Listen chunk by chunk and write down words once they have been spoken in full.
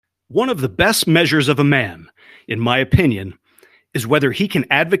One of the best measures of a man, in my opinion, is whether he can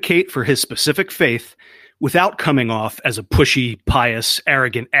advocate for his specific faith without coming off as a pushy, pious,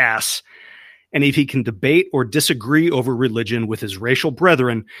 arrogant ass, and if he can debate or disagree over religion with his racial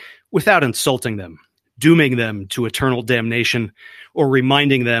brethren without insulting them, dooming them to eternal damnation, or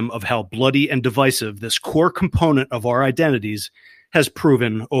reminding them of how bloody and divisive this core component of our identities has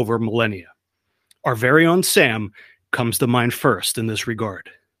proven over millennia. Our very own Sam comes to mind first in this regard.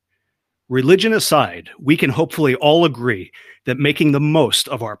 Religion aside, we can hopefully all agree that making the most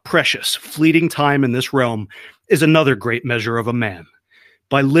of our precious, fleeting time in this realm is another great measure of a man.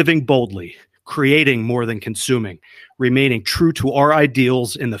 By living boldly, creating more than consuming, remaining true to our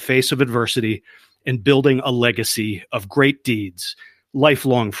ideals in the face of adversity, and building a legacy of great deeds,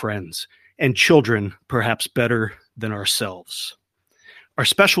 lifelong friends, and children perhaps better than ourselves. Our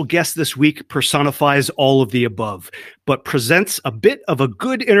special guest this week personifies all of the above, but presents a bit of a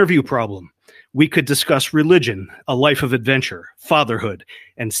good interview problem. We could discuss religion, a life of adventure, fatherhood,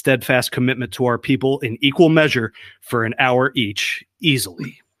 and steadfast commitment to our people in equal measure for an hour each,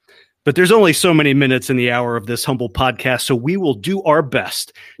 easily. But there's only so many minutes in the hour of this humble podcast, so we will do our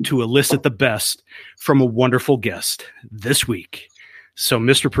best to elicit the best from a wonderful guest this week. So,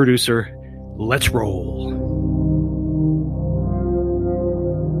 Mr. Producer, let's roll.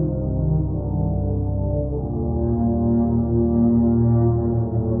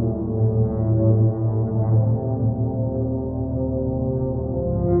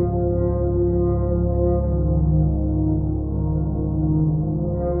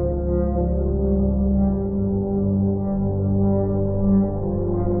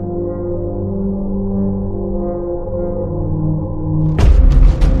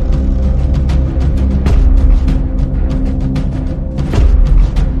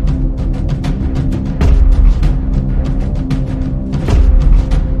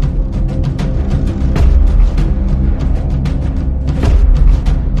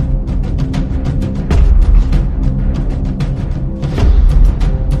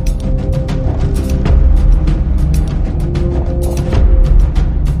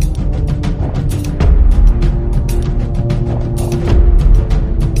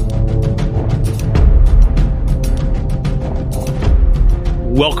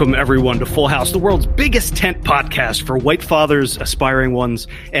 Welcome, everyone, to Full House, the world's biggest tent podcast for white fathers, aspiring ones,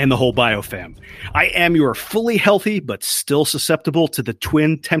 and the whole biofam. I am your fully healthy but still susceptible to the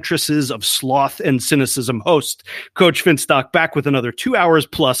twin temptresses of sloth and cynicism host, Coach Finstock, back with another 2 hours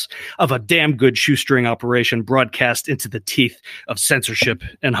plus of a damn good shoestring operation broadcast into the teeth of censorship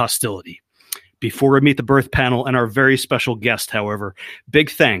and hostility. Before we meet the birth panel and our very special guest, however,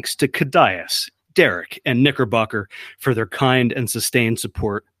 big thanks to Kadias, Derek, and Knickerbocker for their kind and sustained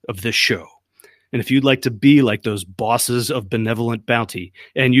support of this show. And if you'd like to be like those bosses of benevolent bounty,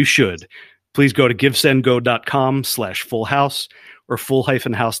 and you should, please go to givesendgo.com/fullhouse or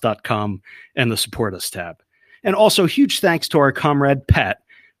full-house.com and the support us tab. And also huge thanks to our comrade Pat,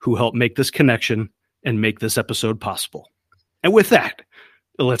 who helped make this connection and make this episode possible. And with that,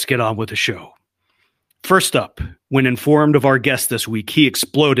 let's get on with the show. First up, when informed of our guest this week, he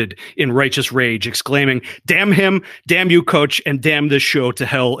exploded in righteous rage, exclaiming, "Damn him, damn you, Coach, and damn this show to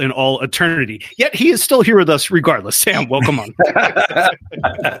hell in all eternity." Yet he is still here with us regardless. Sam, welcome on.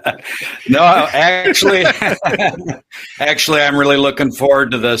 No, actually, I'm really looking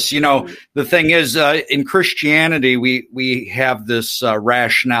forward to this. You know, the thing is, in Christianity, we have this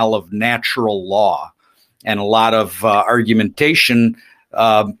rationale of natural law, and a lot of argumentation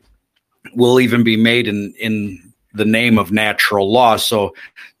will even be made in the name of natural law. So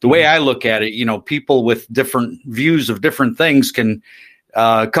the way I look at it, you know, people with different views of different things can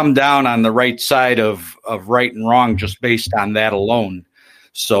come down on the right side of right and wrong just based on that alone.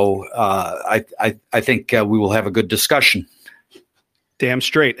 So I think we will have a good discussion. Damn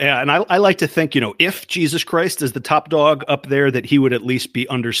straight. And I like to think, you know, if Jesus Christ is the top dog up there, that he would at least be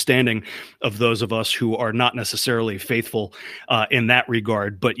understanding of those of us who are not necessarily faithful in that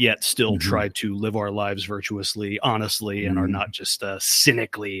regard, but yet still try to live our lives virtuously, honestly, and are not just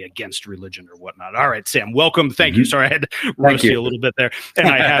cynically against religion or whatnot. All right, Sam, welcome. Thank you. Sorry, I had to roast you a little bit there. And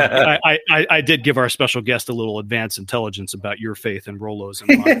I did give our special guest a little advance intelligence about your faith and Rolo's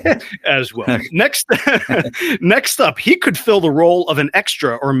and mine as well. Next up, he could fill the role of an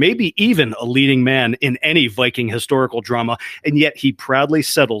extra or maybe even a leading man in any Viking historical drama, and yet he proudly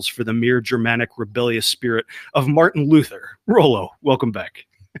settles for the mere Germanic rebellious spirit of Martin Luther. Rollo, welcome back.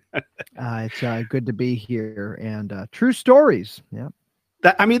 It's good to be here, and true stories. Yeah,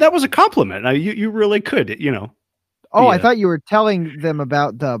 that was a compliment. You really could, you know. Oh, I thought you were telling them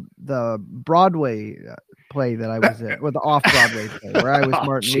about the Broadway play that I was in, with the off-Broadway play where I was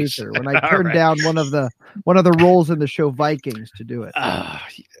Martin geez. Luther, when I turned down one of the roles in the show Vikings to do it.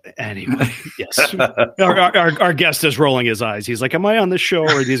 Anyway, yes. Our guest is rolling his eyes. He's like, am I on this show,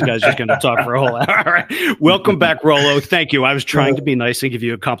 or are these guys just going to talk for a whole hour? All right. Welcome back, Rollo. Thank you. I was trying to be nice and give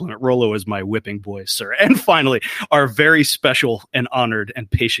you a compliment. Rollo is my whipping boy, sir. And finally, our very special and honored and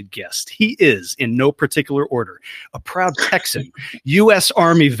patient guest. He is, in no particular order, a proud Texan, U.S.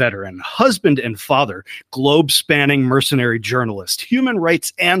 Army veteran, husband and father, globe-spanning mercenary journalist, human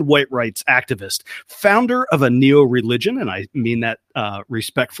rights and white rights activist, founder of a neo-religion, and I mean that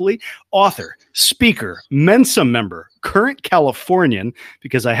respectfully, author, speaker, Mensa member, current Californian,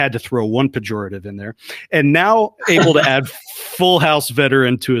 because I had to throw one pejorative in there, and now able to add Full House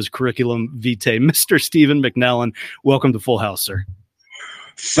veteran to his curriculum vitae, Mr. Stephen McNallen. Welcome to Full House, sir.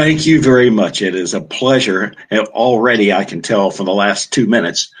 Thank you very much. It is a pleasure. And already I can tell from the last 2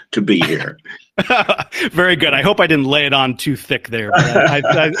 minutes to be here. Very good. I hope I didn't lay it on too thick there, but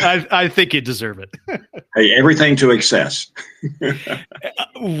I think you deserve it. Hey, everything to excess.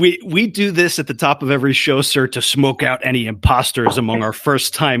 We do this at the top of every show, sir, to smoke out any imposters among our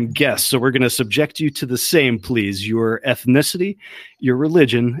first-time guests. So we're going to subject you to the same, please. Your ethnicity, your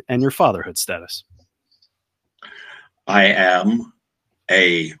religion, and your fatherhood status. I am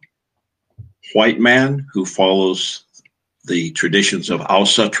a white man who follows the traditions of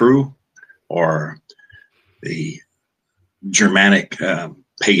Ausatru, or the Germanic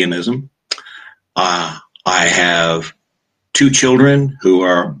paganism. I have 2 children who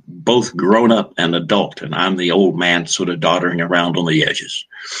are both grown up and adult, and I'm the old man sort of doddering around on the edges.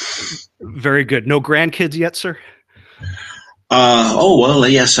 Very good. No grandkids yet, sir? Well,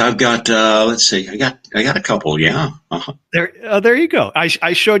 yes, I've got, let's see, I got a couple. Yeah. Uh-huh. There you go. I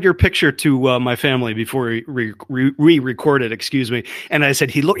showed your picture to my family before we recorded, excuse me. And I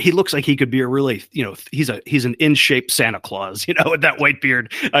said, he looks like he could be a really, he's an in shape Santa Claus, with that white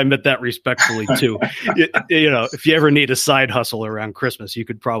beard. I meant that respectfully too. If you ever need a side hustle around Christmas, you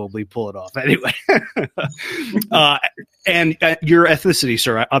could probably pull it off anyway. And your ethnicity,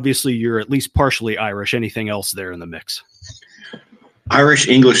 sir, obviously you're at least partially Irish. Anything else there in the mix? Irish,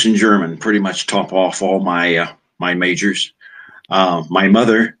 English, and German pretty much top off all my my majors. My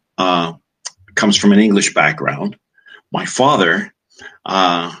mother comes from an English background. My father,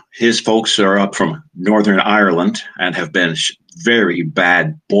 his folks are up from Northern Ireland and have been very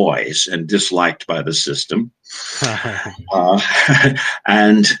bad boys and disliked by the system.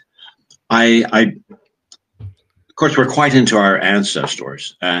 And I, of course, we're quite into our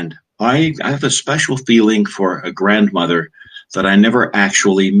ancestors, and I have a special feeling for a grandmother that I never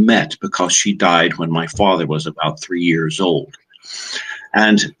actually met because she died when my father was about 3 years old.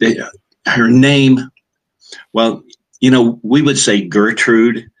 And her name, well, we would say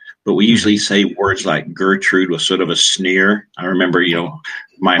Gertrude, but we usually say words like Gertrude with sort of a sneer. I remember,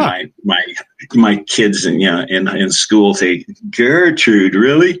 my kids in school say, Gertrude,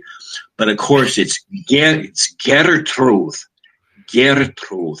 really? But of course it's Gertrude,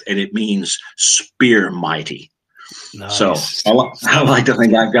 and it means spear mighty. Nice. So I like to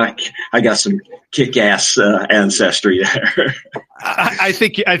think I got some kick-ass ancestry there. I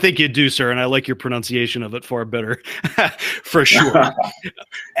think you do, sir, and I like your pronunciation of it far better, for sure.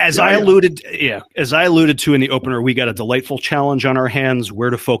 As I alluded to in the opener, we got a delightful challenge on our hands: where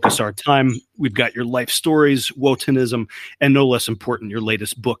to focus our time. We've got your life stories, Wotanism, and no less important, your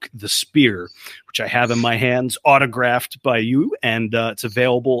latest book, The Spear, which I have in my hands, autographed by you, and it's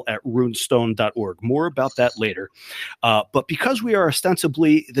available at runestone.org. More about that later. But because we are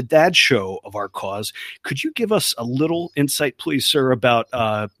ostensibly the dad show of our cause, could you give us a little insight, please, sir, about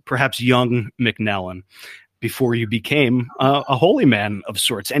perhaps young McNallen before you became a holy man of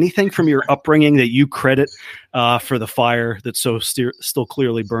sorts? Anything from your upbringing that you credit for the fire that still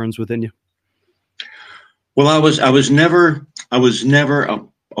clearly burns within you? Well, I was never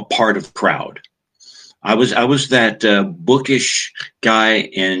a part of crowd. I was that bookish guy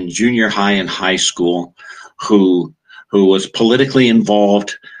in junior high and high school who was politically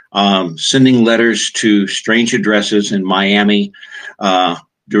involved, sending letters to strange addresses in Miami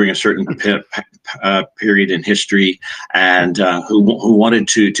during a certain period in history, and who wanted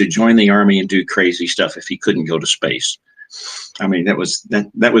to join the Army and do crazy stuff if he couldn't go to space. I mean, that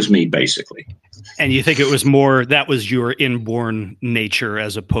was me, basically. And you think it was more, that was your inborn nature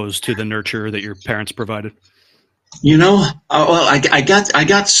as opposed to the nurture that your parents provided? Well, I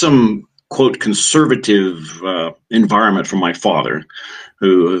got some, quote, conservative environment from my father,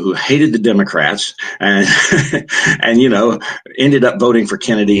 who hated the Democrats and ended up voting for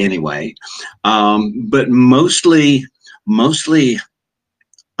Kennedy anyway. But mostly,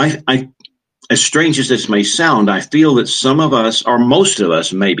 I as strange as this may sound, I feel that some of us, or most of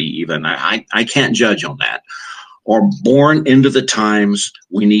us, maybe even, I can't judge on that, are born into the times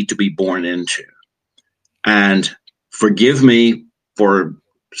we need to be born into. And forgive me for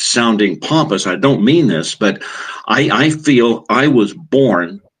sounding pompous. I don't mean this, but I feel I was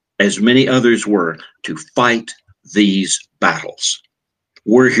born, as many others were, to fight these battles.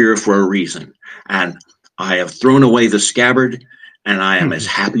 We're here for a reason. And I have thrown away the scabbard, and I am as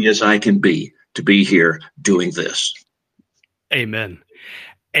happy as I can be to be here doing this. Amen.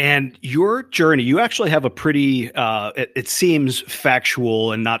 And your journey, you actually have a pretty, it seems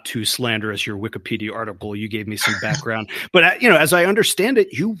factual and not too slanderous, your Wikipedia article. You gave me some background. But, as I understand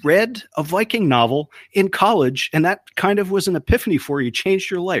it, you read a Viking novel in college, and that kind of was an epiphany for you,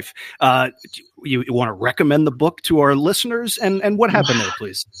 changed your life. You want to recommend the book to our listeners? And what happened there,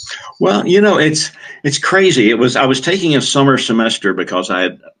 please? Well, it's crazy. I was taking a summer semester because I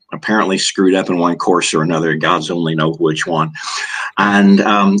had apparently screwed up in one course or another. Gods only know which one. And,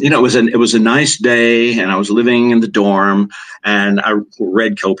 it was a nice day, and I was living in the dorm, and I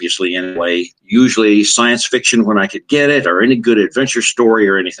read copiously anyway, usually science fiction when I could get it, or any good adventure story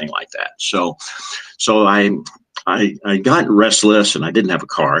or anything like that. So I got restless, and I didn't have a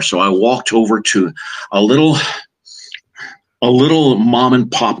car. So I walked over to a little mom and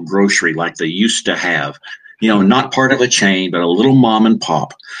pop grocery like they used to have, not part of a chain, but a little mom and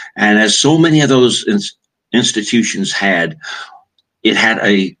pop. And as so many of those institutions had, it had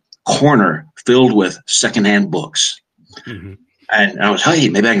a corner filled with secondhand books. Mm-hmm. And I was, hey,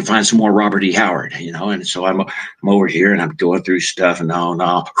 maybe I can find some more Robert E. Howard, And so I'm over here, and I'm going through stuff, and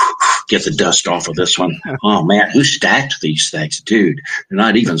no, get the dust off of this one. Oh man, who stacked these things, dude? They're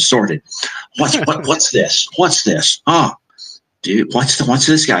not even sorted. What's this? What's this? Oh, dude, what's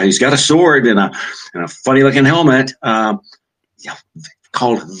this guy? He's got a sword and a funny looking helmet.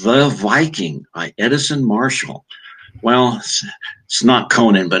 Called The Viking by Edison Marshall. Well, it's not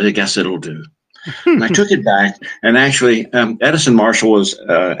Conan, but I guess it'll do. And I took it back, and actually, Edison Marshall was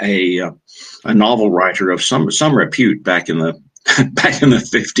a novel writer of some repute back in the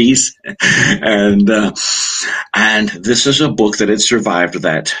 50s, and this is a book that had survived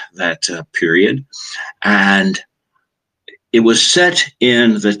that period, and it was set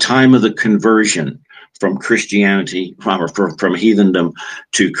in the time of the conversion from Christianity, from heathendom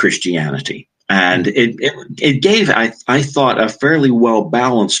to Christianity. And it gave, I thought, a fairly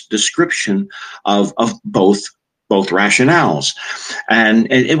well-balanced description of both rationales. And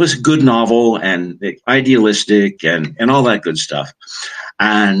it was a good novel and idealistic and all that good stuff.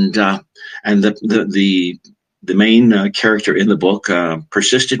 And the main character in the book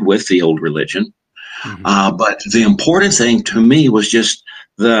persisted with the old religion. Mm-hmm. But the important thing to me was just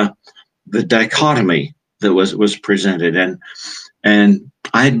the dichotomy that was presented. And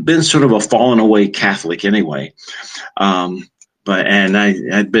I had been sort of a fallen away Catholic anyway. And I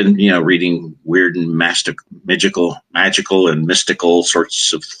had been, reading weird and magical and mystical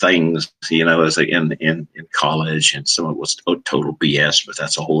sorts of things, as in college, and some of it was total BS, but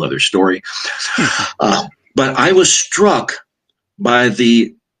that's a whole other story. But I was struck by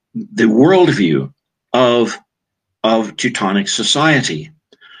the worldview of Teutonic society,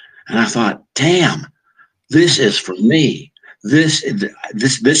 and I thought, damn, this is for me. This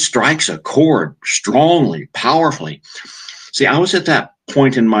strikes a chord strongly, powerfully. See, I was at that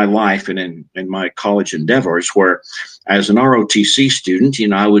point in my life and in my college endeavors where, as an ROTC student,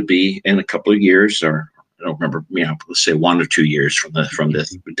 I would be in a couple of years, or I don't remember, let's say 1 or 2 years from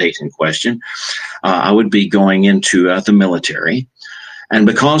the date in question, I would be going into the military. And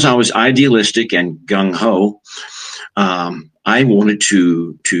because I was idealistic and gung-ho, I wanted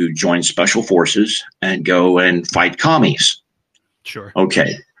to join special forces and go and fight commies. Sure.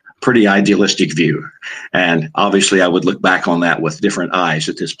 Okay. Pretty idealistic view. And obviously I would look back on that with different eyes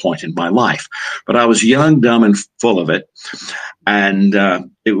at this point in my life. But I was young, dumb, and full of it. And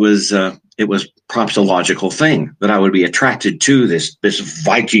it was perhaps a logical thing that I would be attracted to this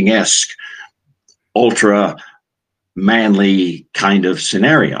Viking-esque, ultra manly kind of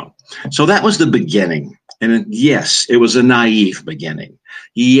scenario. So that was the beginning. And yes, it was a naive beginning.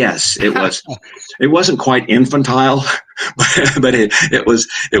 Yes, it was. It wasn't quite infantile, but it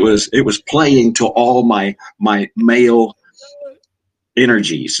was playing to all my male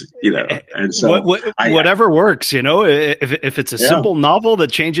energies, And so whatever works, If it's a simple novel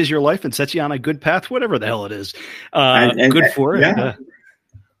that changes your life and sets you on a good path, whatever the hell it is, good for it. Yeah.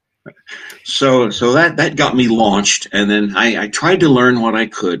 So that got me launched, and then I tried to learn what I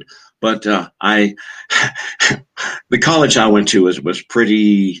could But I, the college I went to was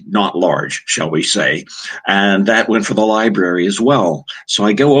pretty not large, shall we say, and that went for the library as well. So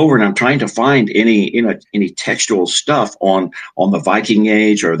I go over and I'm trying to find any textual stuff on the Viking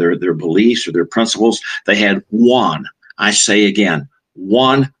Age or their beliefs or their principles. They had one, I say again,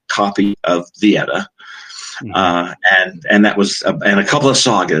 one copy of the Edda, and that was and a couple of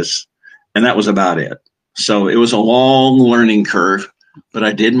sagas, and that was about it. So it was a long learning curve, but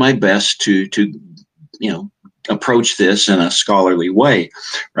I did my best to approach this in a scholarly way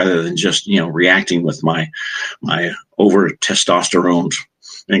rather than just reacting with my over testosterone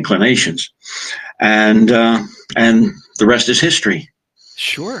inclinations, and the rest is history.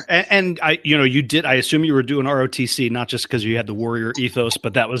 Sure. And I assume you were doing ROTC, not just because you had the warrior ethos,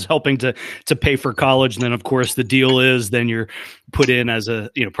 but that was helping to pay for college. And then of course the deal is then you're put in as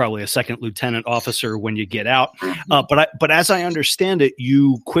probably a second lieutenant officer when you get out. But as I understand it,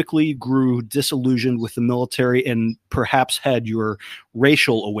 you quickly grew disillusioned with the military and perhaps had your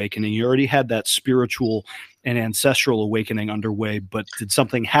racial awakening. You already had that spiritual and ancestral awakening underway, but did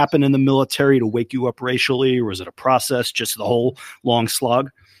something happen in the military to wake you up racially, or was it a process, just the whole long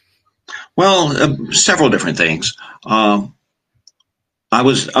slog? Well, several different things. I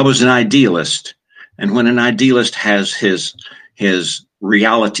was an idealist, and when an idealist has his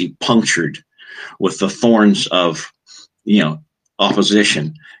reality punctured with the thorns of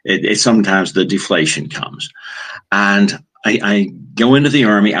opposition, it sometimes the deflation comes. And I go into the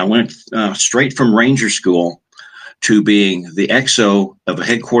Army. I went straight from Ranger School to being the XO of a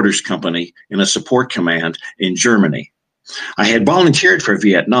headquarters company in a support command in Germany. I had volunteered for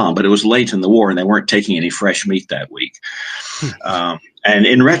Vietnam, but it was late in the war and they weren't taking any fresh meat that week. And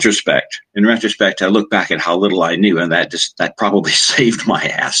in retrospect, I look back at how little I knew, and that probably saved my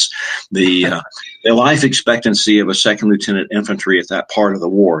ass. The life expectancy of a second lieutenant infantry at that part of the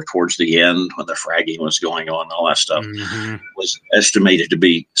war, towards the end when the fragging was going on and all that stuff, was estimated to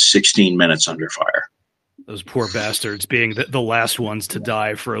be 16 minutes under fire. Those poor bastards being the last ones to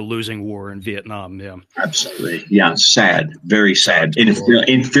die for a losing war in Vietnam. Yeah, absolutely. Yeah, sad, very sad,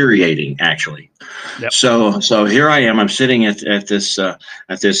 infuriating, actually. Yep. So here I am. I'm sitting at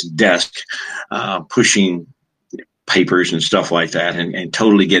this desk, pushing papers and stuff like that, and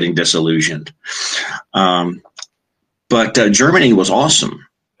totally getting disillusioned. But Germany was awesome.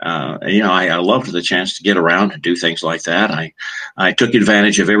 I loved the chance to get around and do things like that. I took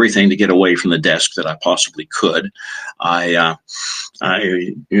advantage of everything to get away from the desk that I possibly could. I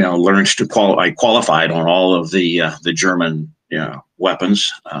learned to I qualified on all of the German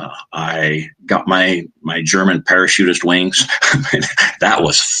weapons. I got my German parachutist wings. That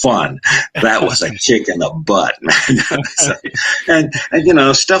was fun. That was a kick in the butt, man.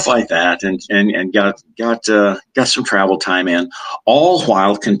 and stuff like that, and got some travel time in, all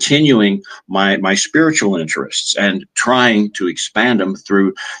while continuing my spiritual interests and trying to expand them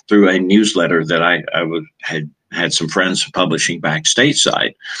through a newsletter that I had some friends publishing back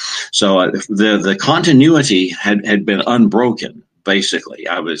stateside. So the continuity had been unbroken. Basically,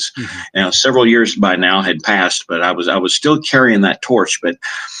 I was, several years by now had passed, but I was still carrying that torch. But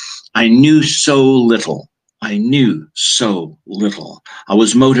I knew so little. I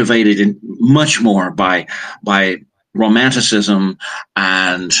was motivated much more by romanticism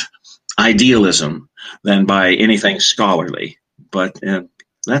and idealism than by anything scholarly. But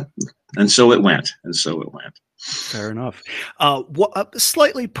so it went. Fair enough. A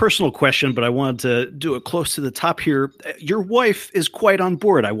slightly personal question, but I wanted to do it close to the top here. Your wife is quite on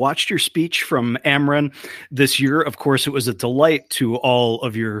board. I watched your speech from Ameren this year. Of course, it was a delight to all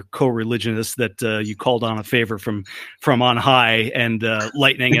of your co-religionists that you called on a favor from on high, and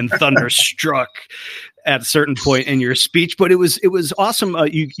lightning and thunder struck at a certain point in your speech, but it was awesome.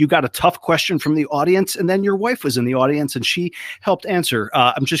 You got a tough question from the audience, and then your wife was in the audience and she helped answer.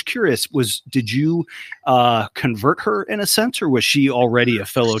 I'm just curious, did you convert her in a sense, or was she already a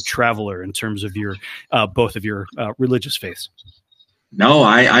fellow traveler in terms of your both of your religious faiths? No,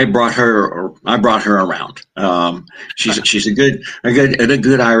 I brought her around. She's a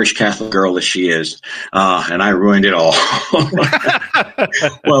good Irish Catholic girl as she is, and I ruined it all.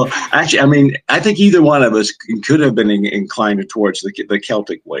 Well, actually, I think either one of us could have been inclined towards the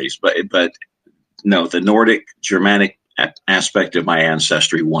Celtic ways, but no, the Nordic Germanic aspect of my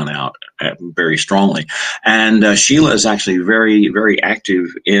ancestry won out very strongly. And Sheila is actually very, very active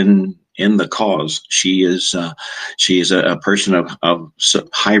in in the cause. She is a person of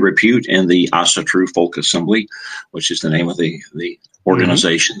high repute in the Asatru Folk Assembly, which is the name of the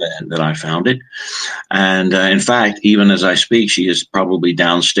organization that I founded. And in fact, even as I speak, she is probably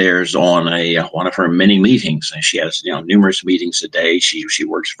downstairs on one of her many meetings, and she has numerous meetings a day. She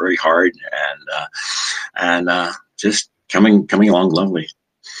works very hard, and just coming along lovely.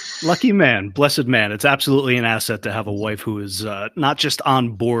 Lucky man, blessed man. It's absolutely an asset to have a wife who is not just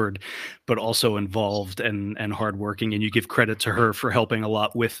on board, but also involved and hardworking. And you give credit to her for helping a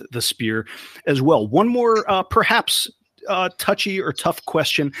lot with the spear as well. One more, perhaps touchy or tough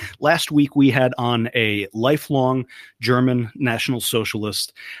question. Last week we had on a lifelong German National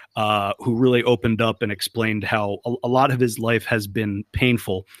Socialist who really opened up and explained how a lot of his life has been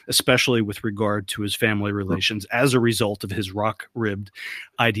painful, especially with regard to his family relations as a result of his rock-ribbed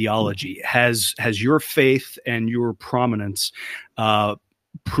ideology. Has your faith and your prominence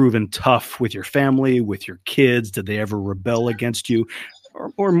proven tough with your family, with your kids? Did they ever rebel against you,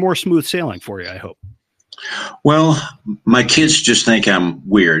 or more smooth sailing for you, I hope? Well, my kids just think I'm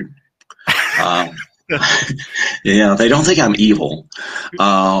weird. They don't think I'm evil.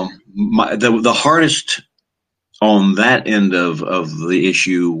 The hardest on that end of the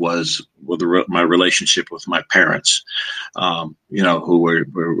issue was with my relationship with my parents, who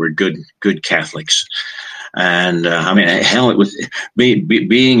were good Catholics. And hell, it was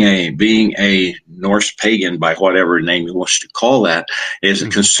being a Norse pagan, by whatever name you wish to call that, is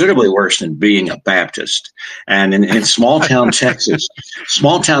considerably worse than being a Baptist. And in small town Texas,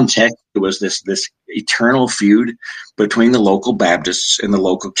 there was this eternal feud between the local Baptists and the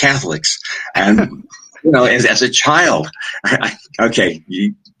local Catholics. And as a child, okay,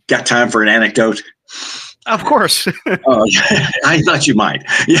 you got time for an anecdote? Of course. I thought you might.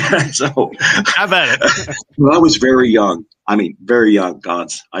 Yeah. So have at it. When I was very young,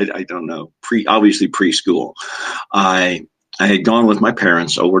 God's, I don't know, obviously preschool, I had gone with my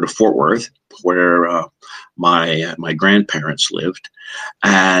parents over to Fort Worth, where my grandparents lived.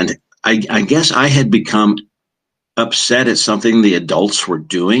 And I guess I had become upset at something the adults were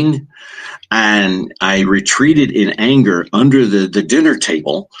doing. And I retreated in anger under the dinner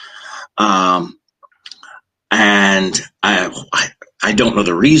table. And I don't know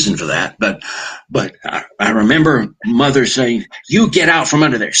the reason for that, but I remember Mother saying, "You get out from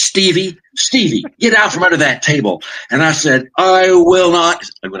under there, Stevie, get out from under that table." And I said, "I will not."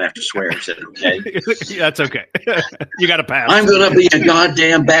 I'm going to have to swear. I said, "Okay." That's okay. You got to pass. I'm going to be a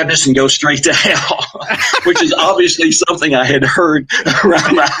goddamn Baptist and go straight to hell, which is obviously something I had heard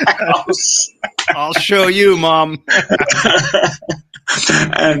around the house. I'll show you, Mom.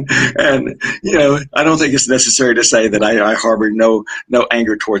 And I don't think it's necessary to say that I harbored no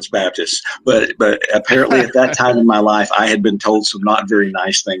anger towards Baptists, but apparently at that time in my life, I had been told some not very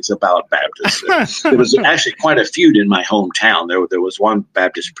nice things about Baptists. There was actually quite a feud in my hometown. There was one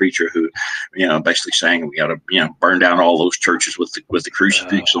Baptist preacher who, basically saying we got to burn down all those churches with the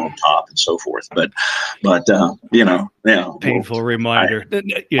crucifix on top and so forth. But painful reminder.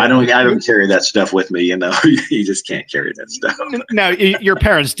 I don't carry that stuff with me. You just can't carry that stuff. Now, your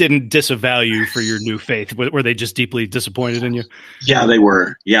parents didn't disavow you for your new faith. Were they just deeply disappointed in you? Yeah, they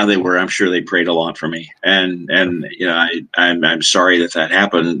were. I'm sure they prayed a lot for me. And I'm sorry that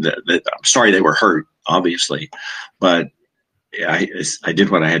happened. I'm sorry they were hurt, obviously. But I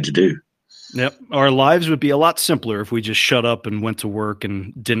did what I had to do. Yep. Our lives would be a lot simpler if we just shut up and went to work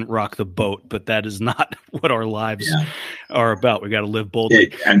and didn't rock the boat. But that is not what our lives are about. We got to live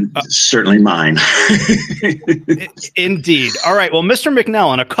boldly. And certainly mine. Indeed. All right. Well, Mr.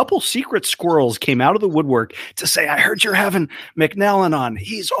 McNallen, a couple secret squirrels came out of the woodwork to say, "I heard you're having McNallen on.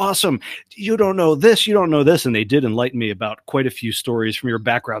 He's awesome. You don't know this. You don't know this." And they did enlighten me about quite a few stories from your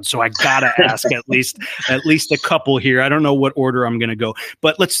background. So I got to ask at least a couple here. I don't know what order I'm going to go,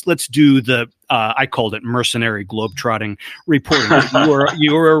 but let's do the I called it mercenary globetrotting reporting.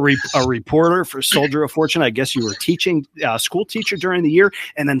 You were a reporter for Soldier of Fortune. I guess you were teaching school teacher during the year,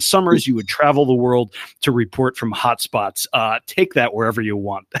 and then summers you would travel the world to report from hotspots. Take that wherever you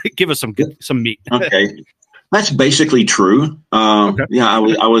want. Give us some meat. Okay, that's basically true. Okay. Yeah, I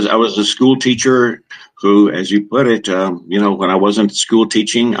was a school teacher who, as you put it, when I wasn't school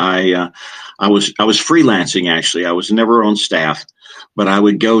teaching, I was freelancing. Actually, I was never on staff, but I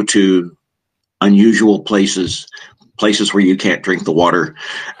would go to unusual places where you can't drink the water,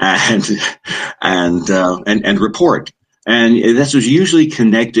 and report. And this was usually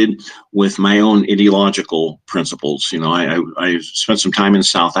connected with my own ideological principles. I spent some time in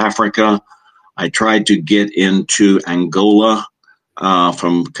South Africa. I tried to get into Angola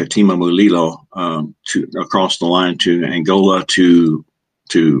from Katima Mulilo to across the line to Angola to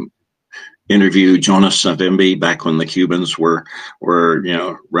interview Jonas Savimbi back when the Cubans were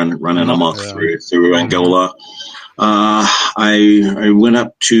running amok through Angola. I went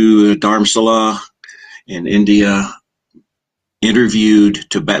up to Dharamsala in India, interviewed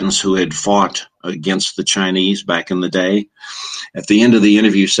Tibetans who had fought against the Chinese back in the day. At the end of the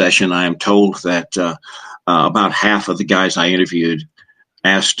interview session, I am told that about half of the guys I interviewed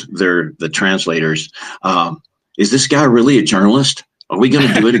asked the translators, is this guy really a journalist? Are we going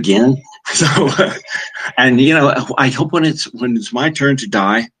to do it again? So, and I hope when it's my turn to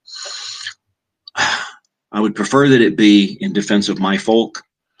die, I would prefer that it be in defense of my folk.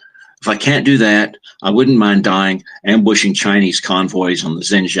 If I can't do that, I wouldn't mind dying ambushing Chinese convoys on the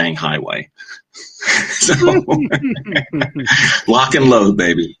Xinjiang highway. So, lock and load,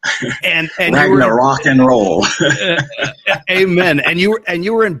 baby, and rock and roll. Amen. And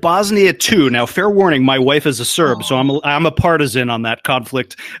you were in Bosnia too. Now, fair warning, my wife is a Serb, so I'm a partisan on that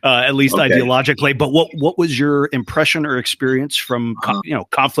conflict, at least ideologically. But what was your impression or experience from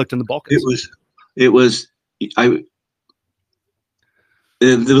conflict in the Balkans? There was a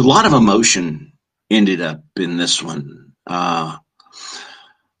lot of emotion ended up in this one.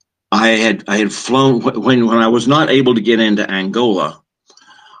 I had flown when I was not able to get into Angola.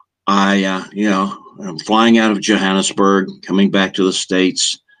 I'm flying out of Johannesburg, coming back to the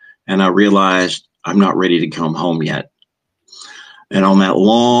States, and I realized I'm not ready to come home yet. And on that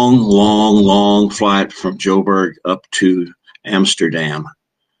long flight from Joburg up to Amsterdam,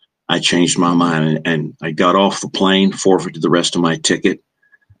 I changed my mind and I got off the plane, forfeited the rest of my ticket.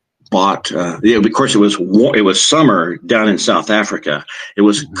 Bought, of course, it was summer down in South Africa. It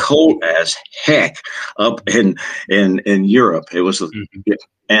was cold as heck up in Europe. It was,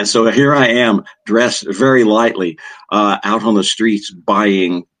 and so here I am, dressed very lightly, out on the streets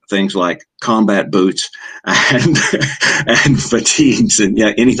buying things like combat boots and fatigues and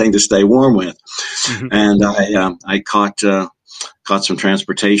anything to stay warm with. And I caught some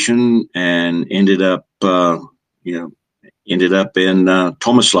transportation and ended up in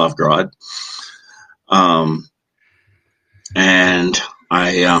Tomislavgrad, and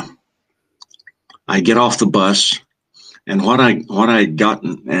I get off the bus, and what I'd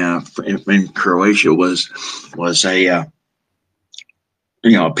gotten in Croatia was a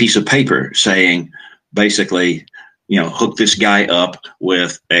piece of paper saying basically, hook this guy up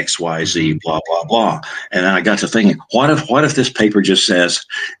with XYZ, blah blah blah. And then I got to thinking, what if this paper just says,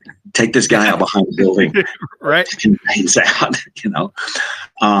 take this guy out behind the building, right? And he's out,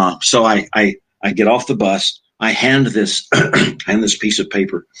 So I get off the bus. I hand this piece of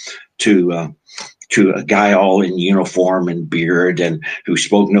paper to a guy all in uniform and beard and who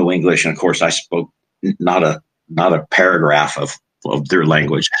spoke no English. And of course, I spoke not a paragraph of their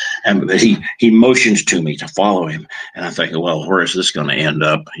language. And he motions to me to follow him. And I'm thinking, well, where is this going to end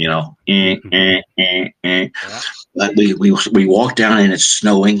up? But we walk down and it's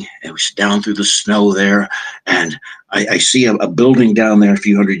snowing, and we down through the snow there. And I see a building down there a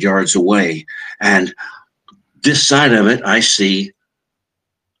few hundred yards away. And this side of it, I see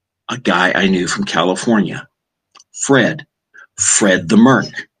a guy I knew from California, Fred the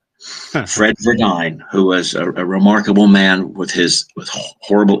Merc. Fred Verdine, who was a remarkable man with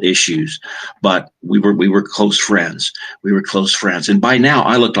horrible issues, but we were close friends. And by now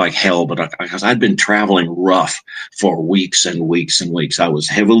I looked like hell, but because I'd been traveling rough for weeks and weeks and weeks. I was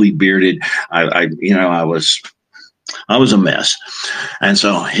heavily bearded. I was a mess. And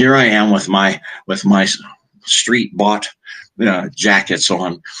so here I am with my street bought jackets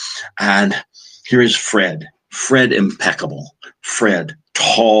on, and here is Fred impeccable. Fred,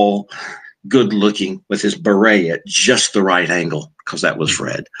 tall, good looking, with his beret at just the right angle, because that was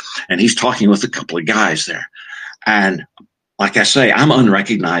Fred. And he's talking with a couple of guys there. And like I say, I'm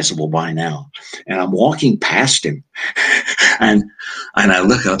unrecognizable by now. And I'm walking past him. And I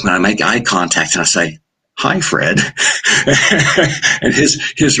look up and I make eye contact and I say, "Hi, Fred." And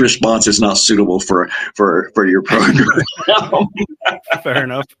his response is not suitable for your program. Fair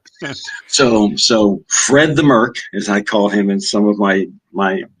enough. So Fred the Merc, as I call him in some of my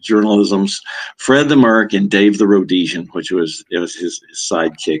journalisms, Fred the Merc and Dave the Rhodesian, which was his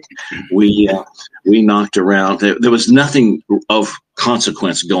sidekick. We knocked around. There was nothing of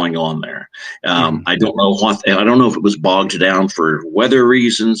consequence going on there. I don't know if it was bogged down for weather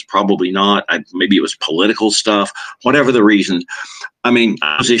reasons. Probably not. Maybe it was political stuff. Whatever the reason. I mean,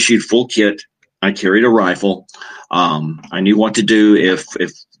 I was issued full kit. I carried a rifle. I knew what to do if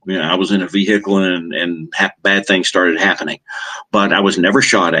I was in a vehicle and bad things started happening, but I was never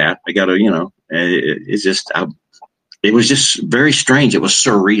shot at. I got to, it was just very strange. It was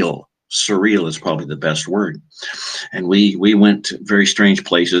surreal. Surreal is probably the best word. And we went to very strange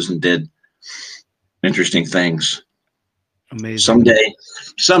places and did interesting things. Amazing.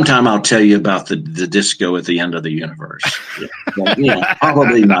 Sometime I'll tell you about the disco at the end of the universe. Yeah,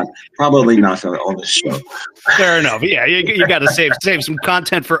 probably not on this show. Fair enough. Yeah, you got to save some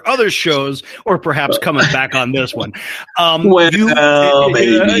content for other shows, or perhaps coming back on this one. Maybe. All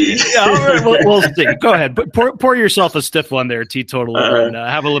right, we'll see. Go ahead, but pour yourself a stiff one there, teetotaler, and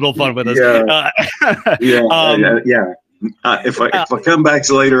have a little fun with us. Yeah. If I come back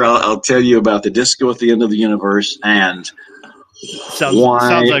later, I'll tell you about the disco at the end of the universe and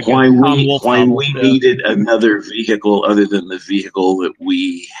why we needed another vehicle other than the vehicle that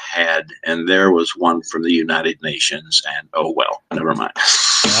we had, and there was one from the United Nations, and oh well, never mind.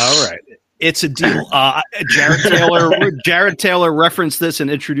 All right. It's a deal. Jared Taylor referenced this in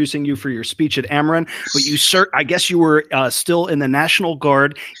introducing you for your speech at Ameren, but I guess you were still in the National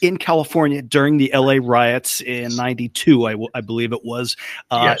Guard in California during the LA riots in '92, I believe it was.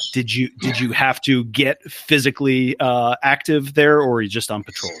 Yes. Did you have to get physically active there, or were you just on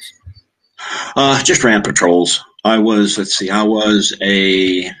patrols? Just ran patrols. I had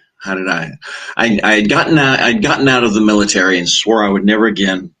gotten out of the military and swore I would never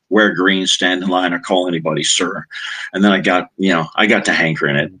again wear green, stand in line, or call anybody sir. And then I got to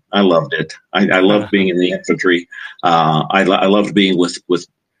hankering it. I loved it. I loved being in the infantry. I loved being with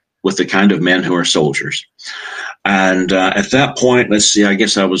the kind of men who are soldiers. And at that point, I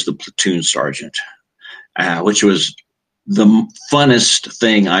guess I was the platoon sergeant, which was the funnest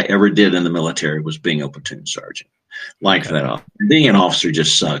thing I ever did in the military, was being a platoon sergeant. That. Being an officer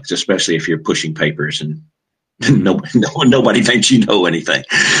just sucks, especially if you're pushing papers and nobody thinks you know anything.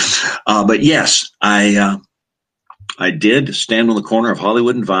 But yes, I did stand on the corner of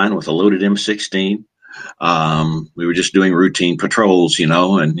Hollywood and Vine with a loaded M16. We were just doing routine patrols,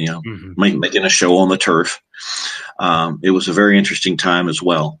 and making a show on the turf. It was a very interesting time as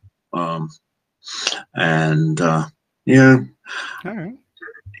well. All right. Yeah.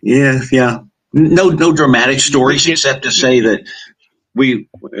 No dramatic stories except to say that we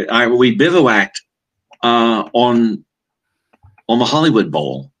bivouacked on the Hollywood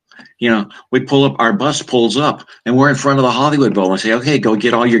Bowl. We pull up, our bus pulls up, and we're in front of the Hollywood Bowl, and say, okay, go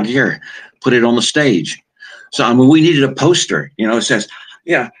get all your gear, put it on the stage. So we needed a poster. It says,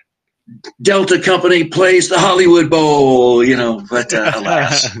 Delta Company plays the Hollywood Bowl. But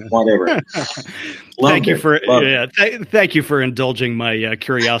alas, whatever. Thank you for indulging my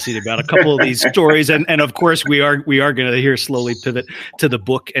curiosity about a couple of these stories, and of course we are going to here slowly pivot to the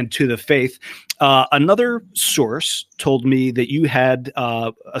book and to the faith. Another source told me that you had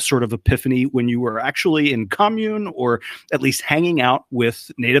a sort of epiphany when you were actually in commune, or at least hanging out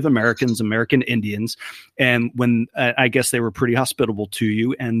with Native Americans, American Indians, and when I guess they were pretty hospitable to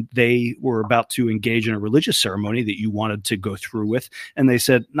you, and they were about to engage in a religious ceremony that you wanted to go through with, and they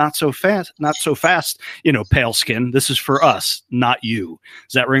said, not so fast, pale skin, this is for us, not you.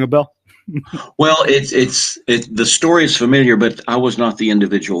 Does that ring a bell? Well, the story is familiar, but I was not the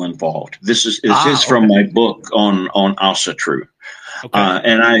individual involved. This is from my book on Asatru. Okay.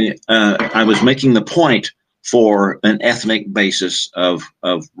 And I was making the point for an ethnic basis of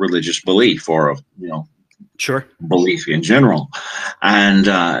religious belief, or sure, belief in general. And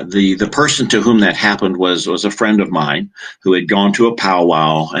the person to whom that happened was a friend of mine who had gone to a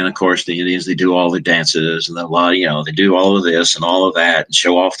powwow. And of course, the Indians, they do all the dances and they do all of this and all of that, and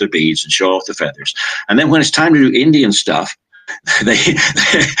show off their beads and show off the feathers. And then when it's time to do Indian stuff, they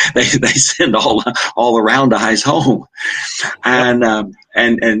send all the round eyes home. And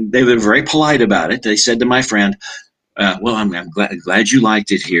they were very polite about it. They said to my friend, well, I'm glad you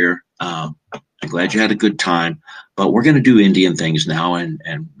liked it here. I'm glad you had a good time, but we're going to do Indian things now, and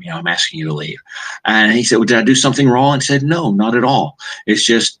I'm asking you to leave. And he said, well, did I do something wrong? And I said, no, not at all. It's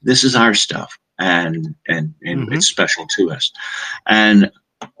just, this is our stuff, and it's special to us. And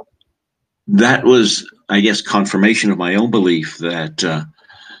that was, I guess, confirmation of my own belief that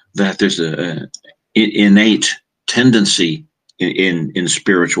there's a innate tendency in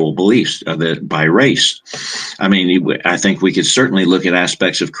spiritual beliefs that by race. I mean, I think we could certainly look at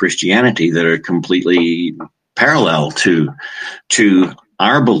aspects of Christianity that are completely parallel to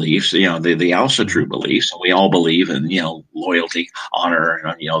our beliefs, the Asatru beliefs. We all believe in, loyalty, honor,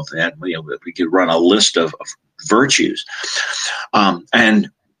 and, that we could run a list of virtues. And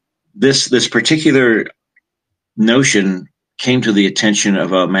this particular notion came to the attention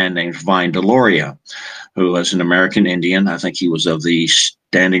of a man named Vine Deloria, who was an American Indian. I think he was of the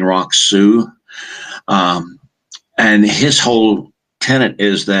Standing Rock Sioux. And his whole tenet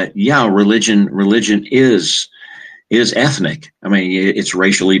is that, religion is is ethnic. I mean, it's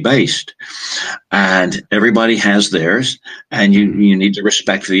racially based, and everybody has theirs, and you need to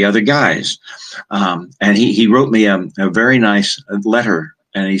respect the other guys. And he wrote me a very nice letter,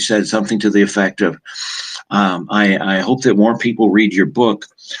 and he said something to the effect of, I hope that more people read your book,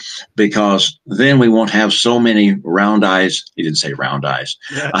 because then we won't have so many round eyes. He didn't say round eyes.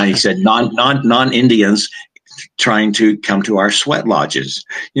 He said non-Indians trying to come to our sweat lodges.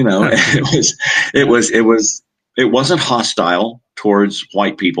 It wasn't hostile towards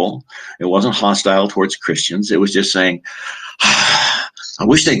white people. It wasn't hostile towards Christians. It was just saying, I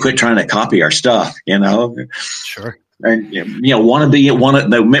wish they quit trying to copy our stuff, Sure. And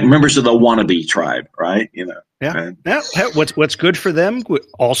the members of the wannabe tribe, right? Yeah. What's good for them,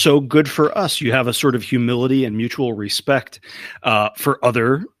 also good for us. You have a sort of humility and mutual respect for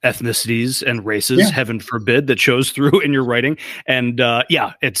other ethnicities and races. Yeah. Heaven forbid, that shows through in your writing. And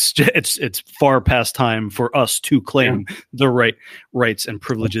it's far past time for us to claim the rights and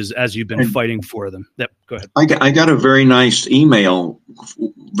privileges as you've been fighting for them. Yep. Go ahead. I got a very nice email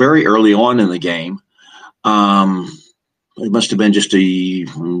very early on in the game. It must have been just a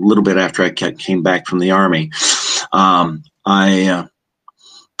little bit after I came back from the Army. I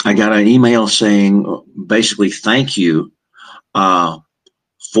got an email saying, basically, thank you for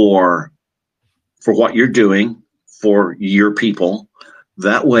what you're doing for your people.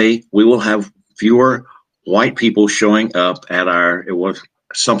 That way, we will have fewer white people showing up at it was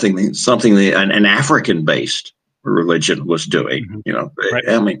something an African-based religion was doing. Right.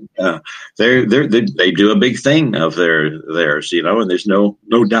 I mean, they do a big thing of theirs, and there's no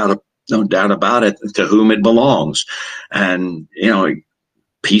doubt about it, to whom it belongs. And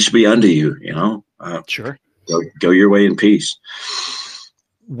peace be unto you. Sure. Go your way in peace.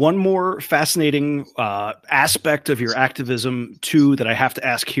 One more fascinating aspect of your activism, too, that I have to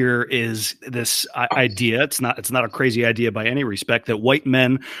ask here is this idea. It's not a crazy idea by any respect, that white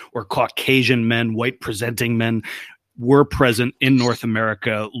men or Caucasian men, white presenting men, were present in North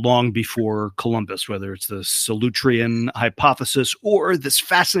America long before Columbus, whether it's the Solutrean hypothesis or this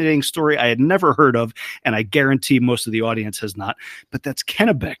fascinating story I had never heard of, and I guarantee most of the audience has not, but that's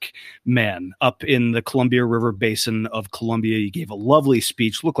Kennebec man up in the Columbia River Basin of Columbia. You gave a lovely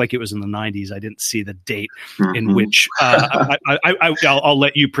speech, looked like it was in the 90s. I didn't see the date in which I'll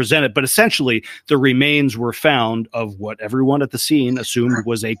let you present it, but essentially the remains were found of what everyone at the scene assumed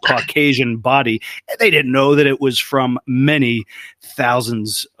was a Caucasian body. They didn't know that it was from many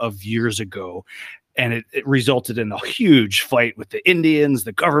thousands of years ago. And it resulted in a huge fight with the Indians,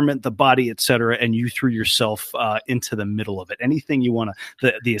 the government, the body, et cetera. And you threw yourself into the middle of it. Anything you want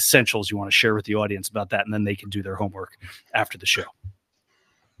to, the essentials you want to share with the audience about that, and then they can do their homework after the show.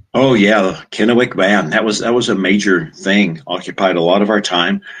 Oh yeah, the Kennebec man. That was a major thing. Occupied a lot of our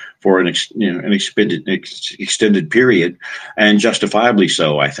time for an extended period, and justifiably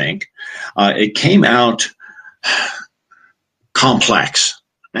so, I think. It came out complex,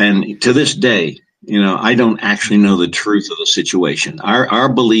 and to this day, I don't actually know the truth of the situation. Our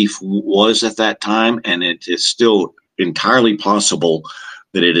belief was at that time, and it is still entirely possible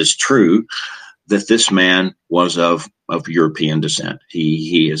that it is true, that this man was of European descent.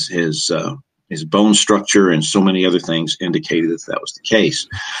 He is his bone structure and so many other things indicated that was the case.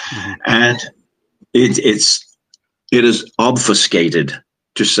 Mm-hmm. And it is obfuscated,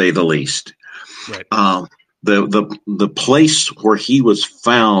 to say the least. Right. The place where he was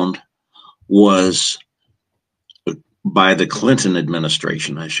found was by the Clinton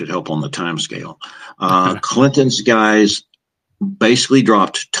administration. I should help on the time scale. Clinton's guys basically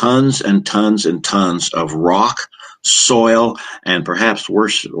dropped tons and tons and tons of rock, soil, and perhaps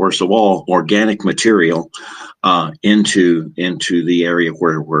worse of all, organic material into the area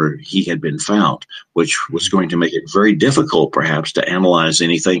where he had been found, which was going to make it very difficult, perhaps, to analyze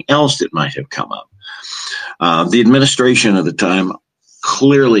anything else that might have come up. The administration at the time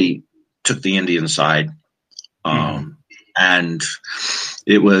clearly took the Indian side, and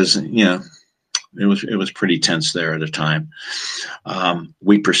it was, it was pretty tense there at the time.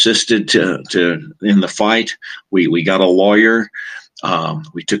 We persisted to in the fight. We got a lawyer.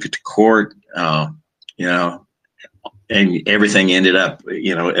 We took it to court. And everything ended up,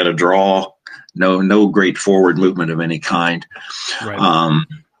 at a draw. No great forward movement of any kind. Right.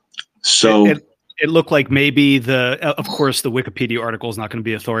 It looked like maybe of course, the Wikipedia article is not going to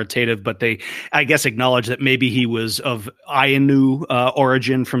be authoritative, but they, I guess, acknowledge that maybe he was of Ainu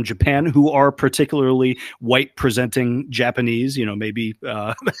origin from Japan, who are particularly white presenting Japanese, maybe.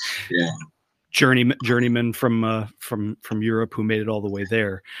 Yeah. journeyman from Europe who made it all the way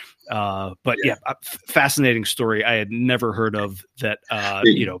there. Fascinating story. I had never heard of that.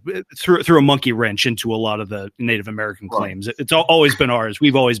 Threw a monkey wrench into a lot of the Native American claims. It's always been ours.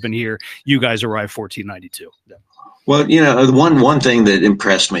 We've always been here. You guys arrived 1492. Yeah. Well, one thing that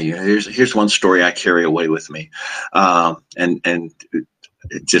impressed me. Here's one story I carry away with me, and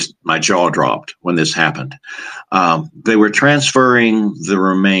it just my jaw dropped when this happened. They were transferring the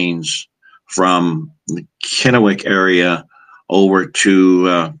remains from the Kennewick area over to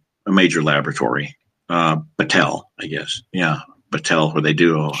a major laboratory, Battelle, I guess. Yeah, Battelle, where they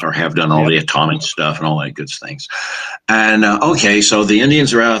do or have done all the atomic stuff and all that good things. And so the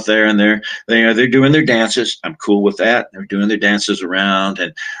Indians are out there and they're doing their dances. I'm cool with that. They're doing their dances around,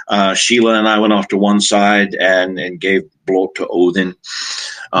 and Sheila and I went off to one side and gave blow to Odin,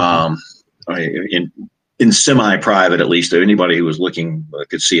 in semi-private, at least. Anybody who was looking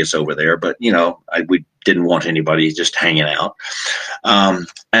could see us over there, but we didn't want anybody just hanging out. And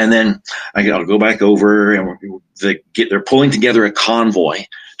then I'll go back over, and they're pulling together a convoy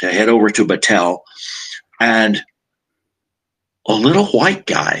to head over to Battelle, and a little white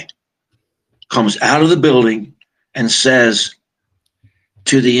guy comes out of the building and says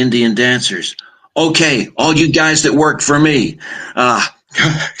to the Indian dancers, "Okay, all you guys that work for me,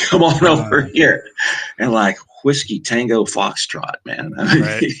 come on over here." And like Whiskey Tango Foxtrot, man.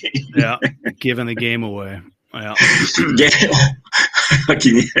 Right. Yeah. Giving the game away. Yeah.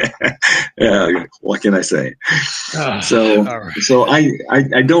 What can I say? So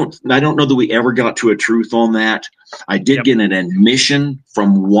I don't know that we ever got to a truth on that. I did get an admission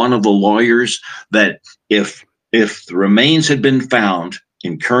from one of the lawyers that if the remains had been found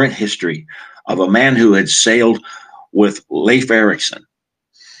in current history of a man who had sailed with Leif Erikson,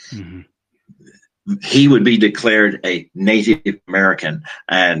 he would be declared a Native American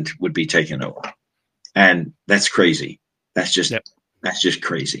and would be taken over. And that's crazy. That's just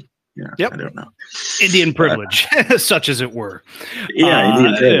crazy. I don't know. Indian privilege, such as it were.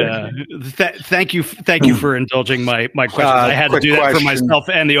 Indian privilege. Thank you for indulging my questions. I had to do that for myself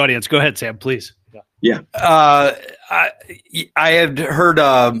and the audience. Go ahead, Sam, please. Yeah. I had heard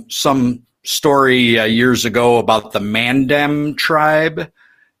some story years ago about the Mandam tribe,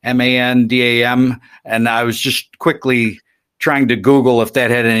 Mandam, and I was just quickly trying to Google if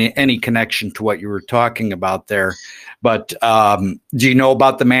that had any connection to what you were talking about there. But do you know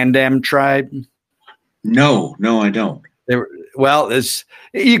about the Mandam tribe? No, I don't.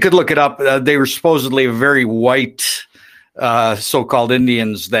 You could look it up. They were supposedly very white so-called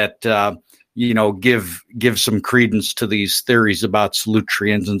Indians that give some credence to these theories about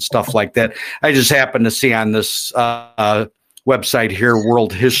Solutreans and stuff like that. I just happened to see on this website here,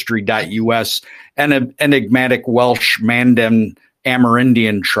 worldhistory.us, an enigmatic Welsh Mandam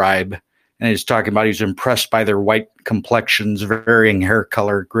Amerindian tribe. And he's talking about he's impressed by their white complexions, varying hair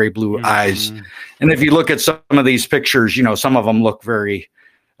color, gray blue eyes. And if you look at some of these pictures, some of them look very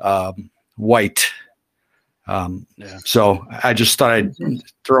white. So I just thought I'd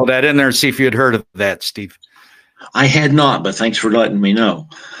throw that in there and see if you had heard of that, Steve. I had not, but thanks for letting me know.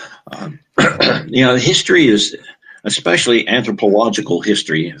 History is, especially anthropological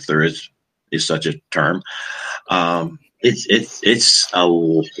history, if there is such a term, it's a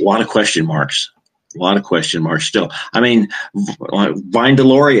lot of question marks. A lot of question marks still. I mean, Vine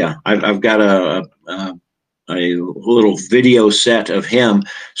Deloria. I've got a little video set of him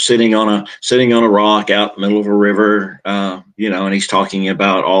sitting on a rock out in the middle of a river, and he's talking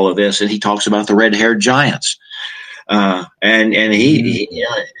about all of this, and he talks about the red-haired giants, and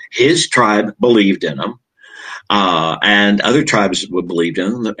his tribe believed in them, and other tribes believed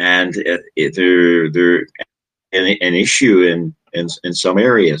in them, and they're an issue in some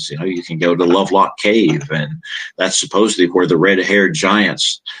areas. You can go to Lovelock Cave, and that's supposedly where the red-haired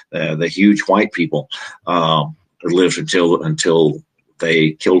giants, the huge white people, lived until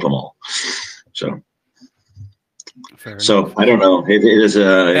they killed them all. So I don't know. It is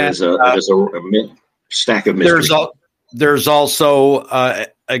a stack of mystery. There's also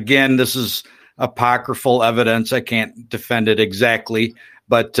again, this is apocryphal evidence. I can't defend it exactly,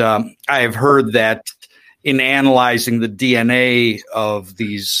 but I have heard that in analyzing the DNA of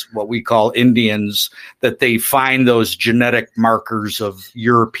these, what we call Indians, that they find those genetic markers of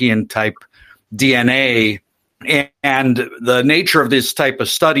European type DNA. And the nature of this type of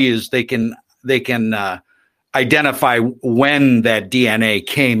study is they can identify when that DNA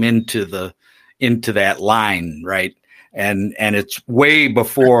came into that line, right? And it's way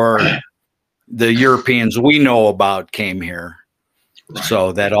before the Europeans we know about came here. Right.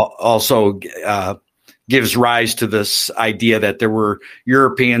 So that also gives rise to this idea that there were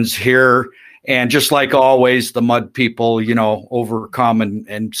Europeans here And just like always, the mud people, overcome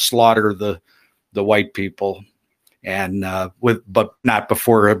and slaughter the white people, and but not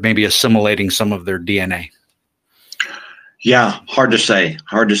before maybe assimilating some of their DNA. Yeah, hard to say.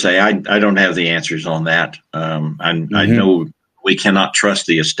 I don't have the answers on that. I know we cannot trust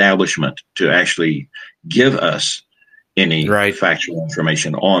the establishment to actually give us any factual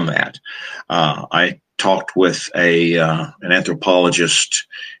information on that. I talked with an anthropologist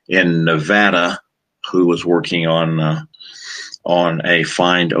in Nevada who was working on a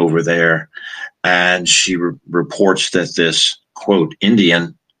find over there, and she reports that this quote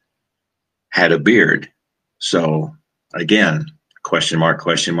Indian had a beard. So again, question mark.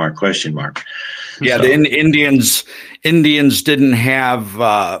 Yeah, so. The Indians didn't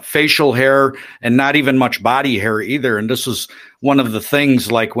have facial hair and not even much body hair either. And this was one of the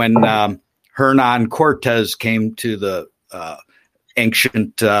things, like when Hernan Cortez came to the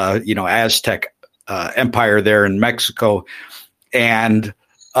ancient, Aztec empire there in Mexico, and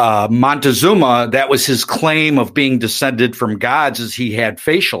Montezuma, that was his claim of being descended from gods, is he had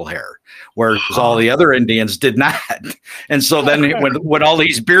facial hair, whereas all the other Indians did not. And so then when all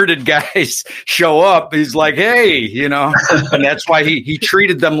these bearded guys show up, he's like, hey, and that's why he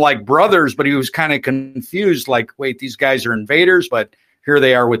treated them like brothers, but he was kind of confused, like, wait, these guys are invaders, but here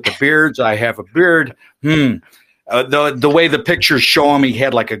they are with the beards. I have a beard. The way the pictures show him, he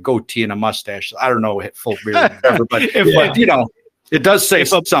had like a goatee and a mustache. I don't know, full beard, or whatever, but it does say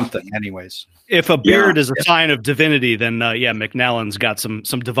something anyways. If a beard is a sign of divinity, then McNallen's got some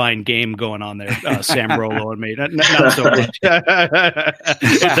divine game going on there. Sam Rollo and me, not so much.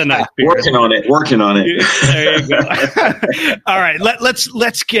 It's a nice beard. Working on it. There you go. All right,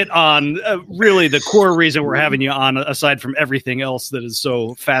 let's get on. Really, the core reason we're having you on, aside from everything else that is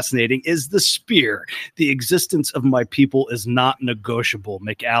so fascinating, is the spear. The existence of my people is not negotiable.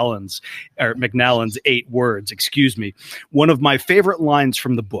 McNallen's 8 words. Excuse me. One of my favorite lines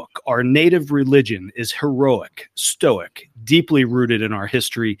from the book: our native religion is heroic, stoic, deeply rooted in our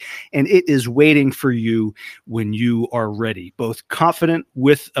history, and it is waiting for you when you are ready. Both confident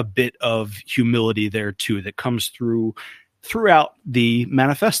with a bit of humility there too that comes throughout the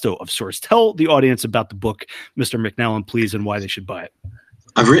manifesto of sorts. Tell the audience about the book, Mr. McNallen, please, and why they should buy it.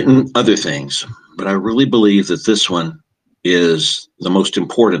 I've written other things, but I really believe that this one is the most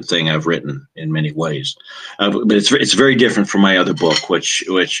important thing I've written in many ways. But it's very different from my other book, which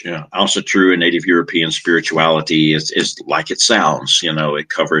also true in Native European spirituality is like it sounds. It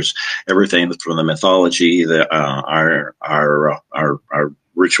covers everything from the mythology, our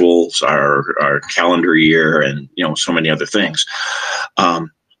rituals, our calendar year, and so many other things. But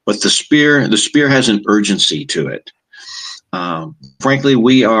the spear has an urgency to it. Frankly,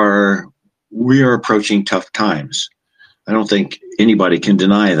 we are approaching tough times. I don't think anybody can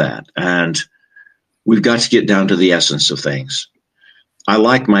deny that. And we've got to get down to the essence of things. I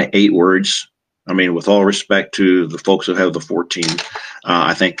like my 8 words. I mean, with all respect to the folks who have the 14,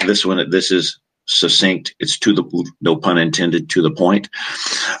 I think this is succinct. It's no pun intended, to the point.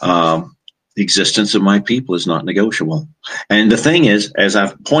 The existence of my people is not negotiable. And the thing is, as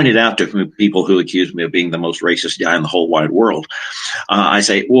I've pointed out to people who accuse me of being the most racist guy in the whole wide world, I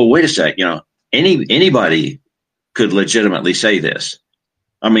say, well, wait a sec. Anybody could legitimately say this.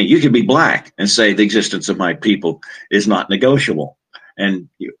 I mean, you could be black and say the existence of my people is not negotiable. And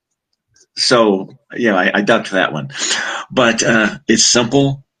I ducked that one. But it's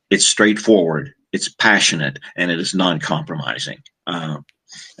simple, it's straightforward, it's passionate, and it is non-compromising.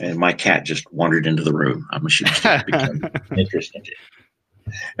 And my cat just wandered into the room. I'm sure she's become interested.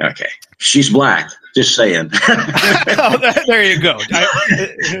 Okay. She's black. Just saying. There you go.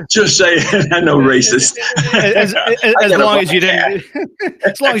 Just saying. I know racist. As long as you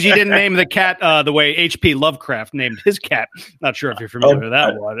didn't name the cat the way H.P. Lovecraft named his cat. Not sure if you're familiar with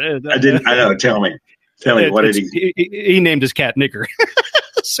that one. I didn't. I know. Tell me. What did he? He named his cat Nigger.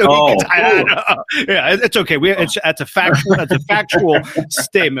 So it's okay. That's a factual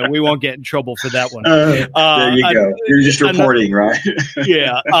statement. We won't get in trouble for that one. There you go. You're just reporting, right?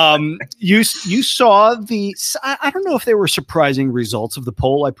 Yeah. You saw I don't know if they were surprising results of the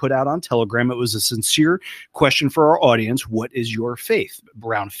poll I put out on Telegram. It was a sincere question for our audience. What is your faith?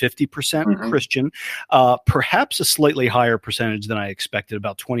 Around 50% Christian, perhaps a slightly higher percentage than I expected,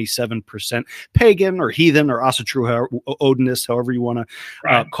 about 27% pagan or heathen or Asatru, Odinist, however you want to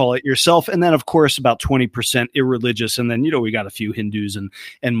call it yourself. And then, of course, about 20% irreligious. And then, we got a few Hindus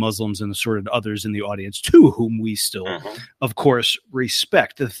and Muslims and assorted others in the audience too, whom we still, of course,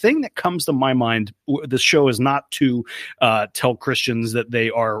 respect. The thing that comes to my mind, this show is not to tell Christians that they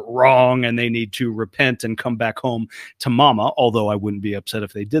are wrong and they need to repent and come back home to mama, although I wouldn't be upset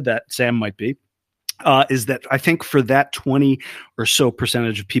if they did that. Sam might be. Is that I think for that 20 or so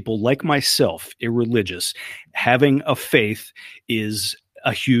percentage of people like myself, irreligious, having a faith is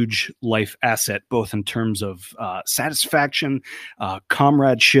a huge life asset, both in terms of satisfaction,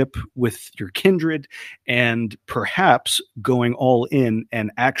 comradeship with your kindred, and perhaps going all in and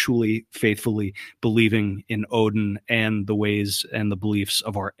actually faithfully believing in Odin and the ways and the beliefs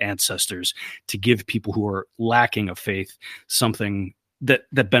of our ancestors to give people who are lacking a faith something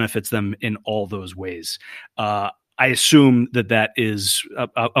that benefits them in all those ways. I assume that is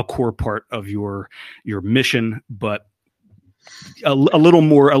a core part of your mission, but a little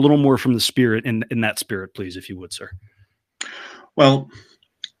more from the spirit in that spirit, please, if you would, sir. Well,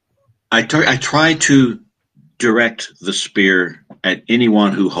 I try to direct the spear at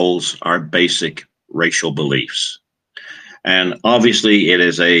anyone who holds our basic racial beliefs. And obviously it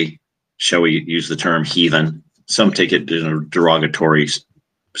is shall we use the term heathen? Some take it in a derogatory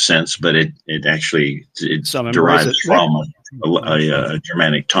sense, but it actually derives from a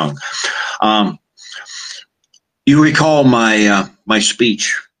Germanic tongue. You recall my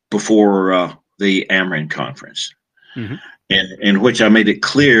speech before the Amrin conference, in which I made it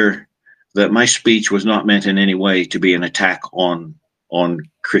clear that my speech was not meant in any way to be an attack on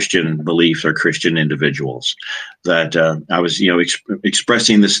Christian beliefs or Christian individuals. That I was,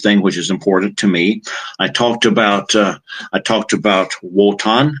 expressing this thing which is important to me. I talked about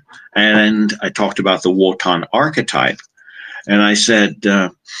Wotan, and I talked about the Wotan archetype, and I said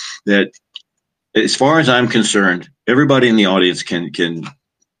that as far as I'm concerned, everybody in the audience can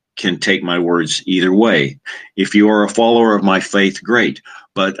take my words either way. If you are a follower of my faith, great.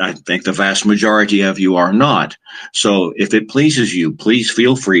 But I think the vast majority of you are not. So if it pleases you, please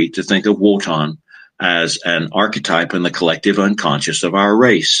feel free to think of Wotan as an archetype in the collective unconscious of our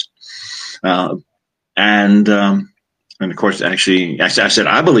race. And of course, actually, I said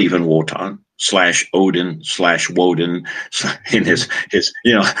I believe in Wotan / Odin / Woden in his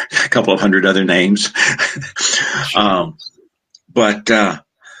a couple of hundred other names. But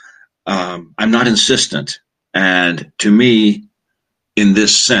I'm not insistent. And to me, in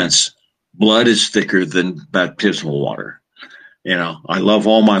this sense, blood is thicker than baptismal water. I love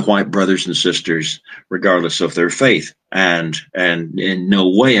all my white brothers and sisters, regardless of their faith. And in no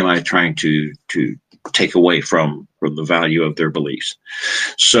way am I trying to take away from the value of their beliefs.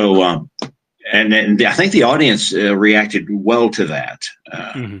 So, and I think the audience reacted well to that.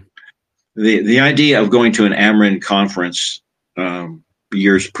 The idea of going to an Amrin conference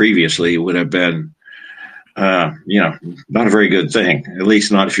years previously would have been, not a very good thing, at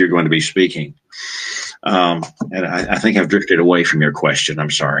least not if you're going to be speaking. And I think I've drifted away from your question.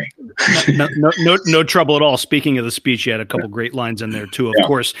 I'm sorry. No trouble at all. Speaking of the speech, you had a couple great lines in there too. Of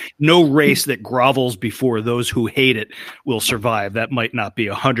course, no race that grovels before those who hate it will survive. That might not be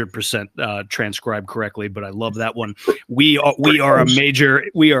 100% transcribed correctly, but I love that one. We are a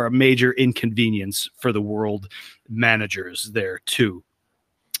major inconvenience for the world managers there too.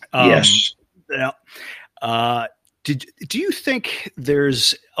 Yes. Do you think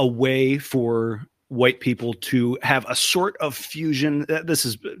there's a way for white people to have a sort of fusion? This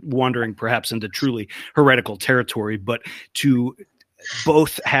is wandering perhaps into truly heretical territory, but to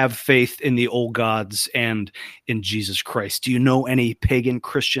both have faith in the old gods and in Jesus Christ. Do you know any pagan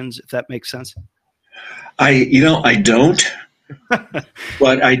Christians, if that makes sense? I don't,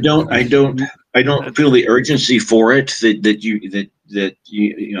 but I don't feel the urgency for it that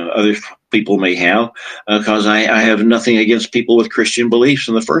other people may have, because I have nothing against people with Christian beliefs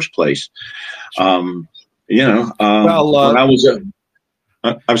in the first place. When I was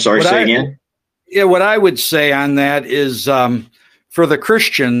I'm sorry, say again. Yeah, what I would say on that is, for the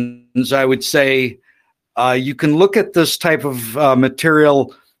Christians, I would say you can look at this type of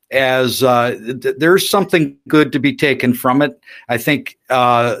material as there's something good to be taken from it. I think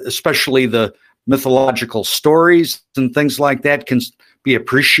especially the mythological stories and things like that can be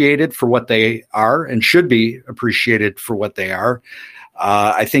appreciated for what they are and should be appreciated for what they are.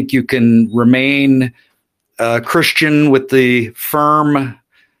 I think you can remain Christian with the firm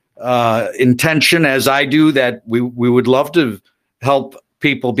intention, as I do, that we would love to help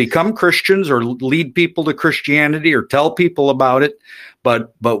people become Christians or lead people to Christianity or tell people about it.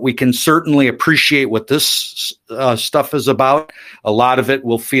 But we can certainly appreciate what this stuff is about. A lot of it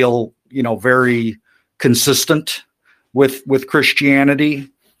will feel, very consistent with Christianity.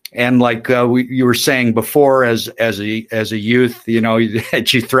 And like you were saying before, as a youth, that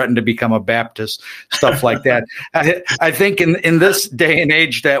you threatened to become a Baptist, stuff like that. I think in this day and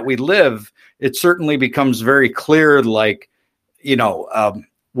age that we live, it certainly becomes very clear, like,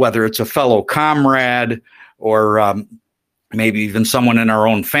 whether it's a fellow comrade or maybe even someone in our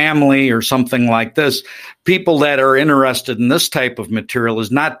own family or something like this, people that are interested in this type of material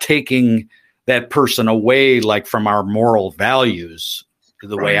is not taking that person away, like, from our moral values,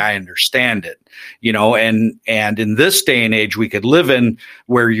 the way I understand it, and in this day and age we could live in,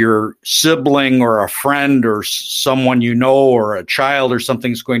 where your sibling or a friend or someone or a child or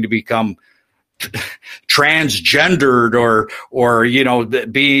something is going to become transgendered or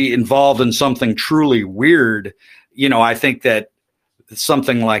be involved in something truly weird. I think that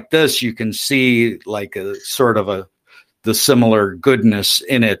something like this, you can see like a sort of the similar goodness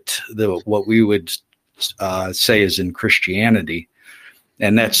in it, what we would say is in Christianity.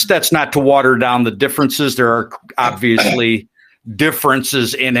 And that's not to water down the differences. There are obviously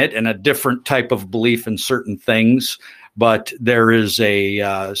differences in it and a different type of belief in certain things, but there is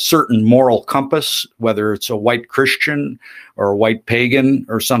a certain moral compass, whether it's a white Christian or a white pagan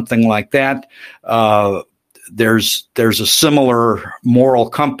or something like that. There's a similar moral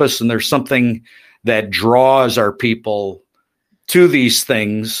compass, and there's something that draws our people to these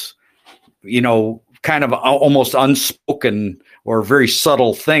things, kind of almost unspoken or very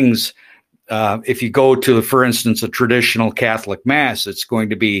subtle things. If you go to, for instance, a traditional Catholic Mass, it's going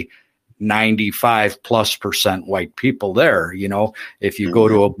to be 95+% white people there. If you go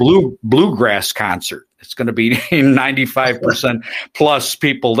to a bluegrass concert, it's going to be 95% plus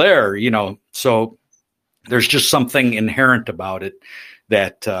people there. So there's just something inherent about it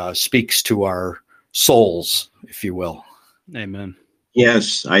that speaks to our souls, if you will. Amen.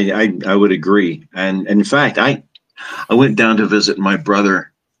 Yes, I would agree. And in fact, I went down to visit my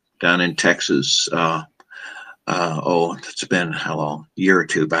brother down in Texas. It's been how long? A year or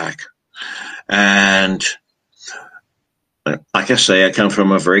two back. And like I say, I come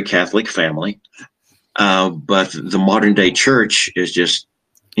from a very Catholic family, but the modern day church is just,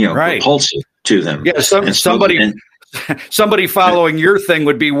 repulsive to them. Yeah, somebody following your thing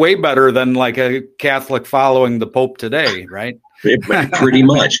would be way better than like a Catholic following the Pope today, right? Pretty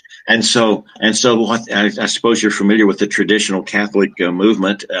much. And so what, I suppose you're familiar with the traditional Catholic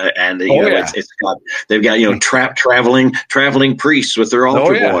movement, and they've got traveling priests with their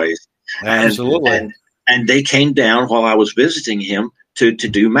altar boys. Absolutely. And they came down while I was visiting him to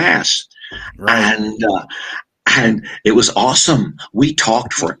do mass. Right. And it was awesome. We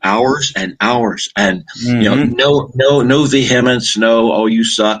talked for hours and hours, and no vehemence, no, you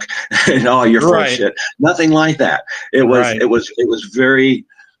suck, and you're full of shit. Nothing like that. It was very,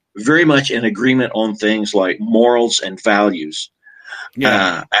 very much in agreement on things like morals and values.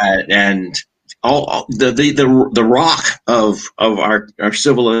 Yeah. And all the rock of our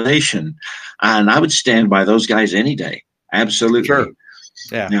civilization. And I would stand by those guys any day. Absolutely. Sure.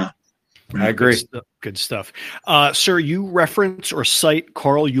 Yeah. I agree. Good stuff. Sir, you reference or cite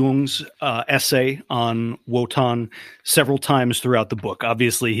Carl Jung's essay on Wotan several times throughout the book.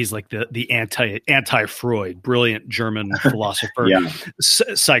 Obviously, he's like the anti-Freud, brilliant German philosopher,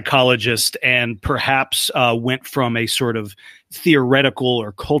 psychologist, and perhaps went from a sort of theoretical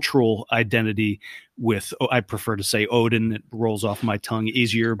or cultural identity with, I prefer to say Odin, it rolls off my tongue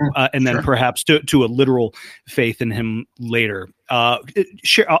easier, and then perhaps to a literal faith in him later.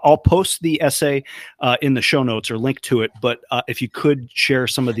 I'll post the essay in the show notes or link to it, but if you could share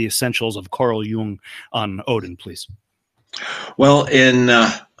some of the essentials of Carl Jung on Odin, please. Well, in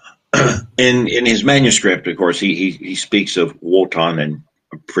his manuscript, of course, he speaks of Wotan and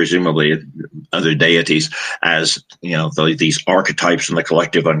presumably other deities as these archetypes in the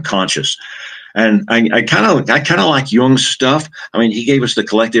collective unconscious. And I kind of like Jung's stuff. I mean, he gave us the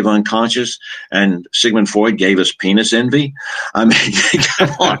collective unconscious, and Sigmund Freud gave us penis envy. I mean,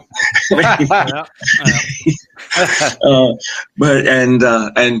 come on.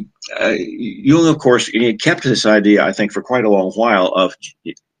 Jung, of course, he kept this idea, I think, for quite a long while of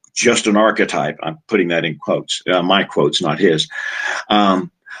just an archetype. I'm putting that in quotes, my quotes, not his.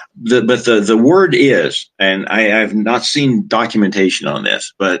 But the word is, and I have not seen documentation on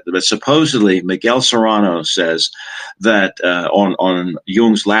this, but supposedly Miguel Serrano says that on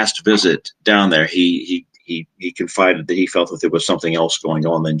Jung's last visit down there, he confided that he felt that there was something else going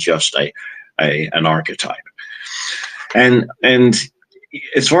on than just an archetype. And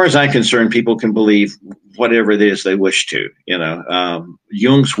as far as I'm concerned, people can believe whatever it is they wish to.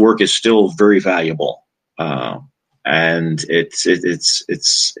 Jung's work is still very valuable. And it's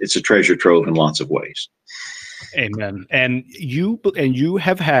a treasure trove in lots of ways. Amen. And you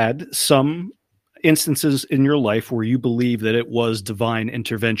have had some instances in your life where you believe that it was divine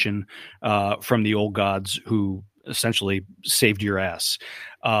intervention from the old gods who essentially saved your ass.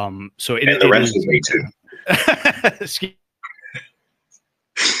 So and the rest of me too.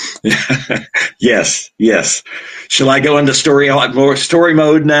 Yes. Shall I go into more story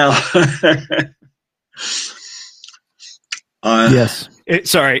mode now? Yes.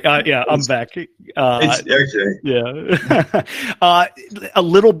 Sorry. Yeah, I'm back. It's okay. Yeah. A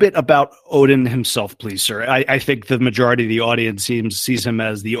little bit about Odin himself, please, sir. I think the majority of the audience sees him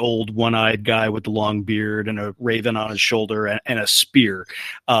as the old one-eyed guy with the long beard and a raven on his shoulder and a spear.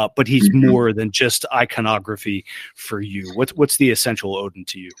 But he's more than just iconography for you. What's the essential Odin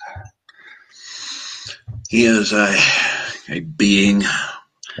to you? He is a being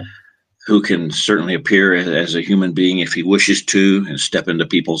who can certainly appear as a human being if he wishes to and step into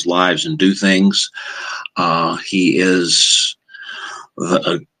people's lives and do things. He is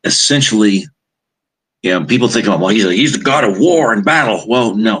essentially, people think, well, he's the god of war and battle.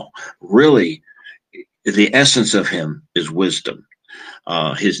 Well, no, really, the essence of him is wisdom.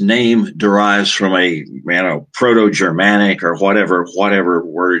 His name derives from a Proto-Germanic or whatever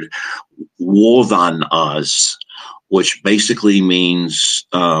word, Wothanaz, which basically means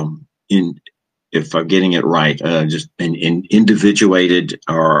if I'm getting it right, just an individuated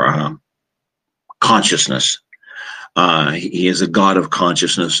or consciousness. He is a god of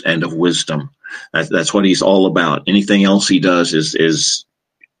consciousness and of wisdom. That's what he's all about. Anything else he does is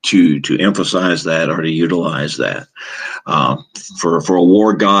to emphasize that or to utilize that. For a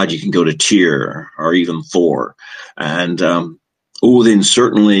war god, you can go to Tyr or even Thor. And Odin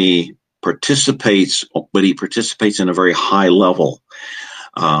certainly participates, but he participates in a very high level.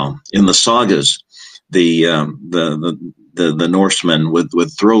 In the sagas, the Norsemen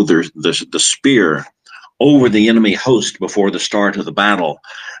would throw the spear over the enemy host before the start of the battle,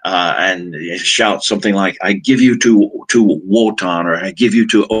 and shout something like, "I give you to Wotan," or "I give you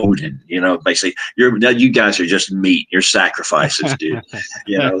to Odin." Basically, you guys are just meat. You're sacrifices, dude.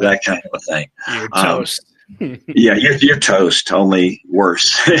 That kind of a thing. You're toast. Yeah, you're toast, only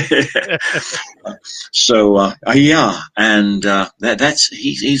worse. So yeah, and that's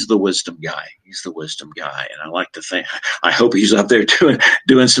he's the wisdom guy. He's the wisdom guy, and I like to think. I hope he's up there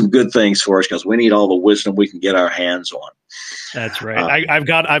doing some good things for us, because we need all the wisdom we can get our hands on. That's right. I've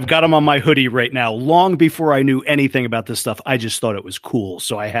got him on my hoodie right now. Long before I knew anything about this stuff, I just thought it was cool.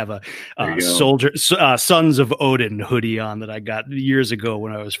 So I have a Sons of Odin hoodie on that I got years ago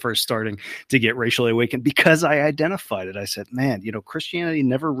when I was first starting to get racially awakened, because I identified it. I said, man, Christianity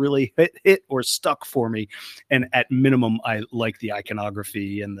never really hit or stuck for me. And at minimum, I like the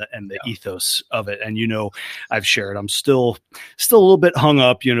iconography and the ethos of it. And, I've shared, I'm still a little bit hung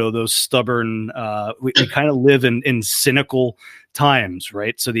up, those stubborn, we kind of live in cynical times,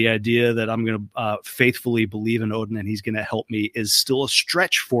 right? So the idea that I'm going to faithfully believe in Odin and he's going to help me is still a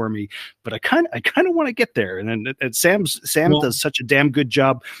stretch for me, but I kind of want to get there. And Sam does such a damn good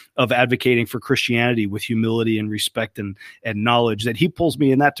job of advocating for Christianity with humility and respect and knowledge that he pulls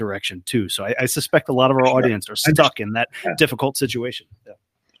me in that direction too. So I suspect a lot of our audience are stuck in that difficult situation. Yeah.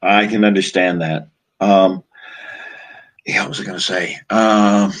 I can understand that. What was I going to say?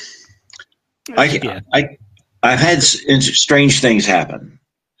 I've had strange things happen,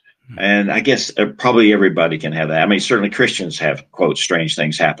 and I guess probably everybody can have that. I mean, certainly Christians have, quote, strange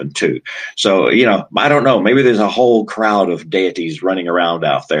things happen too. So, I don't know. Maybe there's a whole crowd of deities running around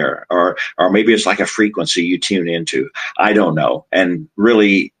out there, or maybe it's like a frequency you tune into. I don't know. And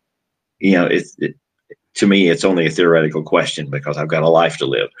really, to me, it's only a theoretical question because I've got a life to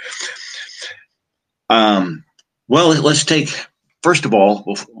live. Well, let's take. First of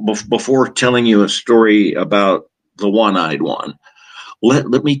all, before telling you a story about the one-eyed one,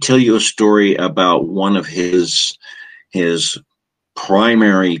 let me tell you a story about one of his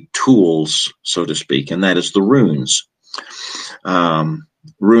primary tools, so to speak, and that is the runes.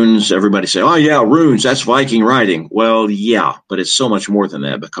 Runes, everybody say, oh yeah, runes, that's Viking writing. Well, yeah, but it's so much more than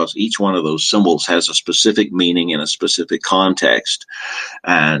that, because each one of those symbols has a specific meaning in a specific context.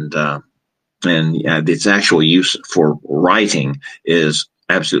 And its actual use for writing is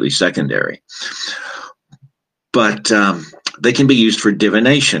absolutely secondary. But they can be used for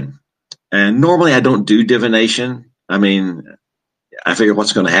divination. And normally I don't do divination. I mean, I figure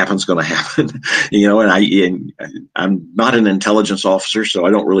what's going to happen is going to happen, and I'm not an intelligence officer, so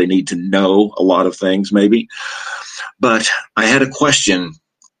I don't really need to know a lot of things maybe. But I had a question.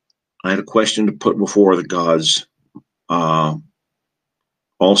 to put before the gods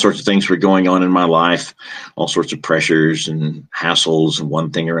all sorts of things were going on in my life, all sorts of pressures and hassles and one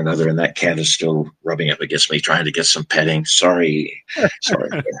thing or another. And that cat is still rubbing up against me, trying to get some petting. Sorry.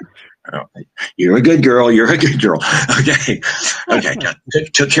 Oh, you're a good girl. You're a good girl. Okay.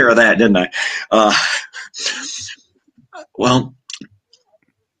 Took care of that, didn't I? Well,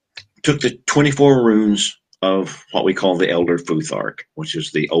 took the 24 runes of what we call the Elder Futhark, which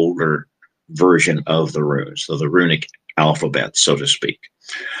is the older version of the runes, so the runic alphabet, so to speak.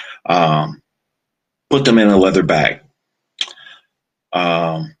 Put them in a leather bag.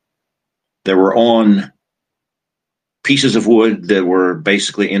 They were on pieces of wood that were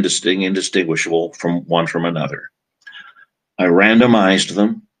basically indistinguishable from one from another. I randomized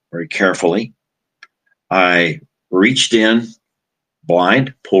them very carefully. I reached in,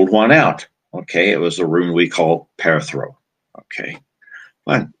 blind, pulled one out. Okay, it was a rune we call Perthro. Okay,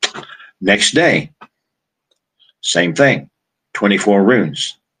 fine. Next day, same thing, 24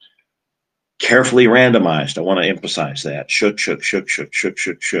 runes. Carefully randomized. I want to emphasize that. Shook.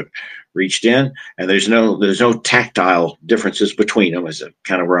 Reached in, and there's no tactile differences between them. Is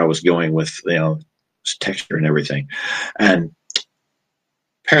kind of where I was going with texture and everything. And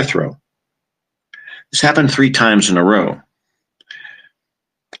Perthro. This happened 3 times in a row.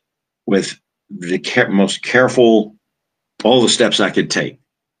 With the most careful, all the steps I could take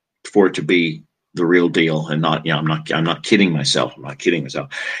for it to be the real deal, and not, I'm not kidding myself.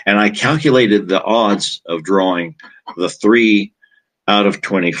 And I calculated the odds of drawing the 3 out of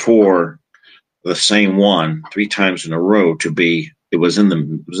 24, the same one 3 times in a row to be. It was in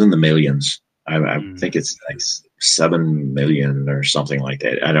the millions. I think it's like 7 million or something like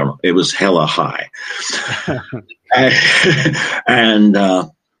that. I don't know. It was hella high, and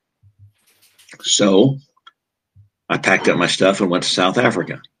so I packed up my stuff and went to South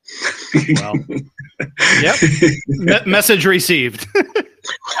Africa. Well, yep. Message received.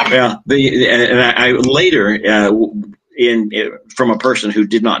 Yeah, I later, from a person who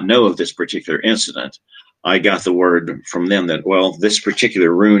did not know of this particular incident, I got the word from them that, well, this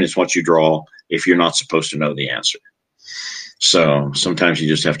particular rune is what you draw if you're not supposed to know the answer. So sometimes you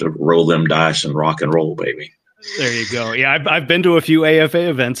just have to roll them dice and rock and roll, baby. There you go. Yeah, I've been to a few AFA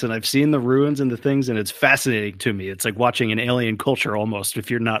events, and I've seen the ruins and the things, and it's fascinating to me. It's like watching an alien culture almost if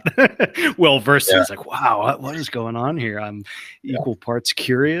you're not well versed. Yeah. It's like, wow, what is going on here? I'm equal parts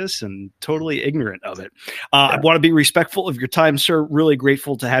curious and totally ignorant of it. I want to be respectful of your time, sir. Really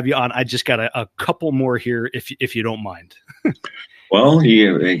grateful to have you on. I just got a couple more here, if you don't mind. Well,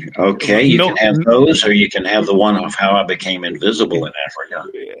 you can have those, or you can have the one of how I became invisible in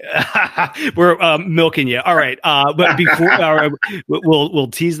Africa. We're milking you. All right, but before we'll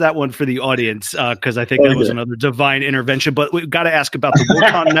tease that one for the audience because I think that was another divine intervention. But we've got to ask about the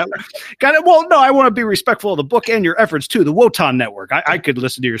Wotan Network. I want to be respectful of the book and your efforts too. The Wotan Network. I could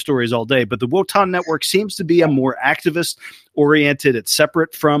listen to your stories all day, but the Wotan Network seems to be a more activist oriented. It's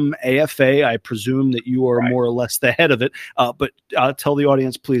separate from AFA. I presume that you are more or less the head of it. But tell the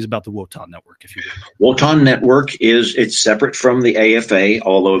audience, please, about the Wotan Network, if you will. Wotan Network it's separate from the AFA,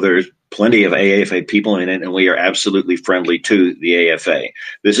 although there's plenty of AFA people in it, and we are absolutely friendly to the AFA.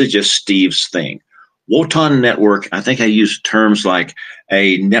 This is just Steve's thing. Wotan Network, I think I use terms like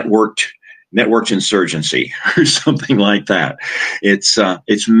a networked insurgency or something like that. It's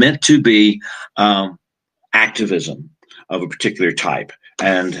meant to be activism of a particular type.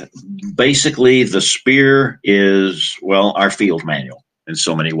 And basically the spear is, our field manual in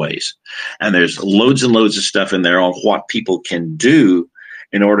so many ways. And there's loads and loads of stuff in there on what people can do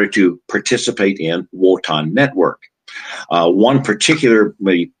in order to participate in Wotan Network. One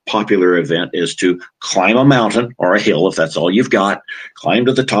particularly popular event is to climb a mountain or a hill, if that's all you've got, climb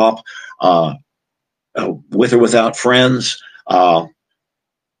to the top, with or without friends,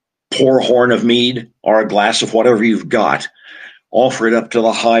 pour a horn of mead or a glass of whatever you've got, offer it up to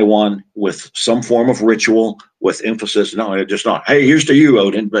the High One with some form of ritual, with emphasis, no, just not, hey, here's to you,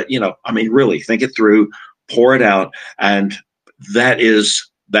 Odin, but, really think it through, pour it out, and that is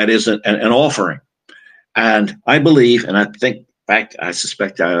an offering. And I believe, and I think, in fact, I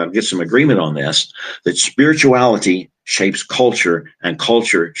suspect I'll get some agreement on this, that spirituality shapes culture and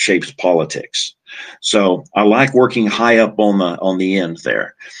culture shapes politics. So I like working high up on the end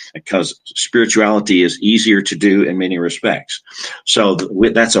there, because spirituality is easier to do in many respects. So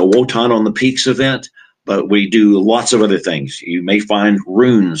that's a Wotan on the Peaks event, but we do lots of other things. You may find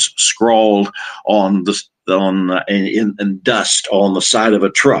runes scrawled in dust on the side of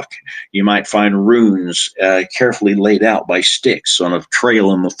a truck. You might find runes carefully laid out by sticks on a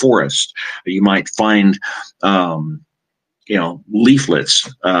trail in the forest. You might find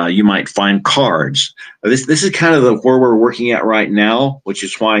leaflets. You might find cards. This is kind of where we're working at right now, which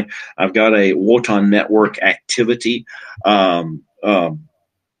is why I've got a Wotan Network activity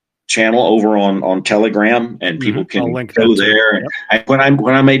channel over on Telegram, and people can go there. Yep. When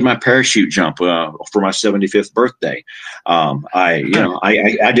I made my parachute jump for my 75th birthday,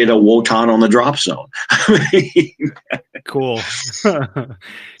 I did a Wotan on the drop zone. Cool.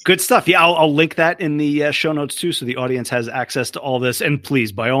 Good stuff. Yeah, I'll link that in the show notes too, so the audience has access to all this. And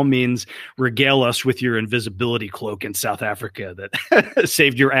please, by all means, regale us with your invisibility cloak in South Africa that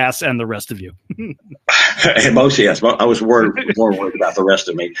saved your ass and the rest of you. Mostly, yes. I was more worried about the rest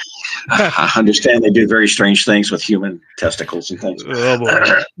of me. I understand they do very strange things with human testicles and things. Oh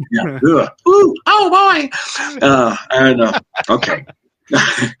boy! Yeah. Ooh, oh boy! Okay.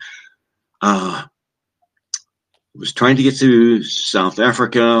 I was trying to get to South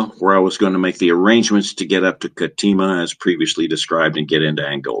Africa, where I was going to make the arrangements to get up to Katima, as previously described, and get into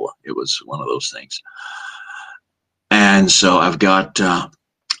Angola. It was one of those things. And so I've got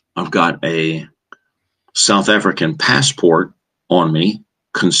a South African passport on me,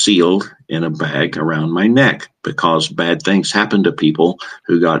 concealed in a bag around my neck, because bad things happen to people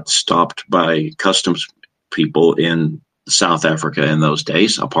who got stopped by customs people in South Africa in those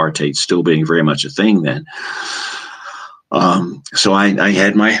days. Apartheid still being very much a thing then. So I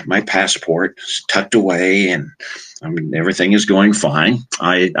had my passport tucked away, and everything is going fine.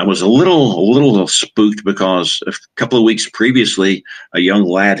 I was a little spooked because a couple of weeks previously, a young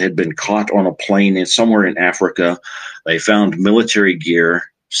lad had been caught on a plane somewhere in Africa. They found military gear,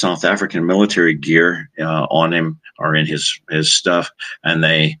 South African military gear, on him or in his stuff, and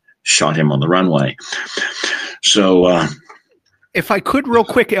they shot him on the runway. So, if I could real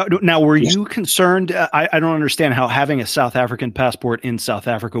quick, now, were you concerned? I don't understand how having a South African passport in South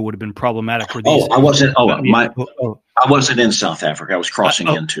Africa would have been problematic for these. I wasn't. I wasn't in South Africa. I was crossing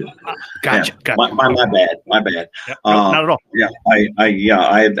into. Gotcha. Yeah, gotcha. My bad. Yep, not at all. Yeah,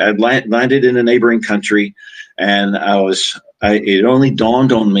 I landed in a neighboring country, and it only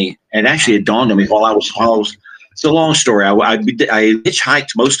dawned on me, and actually it dawned on me while I was. It's a long story. I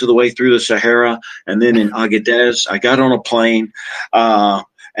hitchhiked most of the way through the Sahara, and then in Agadez, I got on a plane, and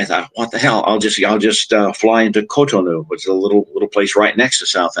thought, "What the hell? I'll just fly into Cotonou, which is a little place right next to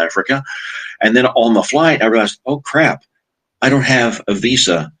South Africa." And then on the flight, I realized, "Oh crap! I don't have a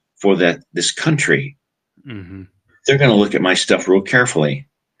visa for this country." Mm-hmm. They're going to look at my stuff real carefully.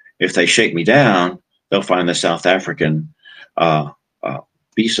 If they shake me down, they'll find the South African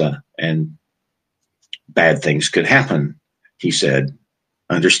visa, and bad things could happen, he said,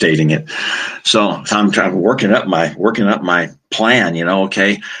 understating it. So I'm working up my plan,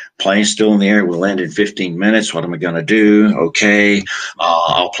 okay, plane's still in the air. We'll land in 15 minutes. What am I going to do? Okay.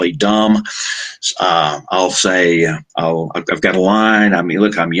 I'll play dumb. I'll say, I've got a line. I mean,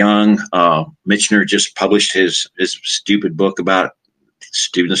 look, I'm young. Michener just published his stupid book about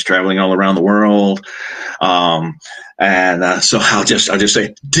students traveling all around the world. And so I'll just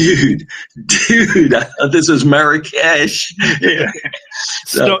say, dude, this is Marrakesh. Yeah.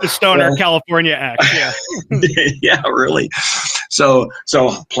 Stoner California act. Yeah. Yeah, really. So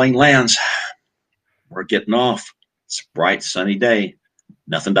plane lands. We're getting off. It's a bright, sunny day.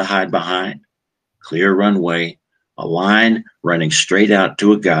 Nothing to hide behind. Clear runway. A line running straight out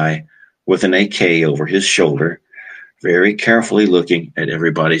to a guy with an AK over his shoulder, very carefully looking at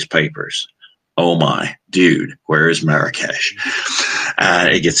everybody's papers. Oh my, dude, where is Marrakesh?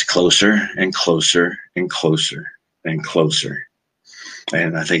 It gets closer and closer and closer and closer.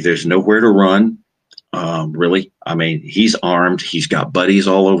 And I think there's nowhere to run, really. I mean, he's armed. He's got buddies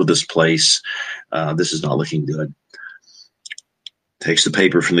all over this place. This is not looking good. Takes the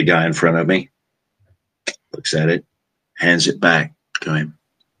paper from the guy in front of me, looks at it, hands it back to him.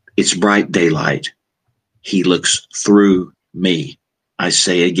 It's bright daylight. He looks through me. I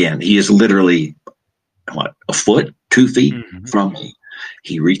say again, he is literally, a foot, 2 feet from me.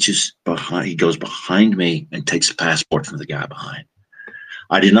 He reaches behind, he goes behind me and takes the passport from the guy behind.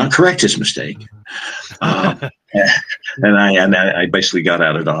 I did not correct his mistake. And I basically got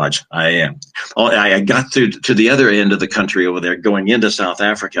out of Dodge. I got to the other end of the country over there, going into South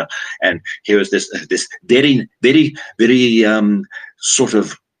Africa, and here was this very sort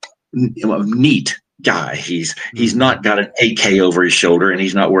of neat guy. He's not got an AK over his shoulder, and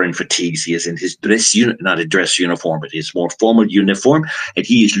he's not wearing fatigues. He is in his not a dress uniform, but his more formal uniform, and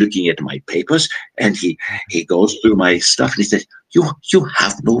he is looking at my papers, and he goes through my stuff, and he says, you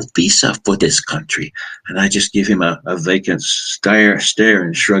have no visa for this country. And I just give him a vacant stare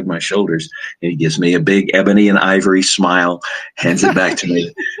and shrug my shoulders. And he gives me a big ebony and ivory smile, hands it back to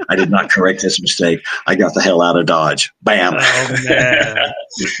me. I did not correct his mistake. I got the hell out of Dodge. Bam. Oh, man.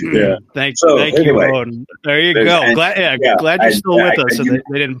 Yeah. Thank Anyway, you, Bone. There you go. Glad you're still with us. So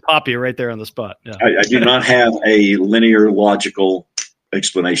they didn't pop you right there on the spot. Yeah. I do not have a linear, logical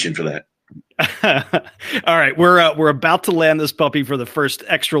explanation for that. All right, we're about to land this puppy for the first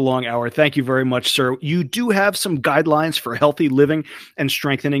extra long hour. Thank you very much, sir. You do have some guidelines for healthy living and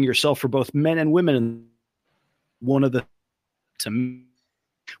strengthening yourself for both men and women. And one of the to me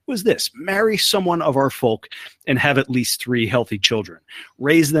was this: marry someone of our folk and have at least 3 healthy children.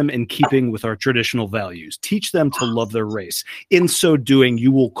 Raise them in keeping with our traditional values. Teach them to love their race. In so doing,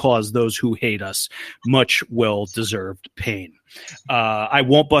 you will cause those who hate us much well-deserved pain. I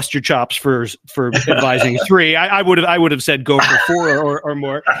won't bust your chops for advising 3. I would have said go for 4 or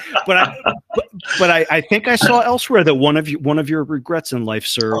more. But I think I saw elsewhere that one of your regrets in life,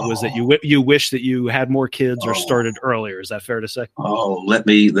 sir, was that you wish that you had more kids or started earlier. Is that fair to say? Oh, let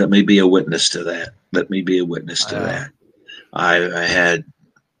me be a witness to that. Let me be a witness to that. I had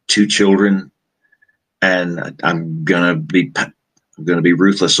 2 children, and I'm gonna be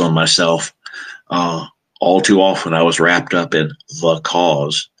ruthless on myself. All too often, I was wrapped up in the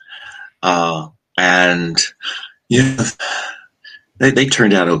cause, and they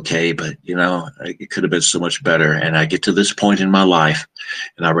turned out okay. But it could have been so much better. And I get to this point in my life,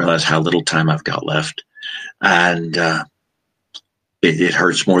 and I realize how little time I've got left, and it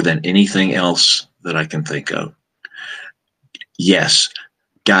hurts more than anything else that I can think of. Yes,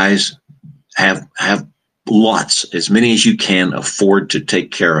 guys, have lots, as many as you can afford to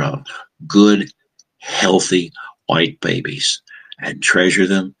take care of, good, healthy white babies, and treasure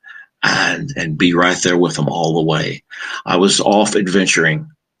them and be right there with them all the way. I was off adventuring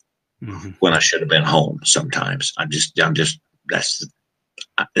when I should have been home sometimes.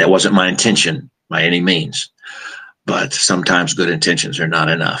 That wasn't my intention by any means, but sometimes good intentions are not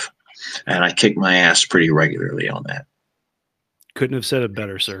enough. And I kick my ass pretty regularly on that. Couldn't have said it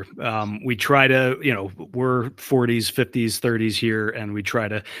better, sir. We try to, we're 40s, 50s, 30s here, and we try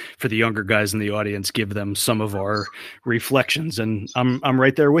to, for the younger guys in the audience, give them some of our reflections. And I'm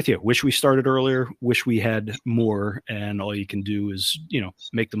right there with you. Wish we started earlier. Wish we had more. And all you can do is,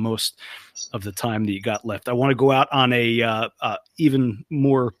 make the most of the time that you got left. I want to go out on a even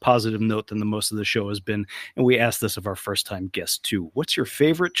more positive note than the most of the show has been. And we asked this of our first-time guest too. What's your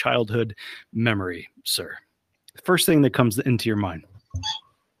favorite childhood memory, sir? First thing that comes into your mind.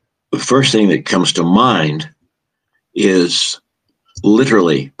 The first thing that comes to mind is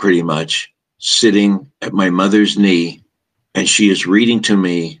literally pretty much sitting at my mother's knee, and she is reading to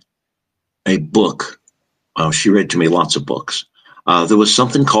me a book. She read to me lots of books. There was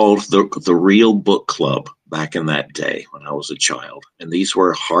something called the Real Book Club back in that day when I was a child. And these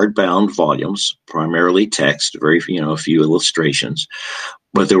were hardbound volumes, primarily text, a few illustrations,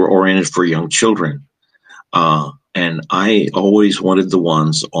 but they were oriented for young children. And I always wanted the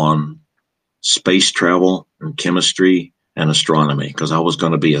ones on space travel and chemistry and astronomy, because I was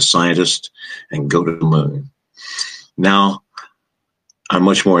going to be a scientist and go to the moon. Now, I'm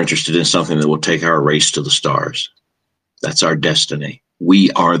much more interested in something that will take our race to the stars. That's our destiny. We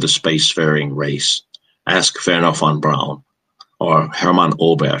are the spacefaring race. Ask Wernher von Braun or Hermann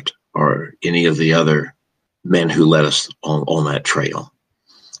Oberth or any of the other men who led us on that trail.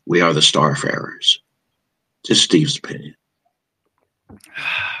 We are the starfarers. Just Steve's opinion.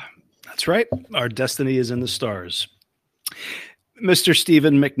 That's right. Our destiny is in the stars. Mr.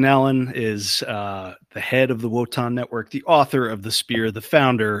 Stephen McNallen is the head of the Wotan Network, the author of The Spear, the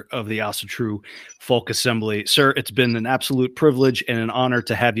founder of the Asatru Folk Assembly. Sir, it's been an absolute privilege and an honor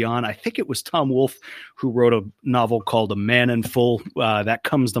to have you on. I think it was Tom Wolfe who wrote a novel called A Man in Full. That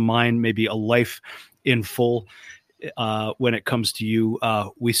comes to mind, maybe A Life in Full. When it comes to you,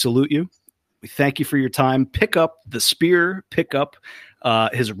 we salute you. We thank you for your time. Pick up The Spear, pick up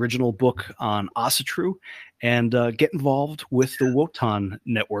his original book on Asatru, and get involved with the Wotan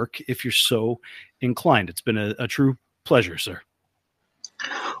Network if you're so inclined. It's been a true pleasure, sir.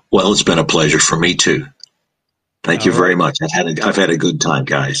 Well, it's been a pleasure for me too. Thank you very much. I've had a good time,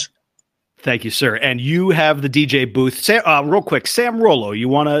 guys. Thank you, sir. And you have the DJ booth. Real quick, Sam Rollo,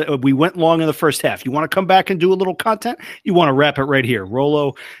 we went long in the first half. You want to come back and do a little content? You want to wrap it right here.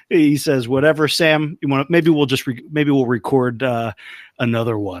 Rollo, he says, whatever, Sam, maybe we'll record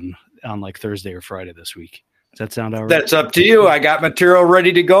another one on like Thursday or Friday this week. Does that sound all right? That's up to you. I got material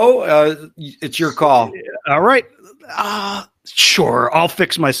ready to go. It's your call. All right. Sure, I'll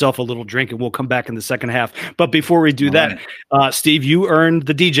fix myself a little drink and we'll come back in the second half. But before we do All that, right. Steve, you earned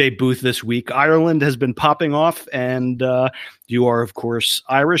the DJ booth this week. Ireland has been popping off, and you are, of course,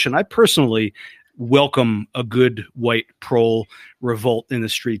 Irish. And I personally welcome a good white prole revolt in the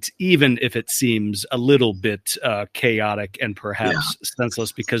streets, even if it seems a little bit chaotic and perhaps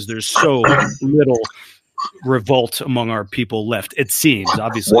senseless, because there's so little revolt among our people left. It seems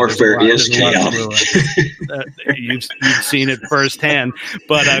obviously warfare is chaotic. You've seen it firsthand.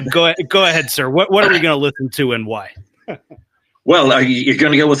 But go ahead, sir. What are we going to listen to and why? Well, you're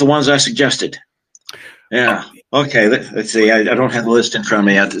going to go with the ones I suggested. Yeah. Okay. Let's see. I don't have the list in front of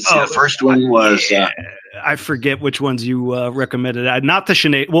me. The first one was. I forget which ones you recommended. Not the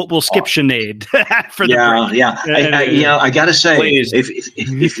Sinead. We'll skip Sinead for the break. Yeah. I got to say,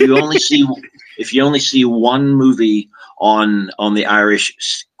 if you only see one movie on the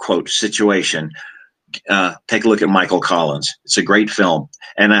Irish quote situation, take a look at Michael Collins. It's a great film,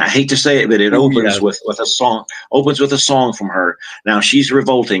 and I hate to say it, but it opens with a song. Opens with a song from her. Now she's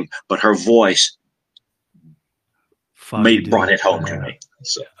revolting, but her voice brought it home to me.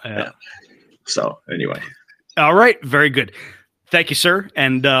 So anyway. All right. Very good. Thank you, sir.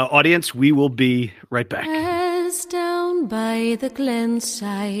 And audience, we will be right back. As down by the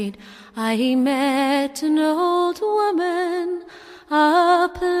glenside, I met an old woman,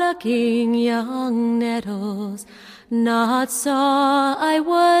 plucking young nettles. Not saw I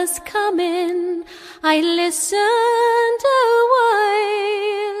was coming. I listened a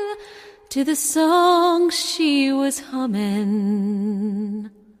while to the song she was humming.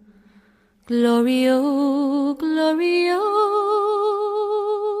 Glory-o, glory-o,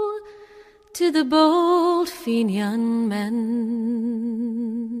 to the bold Fenian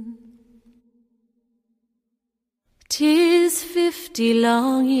men. 'Tis 50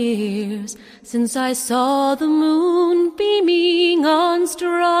 long years since I saw the moon beaming on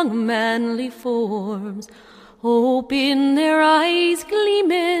strong manly forms. Hope in their eyes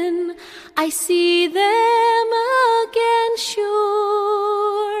gleaming, I see them again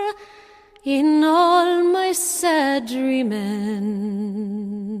sure, in all my sad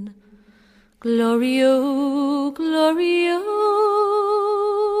dreaming. Glory-o, glory-o,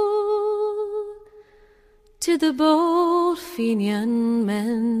 to the bold Fenian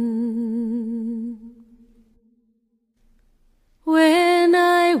men. When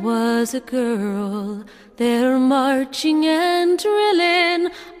I was a girl, they're marching and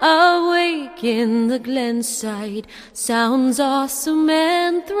drilling awake in the glenside. Sounds awesome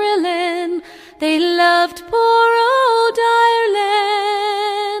and thrilling. They loved poor old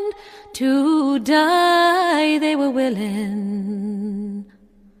Ireland. To die they were willing.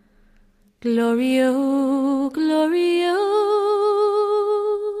 Glory-o, glory-o,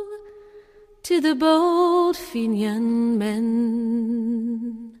 to the bold Fenian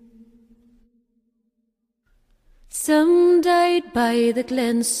men. Some died by the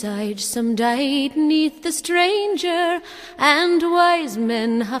glenside, some died 'neath the stranger, and wise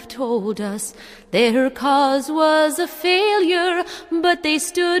men have told us their cause was a failure, but they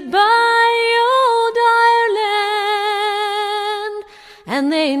stood by old Ireland,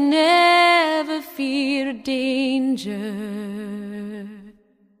 and they never feared danger.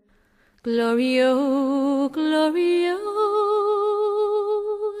 Glory-o, glory-o,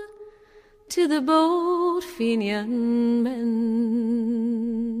 to the bold Fenian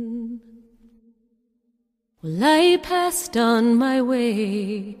men. Well, I passed on my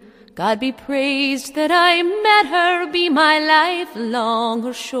way. God be praised that I met her, be my life long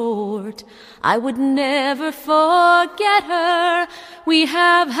or short. I would never forget her. We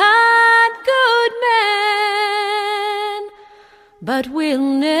have had good men, but we'll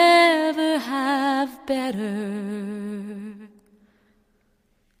never have better.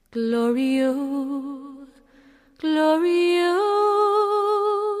 Glory-o, glory-o,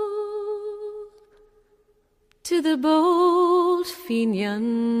 to the bold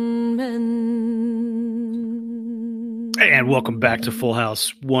Fenian men. And welcome back to Full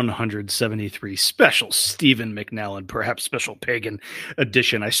House 173, special Stephen McNallen, perhaps special pagan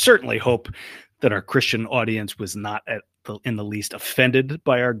edition. I certainly hope that our Christian audience was not in the least offended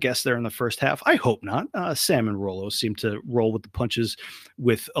by our guest there in the first half. I hope not. Sam and Rollo seem to roll with the punches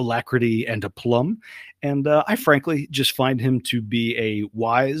with alacrity and aplomb. And I frankly just find him to be a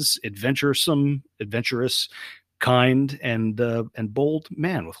wise, adventurous, kind, and bold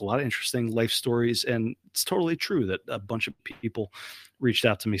man with a lot of interesting life stories. And it's totally true that a bunch of people reached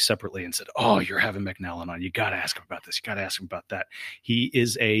out to me separately and said, "Oh, you're having McNallen on. You got to ask him about this. You got to ask him about that." He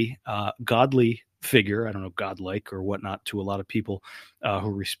is a godly figure, I don't know, godlike or whatnot to a lot of people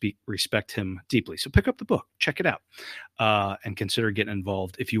who respect him deeply. So pick up the book, check it out, and consider getting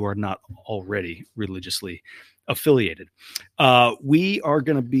involved if you are not already religiously affiliated. We are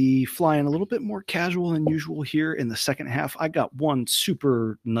going to be flying a little bit more casual than usual here in the second half. I got one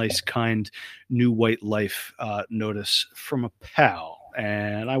super nice, kind New White Life notice from a pal,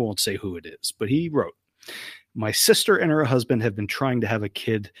 and I won't say who it is, but he wrote, "My sister and her husband have been trying to have a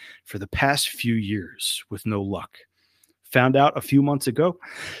kid for the past few years with no luck. Found out a few months ago,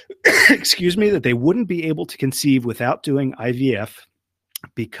 excuse me, that they wouldn't be able to conceive without doing IVF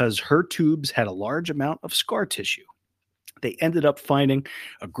because her tubes had a large amount of scar tissue. They ended up finding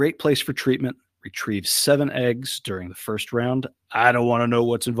a great place for treatment, retrieved 7 eggs during the first round. I don't want to know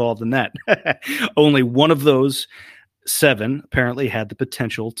what's involved in that. Only one of those 7 apparently had the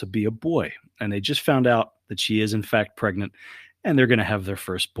potential to be a boy, and they just found out that she is in fact pregnant, and they're going to have their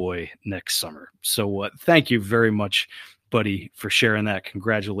first boy next summer. So thank you very much, buddy, for sharing that.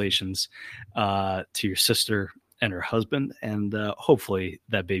 Congratulations to your sister and her husband, and hopefully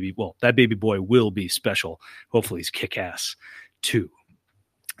that baby boy will be special. Hopefully he's kick-ass too.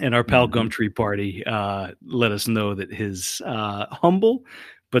 And our pal Gumtree Party let us know that his humble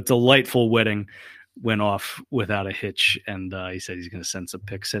but delightful wedding went off without a hitch, and he said he's going to send some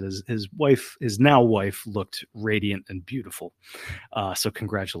pics. Said his now wife looked radiant and beautiful. So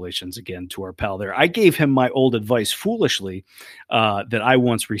congratulations again to our pal there. I gave him my old advice foolishly that I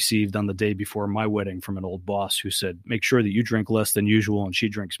once received on the day before my wedding from an old boss who said, make sure that you drink less than usual and she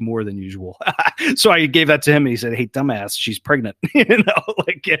drinks more than usual. So I gave that to him, and he said, hey, dumbass, she's pregnant.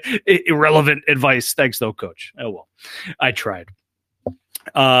 Irrelevant advice. Thanks though, coach. Oh well, I tried.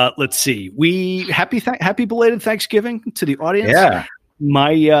 Let's see. Happy belated Thanksgiving to the audience. Yeah.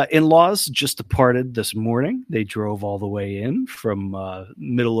 My in-laws just departed this morning. They drove all the way in from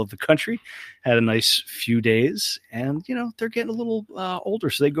middle of the country, had a nice few days, and they're getting a little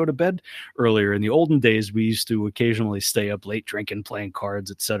older, so they go to bed earlier. In the olden days, we used to occasionally stay up late drinking, playing cards,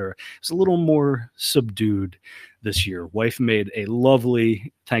 etc. It's a little more subdued this year. Wife made a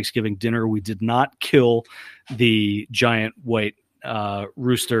lovely Thanksgiving dinner. We did not kill the giant white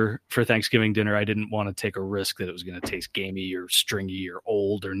rooster for Thanksgiving dinner. I didn't want to take a risk that it was going to taste gamey or stringy or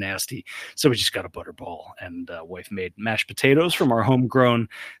old or nasty. So we just got a butterball, and wife made mashed potatoes from our homegrown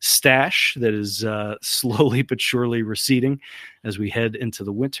stash that is slowly but surely receding as we head into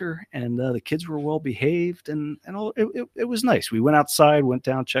the winter. And the kids were well behaved, and it was nice. We went outside, went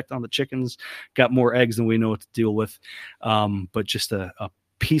down, checked on the chickens, got more eggs than we know what to deal with. But just a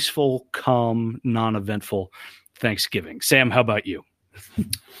peaceful, calm, non-eventful Thanksgiving. Sam, how about you?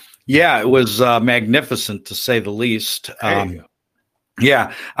 Yeah, it was magnificent to say the least.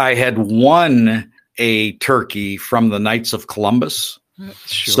 Yeah, I had won a turkey from the Knights of Columbus.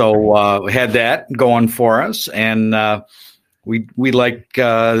 Sure. So we had that going for us, and we like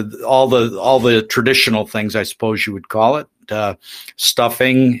all the traditional things, I suppose you would call it,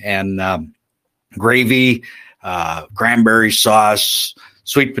 stuffing and gravy, cranberry sauce,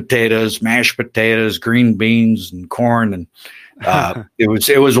 sweet potatoes, mashed potatoes, green beans, and corn, and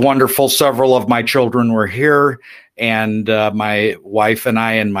it was wonderful. Several of my children were here, and my wife and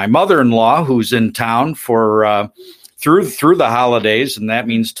I and my mother-in-law, who's in town for through the holidays, and that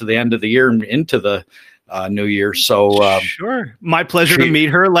means to the end of the year and into the New Year. So sure, my pleasure to meet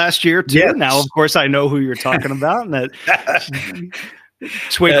her last year too. Yes. Now, of course, I know who you're talking about, and that.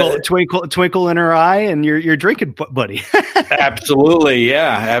 Twinkle in her eye, and you're drinking, buddy. Absolutely,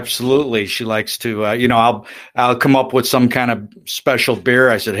 yeah, absolutely. She likes to, I'll come up with some kind of special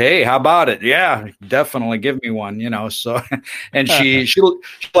beer. I said, hey, how about it? Yeah, definitely give me one. So, and she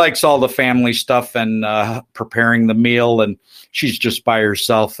likes all the family stuff and preparing the meal, and she's just by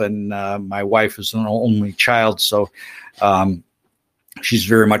herself. And my wife is an only child, so. She's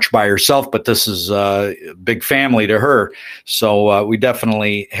very much by herself, but this is a big family to her. So we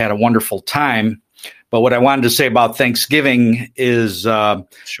definitely had a wonderful time. But what I wanted to say about Thanksgiving is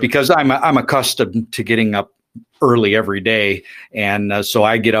because I'm accustomed to getting up early every day. And so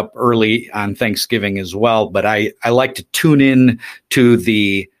I get up early on Thanksgiving as well. But I like to tune in to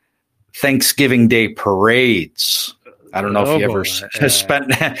the Thanksgiving Day parades. I don't know if you ever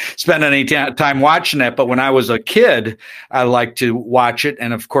spent any time watching that, but when I was a kid, I liked to watch it.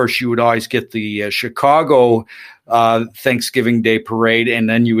 And of course, you would always get the Chicago Thanksgiving Day parade, and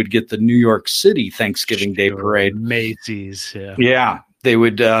then you would get the New York City Thanksgiving Day parade. Macy's, yeah. Yeah, they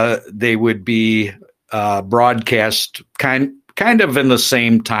would be broadcast kind of in the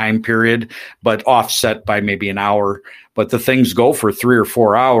same time period, but offset by maybe an hour. But the things go for 3 or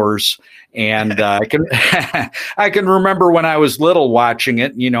 4 hours. And I can I can remember when I was little watching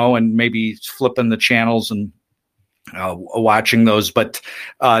it, and maybe flipping the channels and watching those. But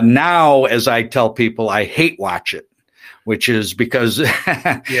now, as I tell people, I hate watch it, which is because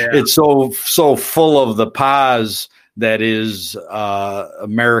it's so full of the pause that is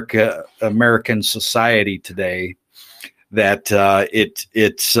American society today, that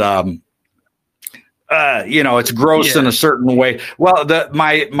it's gross in a certain way. Well,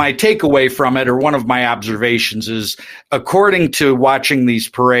 my takeaway from it, or one of my observations, is according to watching these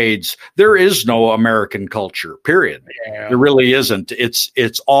parades, there is no American culture, period. Yeah. There really isn't.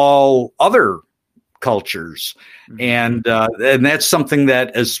 It's all other cultures. And that's something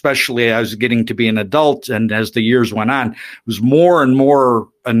that, especially as I was getting to be an adult and as the years went on, was more and more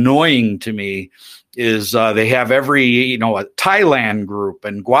annoying to me. Is they have every, a Thailand group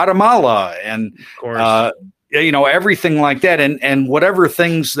and Guatemala and, everything like that. And whatever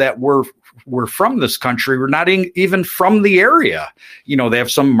things that were from this country were not even from the area. They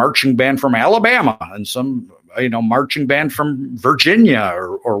have some marching band from Alabama and some, marching band from Virginia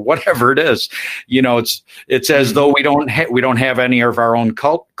or whatever it is. It's as though we don't have any of our own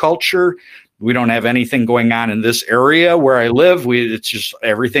culture. We don't have anything going on in this area where I live. It's just,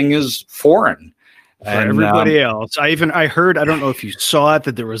 everything is foreign. For everybody else. I heard, I don't know if you saw it,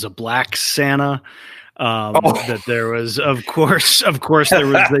 that there was a black Santa, that there was, of course there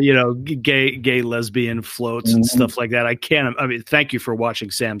was the, gay lesbian floats and stuff like that. Thank you for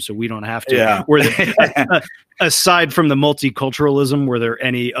watching, Sam, so we don't have to. Yeah. Aside from the multiculturalism, were there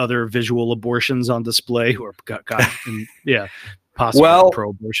any other visual abortions on display or possibly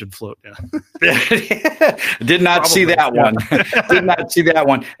pro-abortion float? Yeah. Did not see that one. Did not see that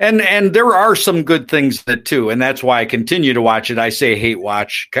one. And there are some good things that too, and that's why I continue to watch it. I say hate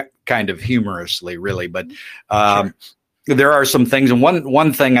watch kind of humorously, really, but there are some things. And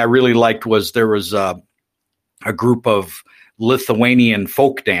one thing I really liked was there was a group of Lithuanian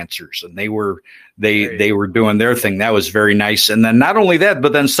folk dancers, and they were doing their thing. That was very nice. And then not only that,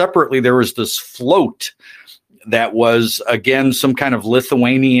 but then separately there was this float that was, again, some kind of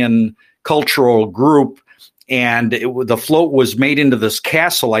Lithuanian cultural group. And the float was made into this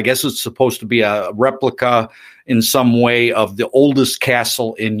castle. I guess it's supposed to be a replica in some way of the oldest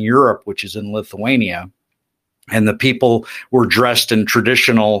castle in Europe, which is in Lithuania. And the people were dressed in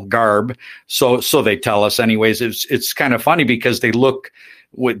traditional garb. So they tell us anyways. It's kind of funny because they look,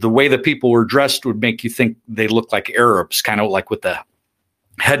 with the way the people were dressed would make you think they look like Arabs, kind of like with the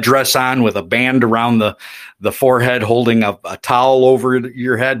headdress on with a band around the forehead, holding a towel over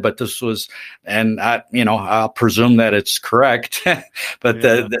your head. But this was, and I'll presume that it's correct, but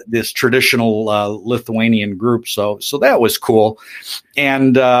this traditional Lithuanian group. So that was cool.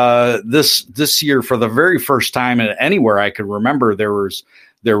 And this year, for the very first time anywhere I could remember,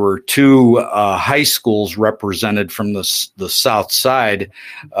 there were two high schools represented from the South Side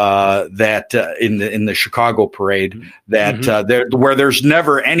that in the Chicago parade that where there's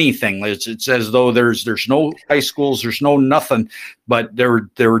never anything. It's as though there's no high schools, there's no nothing. But there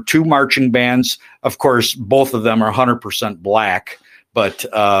were two marching bands. Of course, both of them are 100% black. But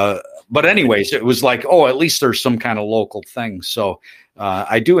anyways, it was like, at least there's some kind of local thing. So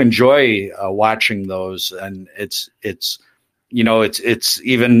I do enjoy watching those, and it's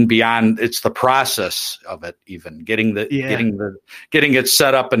even beyond, it's the process of it, even getting it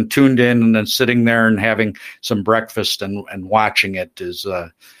set up and tuned in, and then sitting there and having some breakfast and watching it is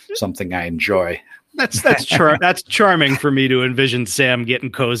something I enjoy. That's charming for me to envision Sam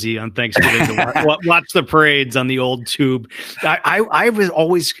getting cozy on Thanksgiving to watch the parades on the old tube. I was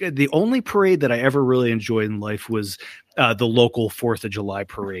always, the only parade that I ever really enjoyed in life was the local 4th of July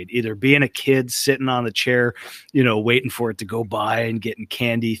parade, either being a kid sitting on the chair, waiting for it to go by and getting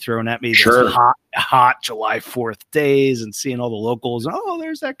candy thrown at me. Sure. Those hot July 4th days, and seeing all the locals. Oh,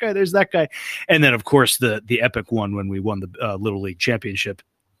 there's that guy. And then of course the epic one when we won the Little League championship.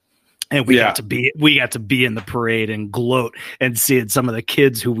 And we got to be in the parade and gloat and seeing some of the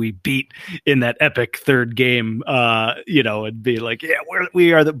kids who we beat in that epic third game, and be like,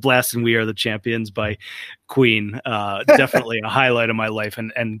 we are the blessed and we are the champions by Queen. Definitely a highlight of my life.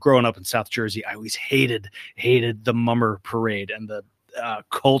 And growing up in South Jersey, I always hated the Mummer parade and the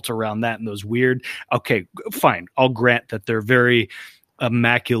cult around that and those weird. Okay, fine. I'll grant that they're very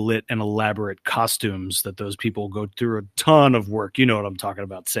immaculate and elaborate costumes that those people go through a ton of work. You know what I'm talking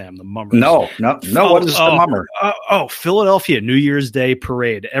about, Sam, the Mummers. No. What is the Mummer? Philadelphia New Year's Day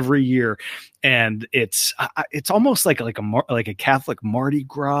parade every year. and it's almost like a Catholic Mardi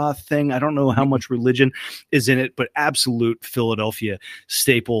Gras thing. I don't know how much religion is in it, but absolute Philadelphia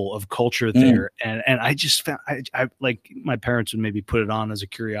staple of culture there. And I just found I like, my parents would maybe put it on as a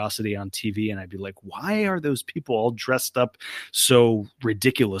curiosity on TV, and I'd be like, why are those people all dressed up so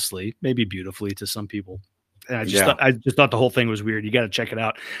ridiculously, maybe beautifully to some people? And I just thought the whole thing was weird. You got to check it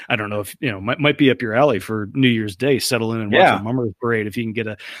out. I don't know if, might be up your alley for New Year's Day. Settle in and watch a Mummers Parade if you can get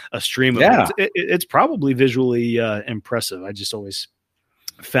a stream of it. It's probably visually impressive. I just always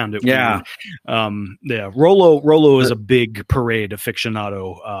found it weird. Rollo is a big parade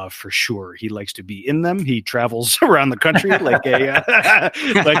aficionado for sure. He likes to be in them. He travels around the country like a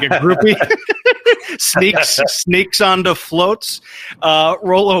like a groupie. sneaks onto floats.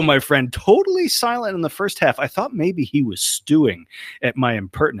 Rollo, my friend, totally silent in the first half. I thought maybe he was stewing at my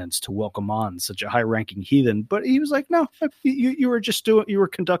impertinence to welcome on such a high-ranking heathen, but he was like, "No, you were just you were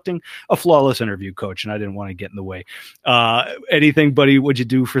conducting a flawless interview, coach, and I didn't want to get in the way." Anything, buddy? What'd you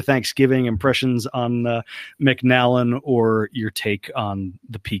do for Thanksgiving? Impressions on McNallen, or your take on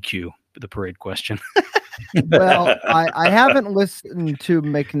the PQ, the parade question? Well, I haven't listened to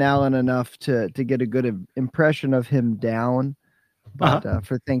McNallen enough to get a good impression of him down, but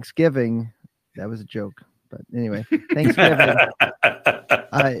for Thanksgiving, that was a joke. But anyway, Thanksgiving,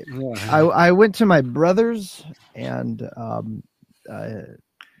 I went to my brother's, and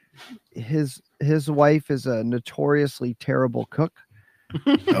his wife is a notoriously terrible cook.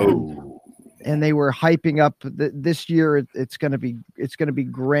 Oh. And they were hyping up this year. It's gonna be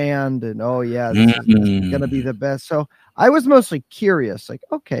grand, and this is gonna be the best. So I was mostly curious, like,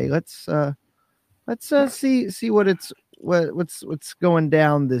 okay, let's see what's going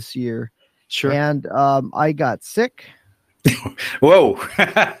down this year. Sure. And I got sick. Whoa.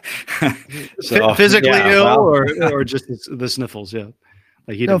 So, physically ill, or just the sniffles? Yeah,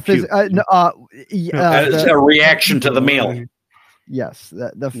 like he as a reaction to the meal. Yes,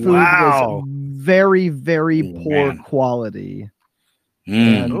 the food was very, very poor quality.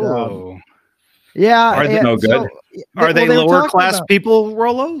 And, are they no good? So, are they lower class people,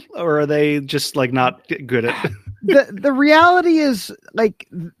 Rollo, or are they just like not good at? The reality is, like,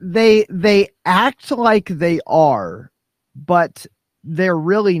 they act like they are, but they're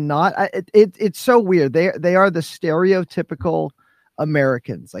really not. It's so weird. They are the stereotypical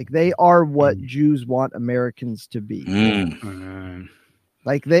Americans. Like, they are what Jews want Americans to be.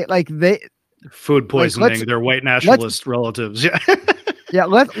 Like they food poisoning, like, their white nationalist relatives. Yeah. Yeah,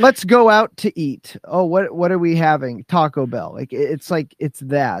 let's go out to eat. Oh, what are we having? Taco Bell. Like, it's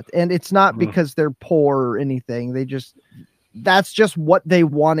that. And it's not because they're poor or anything. That's just what they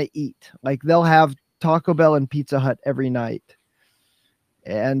want to eat. Like, they'll have Taco Bell and Pizza Hut every night.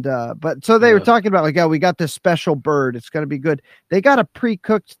 And but so they were talking about, like, we got this special bird, it's going to be good. They got a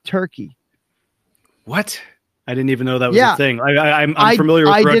pre-cooked turkey. What? I didn't even know that was a thing. I'm familiar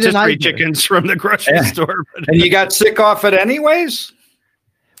with rotisserie chickens from the grocery store. But and you got sick off it anyways?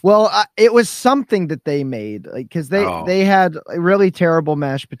 Well, it was something that they made, like, because they had really terrible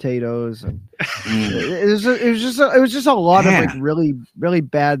mashed potatoes, and it was just a lot of, like, really, really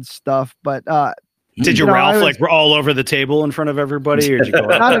bad stuff. But did you Ralph like all over the table in front of everybody, or did you go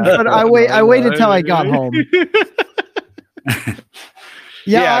not in front? I waited till I got home.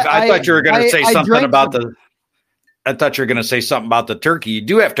 I thought you were going to say something about the. I thought you were going to say something about the turkey. You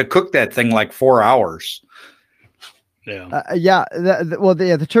do have to cook that thing like 4 hours. Yeah.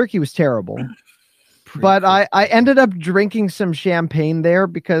 The turkey was terrible. But I ended up drinking some champagne there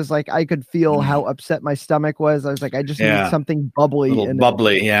because, like, I could feel how upset my stomach was. I was like, I just need something bubbly.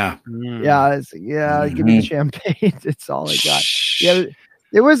 Bubbly, yeah. Give me the champagne. It's all I got. Yeah,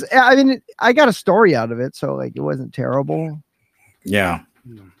 it was. I mean, I got a story out of it, so, like, it wasn't terrible. Yeah.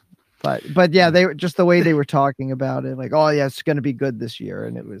 But yeah, they were just the way they were talking about it, like, oh yeah, it's going to be good this year,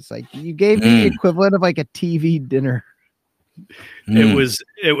 and it was like you gave me the equivalent of like a TV dinner. It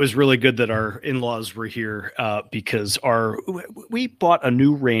was really good that our in-laws were here because we bought a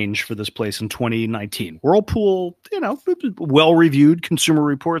new range for this place in 2019. Whirlpool, well-reviewed, Consumer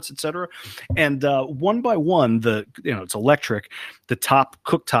Reports, etc. And one by one, it's electric. The top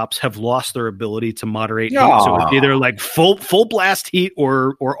cooktops have lost their ability to moderate heat, so it's either like full blast heat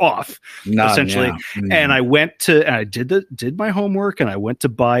or off, essentially. And I did my homework, and I went to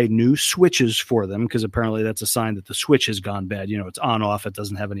buy new switches for them because apparently that's a sign that the switch has gone bad. It's on off. It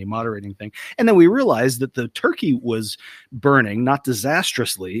doesn't have any moderating thing. And then we realized that the turkey was burning, not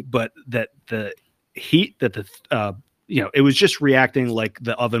disastrously, but that the heat that it was just reacting like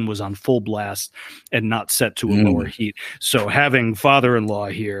the oven was on full blast and not set to a lower heat. So having father-in-law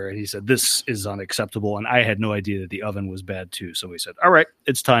here, and he said, this is unacceptable. And I had no idea that the oven was bad too. So we said, all right,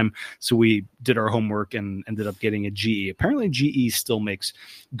 it's time. So we did our homework and ended up getting a GE. Apparently GE still makes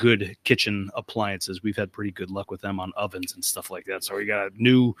good kitchen appliances. We've had pretty good luck with them on ovens and stuff like that. So we got a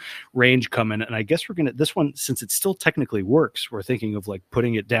new range coming, and I guess we're gonna, this one, since it still technically works, we're thinking of like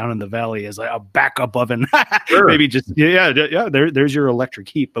putting it down in the valley as like a backup oven. Sure. Maybe just there's your electric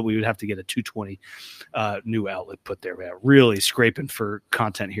heat, but we would have to get a 220 new outlet put there. Yeah, really scraping for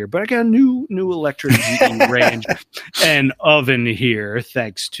content here, but I got a new electric GE range and oven here,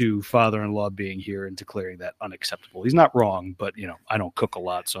 thanks to father-in-law being here and declaring that unacceptable. He's not wrong, but I don't cook a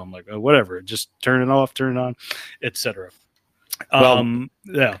lot, so I'm like, oh, whatever, just turn it off, turn it on, etc. Well,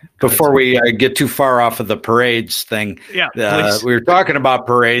 before we get too far off of the parades thing, we were talking about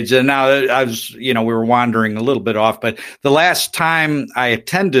parades, and now I was, we were wandering a little bit off, but the last time I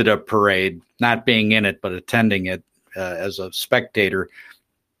attended a parade, not being in it, but attending it as a spectator,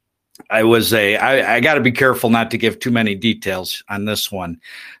 I got to be careful not to give too many details on this one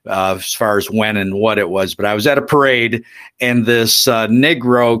as far as when and what it was. But I was at a parade, and this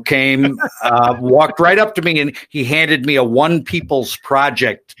Negro came, walked right up to me, and he handed me a One People's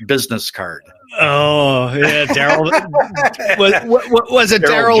Project business card. Oh yeah, Daryl. was it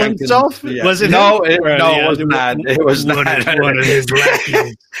Daryl himself? Yeah. Was it? No, it was not. It was not one of his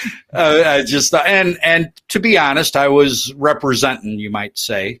lackeys. I just and to be honest, I was representing, you might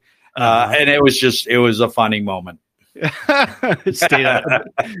say. And it was a funny moment. Stayed out,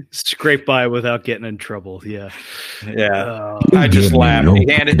 scrape by without getting in trouble. Yeah. I just laughed.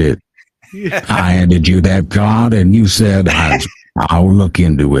 I handed you that card, and you said, "I'll look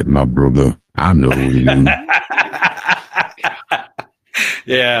into it, my brother. I know you."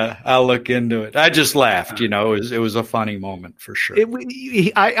 Yeah, I'll look into it. I just laughed. It was a funny moment for sure.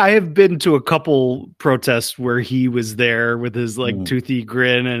 I have been to a couple protests where he was there with his toothy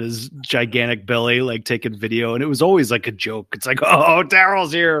grin and his gigantic belly, like taking video, and it was always like a joke. It's like, oh,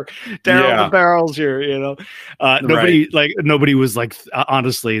 Daryl's here, the Barrel's here. Nobody was like,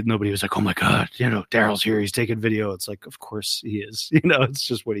 honestly, nobody was like, oh my god, Daryl's here, he's taking video. It's like, of course he is. It's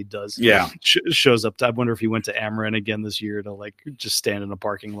just what he does. Yeah, shows up. I wonder if he went to Ameren again this year to like just stand in a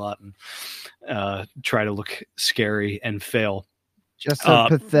parking lot and try to look scary and fail. Just a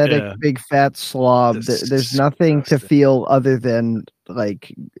pathetic big fat slob. There's nothing to feel other than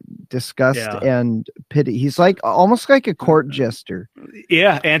like disgust and pity. He's like almost like a court jester.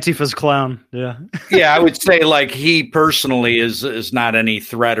 Yeah, Antifa's clown. Yeah. Yeah, I would say like he personally is not any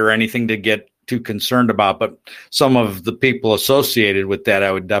threat or anything to get too concerned about, but some of the people associated with that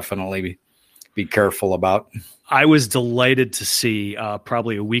I would definitely be careful about. I was delighted to see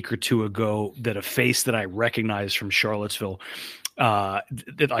probably a week or two ago that a face that I recognized from Charlottesville, I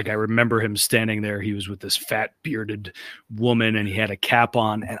remember him standing there. He was with this fat bearded woman and he had a cap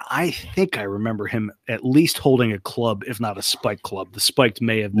on. And I think I remember him at least holding a club, if not a spike club. The spiked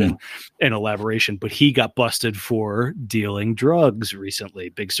may have been an elaboration, but he got busted for dealing drugs recently.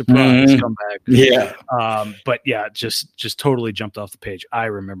 Big surprise comeback. Yeah. But yeah, just totally jumped off the page. I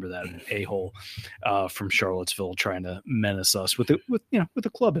remember that a-hole from Charlottesville trying to menace us with a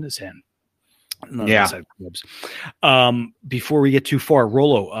club in his hand. Before we get too far,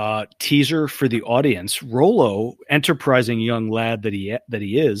 Rollo, teaser for the audience. Rollo, enterprising young lad that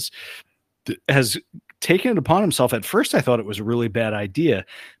he is, has taken it upon himself. At first, I thought it was a really bad idea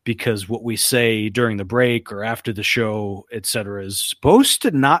because what we say during the break or after the show, etc., is supposed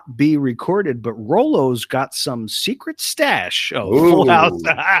to not be recorded. But Rollo's got some secret stash of Full House.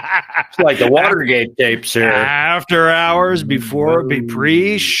 It's like the Watergate tapes here. After hours, before,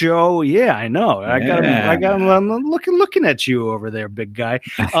 pre-show. Yeah, I know. I got him. I'm looking at you over there, big guy.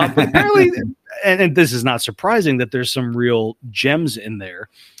 But apparently, and this is not surprising that there's some real gems in there.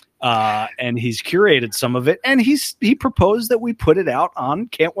 And he's curated some of it, and he proposed that we put it out on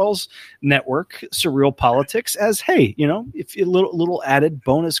Cantwell's network, Surreal Politics, as if a little added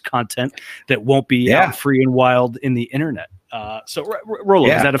bonus content that won't be out free and wild in the internet. So, Rollo,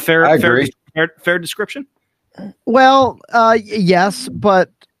 is that a fair description? Well, yes,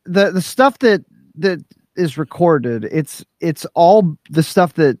 but the stuff that is recorded, it's all the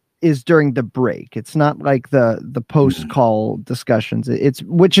stuff that is during the break. It's not like the post call discussions.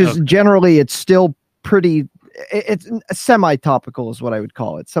 Generally it's still pretty. It's semi-topical is what I would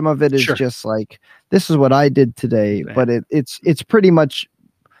call it. Some of it is just like, this is what I did today, but it's pretty much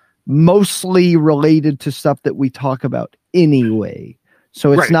mostly related to stuff that we talk about anyway.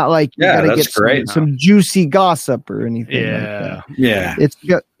 So it's not like you got to get some juicy gossip or anything like that. Yeah.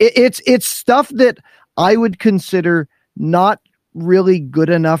 It's stuff that I would consider not really good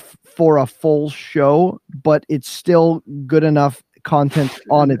enough for a full show, but it's still good enough content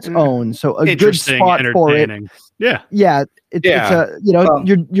on its own. So a good spot for it. Yeah. It's a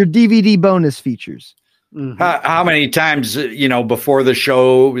your DVD bonus features. Mm-hmm. How many times, before the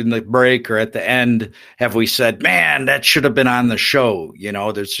show, in the break or at the end, have we said, man, that should have been on the show?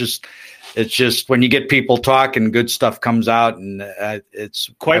 It's just when you get people talking, good stuff comes out, and it's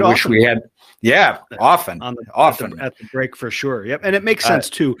quite I often. Wish we had. Yeah, often at the break for sure. Yep. And it makes sense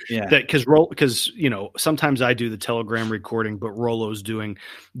too, that because sometimes I do the telegram recording, but Rollo's doing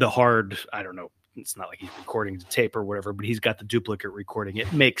the hard, I don't know. It's not like he's recording the tape or whatever, but he's got the duplicate recording.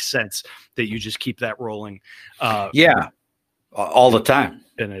 It makes sense that you just keep that rolling. All the time.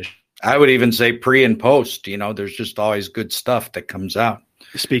 Finish. I would even say pre and post, there's just always good stuff that comes out.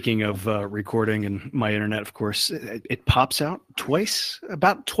 Speaking of recording and my internet, of course, it pops out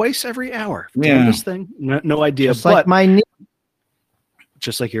about twice every hour. Yeah. This thing, no idea. Just like my knee.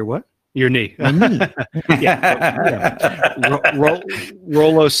 Just like your what? Your knee. Yeah.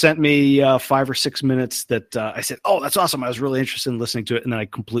 Rollo sent me 5 or 6 minutes that I said, oh, that's awesome. I was really interested in listening to it. And then I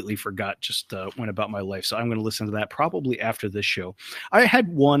completely forgot, just went about my life. So I'm going to listen to that probably after this show. I had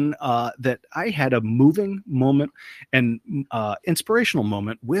one that I had a moving moment and inspirational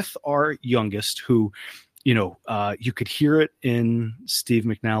moment with our youngest who, you could hear it in Steve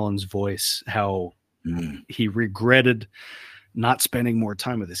McNallen's voice, how he regretted not spending more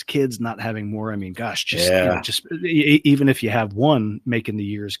time with his kids, not having more. I mean, gosh, just even if you have one, making the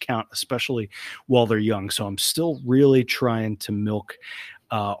years count, especially while they're young. So I'm still really trying to milk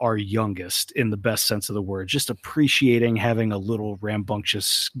our youngest in the best sense of the word, just appreciating having a little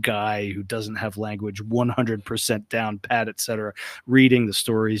rambunctious guy who doesn't have language 100% down pat, etc., reading the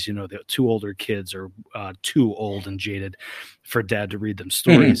stories. The two older kids are too old and jaded for dad to read them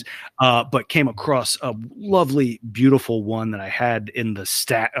stories, but came across a lovely, beautiful one that I had in the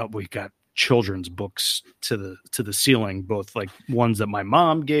stack. We got children's books to the ceiling, both like ones that my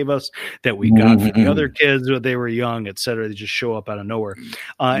mom gave us that we got for the other kids when they were young, etc. They just show up out of nowhere.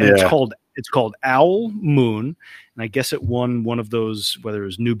 And it's called Owl Moon, and I guess it won one of those, whether it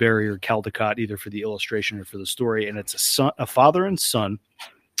was Newbery or Caldecott, either for the illustration or for the story. And it's a father and son,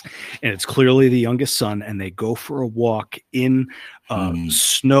 and it's clearly the youngest son, and they go for a walk in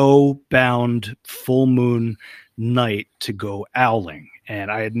snow-bound full moon night to go owling. And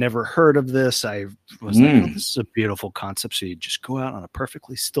I had never heard of this. I was like, oh, this is a beautiful concept. So you just go out on a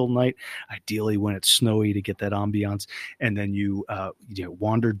perfectly still night, ideally when it's snowy to get that ambiance. And then you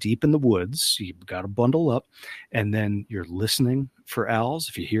wander deep in the woods. You've got to bundle up. And then you're listening for owls.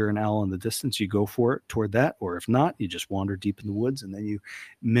 If you hear an owl in the distance, you go for it toward that. Or if not, you just wander deep in the woods and then you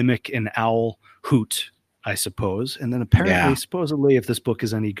mimic an owl hoot, I suppose. And then apparently, supposedly, if this book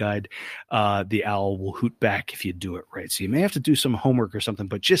is any guide, the owl will hoot back if you do it right. So you may have to do some homework or something,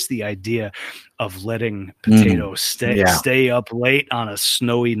 but just the idea of letting Potato stay up late on a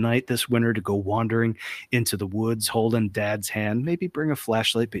snowy night this winter to go wandering into the woods, holding dad's hand, maybe bring a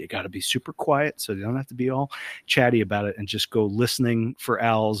flashlight, but you got to be super quiet. So you don't have to be all chatty about it and just go listening for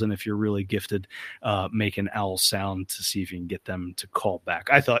owls. And if you're really gifted, make an owl sound to see if you can get them to call back.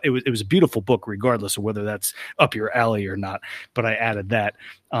 I thought it was a beautiful book, regardless of whether that's up your alley or not, but I added that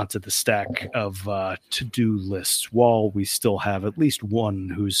onto the stack of to-do lists while we still have at least one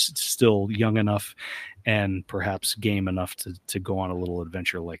who's still young enough and perhaps game enough to go on a little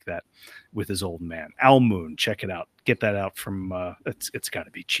adventure like that with his old man. Owl Moon, check it out. Get that out from it's got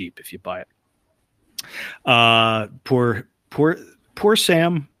to be cheap if you buy it. Poor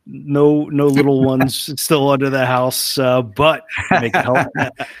Sam. No little ones still under the house, but make it help.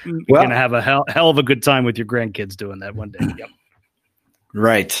 You're gonna have a hell of a good time with your grandkids doing that one day. Yep.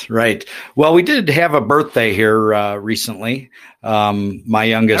 Right. Well, we did have a birthday here recently, my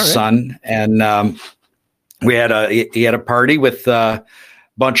youngest son, and he had a party with a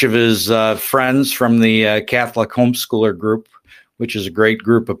bunch of his friends from the Catholic homeschooler group, which is a great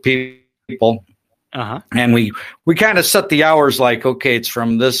group of people. And we kind of set the hours like, okay, it's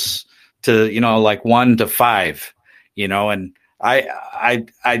from this to, like 1 to 5, and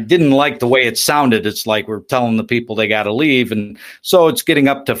I didn't like the way it sounded. It's like we're telling the people they got to leave. And so it's getting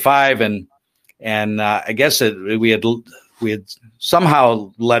up to 5 and I guess we had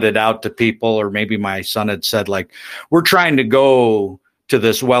somehow let it out to people, or maybe my son had said, like, we're trying to go to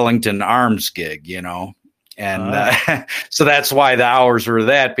this Wellington Arms gig, And so that's why the hours were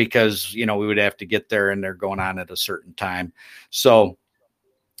that, because, we would have to get there and they're going on at a certain time. So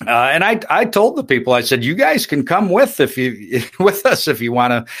And I told the people, I said, you guys can come with us if you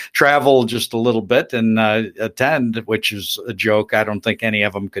want to travel just a little bit and attend, which is a joke. I don't think any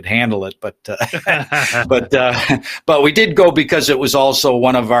of them could handle it, but we did go because it was also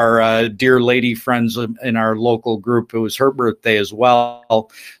one of our dear lady friends in our local group. It was her birthday as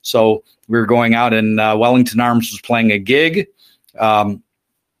well, so we were going out, and Wellington Arms was playing a gig.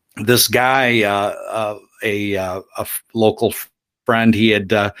 This guy, a local friend, he had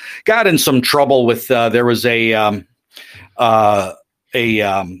got in some trouble with there was a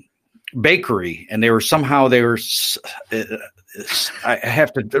bakery, and they were I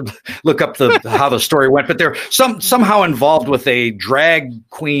have to look up how the story went, but they're somehow involved with a drag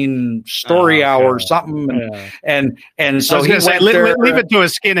queen story hour or something, and so he went there. Leave it to a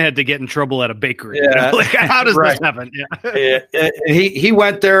skinhead to get in trouble at a bakery. Yeah. Like, how does this happen? He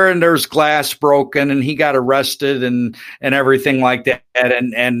went there, and there's glass broken, and he got arrested and everything like that,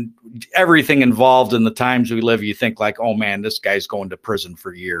 and everything involved in the times we live. You think like, oh man, this guy's going to prison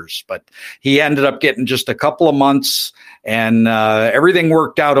for years, but he ended up getting just a couple of months. And everything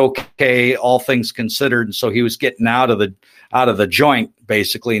worked out okay, all things considered. And so he was getting out of the joint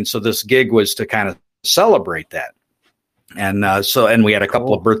basically. And so this gig was to kind of celebrate that. And and we had a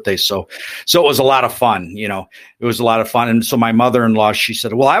couple of birthdays. So it was a lot of fun. It was a lot of fun. And so my mother-in-law, she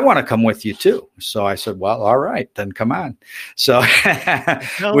said, well, I want to come with you too. So I said, well, all right, then come on. So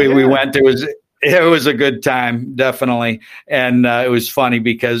we went. It was a good time, definitely. And it was funny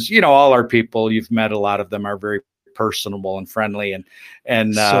because, all our people, you've met a lot of them, are very personable and friendly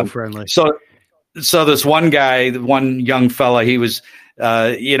and so friendly. So this one guy, one young fella, he was,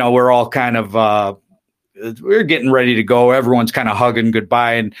 we're all kind of, we're getting ready to go. Everyone's kind of hugging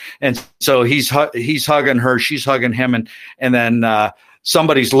goodbye. And so he's hugging her, she's hugging him. And then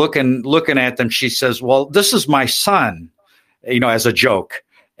somebody's looking at them. She says, well, this is my son, as a joke.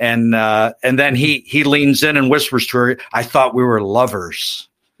 And then he leans in and whispers to her, I thought we were lovers.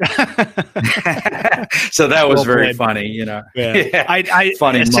 So that was very funny, Yeah.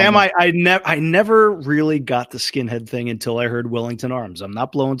 Funny Sam, moment. I never really got the skinhead thing until I heard Wellington Arms. I'm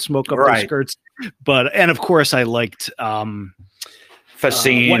not blowing smoke up their skirts, and of course I liked Facine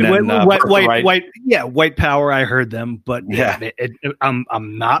White Power. I heard them, but I'm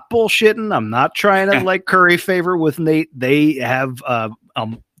not bullshitting. I'm not trying to like curry favor with Nate.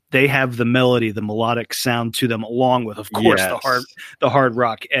 They have the melody, the melodic sound to them, along with, of course, the hard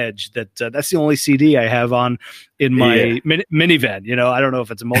rock edge. That's the only CD I have on in my minivan. I don't know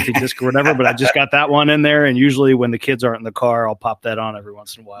if it's a multi-disc or whatever, but I just got that one in there. And usually when the kids aren't in the car, I'll pop that on every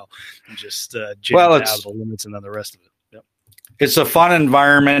once in a while and just jam it out of the limits and then the rest of it. It's a fun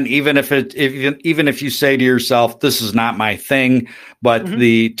environment, even if you say to yourself, "This is not my thing," but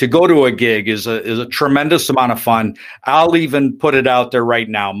to go to a gig is a tremendous amount of fun. I'll even put it out there right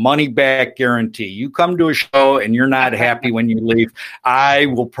now: money back guarantee. You come to a show and you're not happy when you leave, I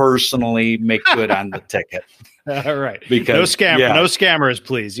will personally make good on the ticket. All right. Because no scammers,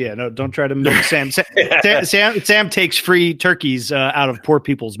 please. Yeah, no, don't try to milk Sam. Sam takes free turkeys out of poor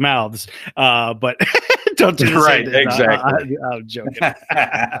people's mouths, but don't do this. Right, exactly. I'm joking.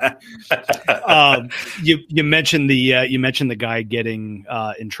 You mentioned the guy getting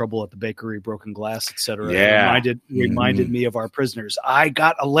in trouble at the bakery, broken glass, etc. Yeah, reminded me of our prisoners. I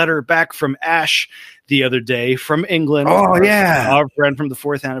got a letter back from Ash the other day from England. Oh, our friend from the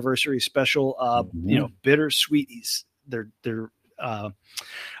 4th anniversary special. Bittersweet. They're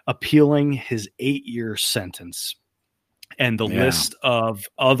appealing his 8-year sentence and the list of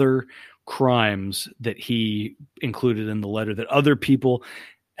other crimes that he included in the letter that other people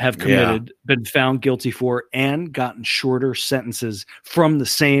have committed, been found guilty for, and gotten shorter sentences from the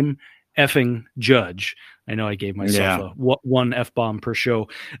same effing judge. I know I gave myself a one F-bomb per show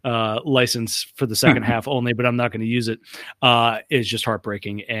license for the second half only, but I'm not going to use it. It's just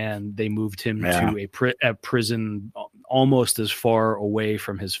heartbreaking. And they moved him to a prison almost as far away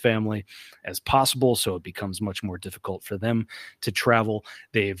from his family as possible. So it becomes much more difficult for them to travel.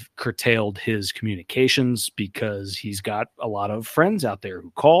 They've curtailed his communications because he's got a lot of friends out there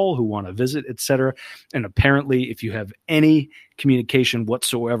who call, who want to visit, etc. And apparently if you have any communication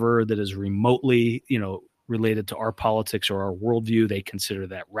whatsoever that is remotely, related to our politics or our worldview, they consider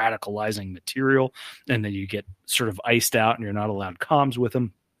that radicalizing material. And then you get sort of iced out and you're not allowed comms with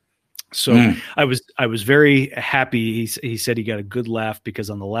them. So I was very happy. He said he got a good laugh because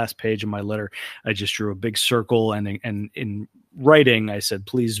on the last page of my letter, I just drew a big circle and in writing, I said,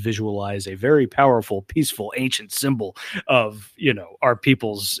 please visualize a very powerful, peaceful, ancient symbol of, our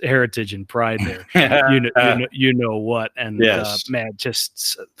people's heritage and pride there. You know what? And man,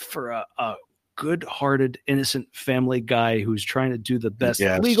 just for a good-hearted, innocent family guy who's trying to do the best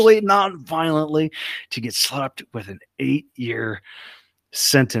Yes. legally, non-violently, to get slapped with an 8-year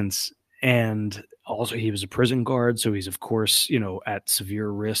sentence. And also, he was a prison guard, so he's, of course, at severe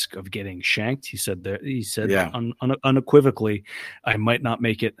risk of getting shanked. He said unequivocally, I might not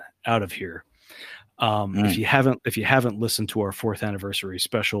make it out of here. If you haven't listened to our 4th anniversary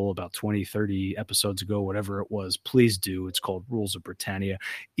special about 20, 30 episodes ago, whatever it was, please do. It's called Rules of Britannia.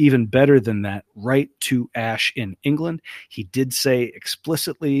 Even better than that, write to Ash in England. He did say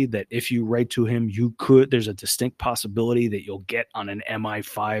explicitly that if you write to him, there's a distinct possibility that you'll get on an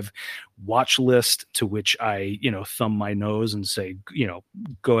MI5 watch list, to which I, thumb my nose and say,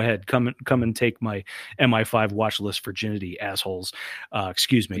 go ahead, come and take my MI5 watch list virginity, assholes.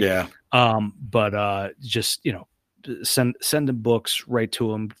 Excuse me. Yeah. But just, send him books, write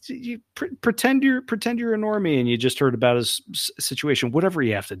to him. You pretend you're a normie and you just heard about his situation. Whatever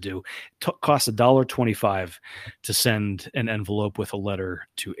you have to do, costs $1.25 to send an envelope with a letter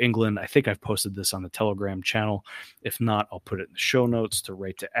to England. I think I've posted this on the Telegram channel. If not, I'll put it in the show notes to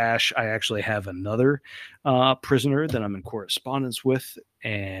write to Ash. I actually have another prisoner that I'm in correspondence with,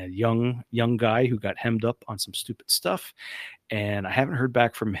 and young guy who got hemmed up on some stupid stuff. And I haven't heard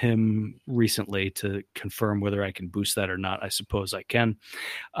back from him recently to confirm whether I can boost that or not. I suppose I can.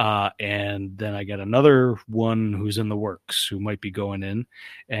 And then I got another one who's in the works who might be going in.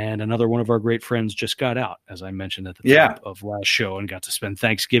 And another one of our great friends just got out, as I mentioned at the top of last show, and got to spend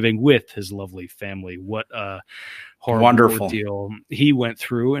Thanksgiving with his lovely family. What a horrible ordeal he went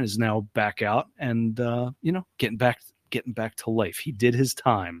through, and is now back out and, getting back to life. He did his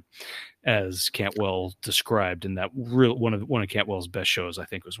time, as Cantwell described in that one of Cantwell's best shows, I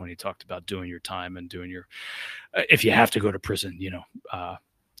think, was when he talked about doing your time and doing your, if you have to go to prison,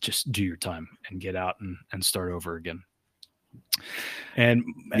 just do your time and get out and start over again. And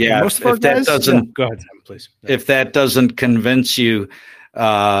most of our guys, go ahead, Sam, please. If that doesn't convince you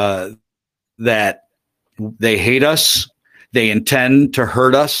that they hate us, they intend to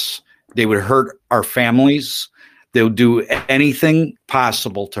hurt us, they would hurt our families, they'll do anything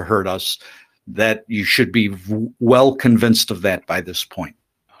possible to hurt us, that you should be well convinced of that by this point.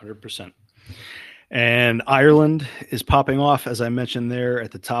 100%. And Ireland is popping off, as I mentioned there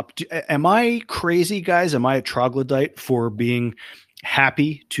at the top. Am I crazy, guys? Am I a troglodyte for being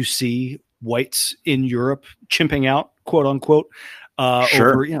happy to see whites in Europe chimping out, quote unquote?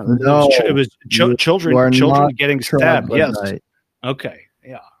 Sure. No, it was children getting stabbed. Yes. Okay.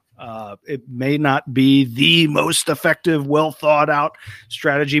 Yeah. It may not be the most effective, well thought out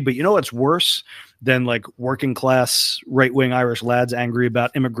strategy, but what's worse than like working class right-wing Irish lads angry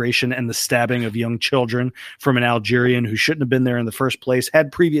about immigration and the stabbing of young children from an Algerian who shouldn't have been there in the first place,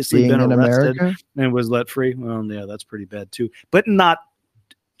 had previously been arrested and was let free? Well, yeah, that's pretty bad too, but not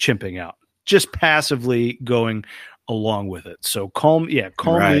chimping out, just passively going along with it. So call me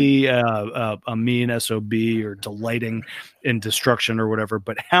a mean SOB or delighting in destruction or whatever.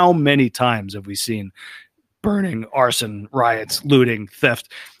 But how many times have we seen burning, arson, riots, looting,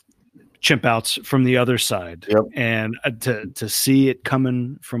 theft, chimp outs from the other side? Yep. And to see it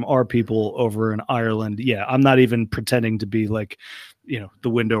coming from our people over in Ireland. Yeah. I'm not even pretending to be like, the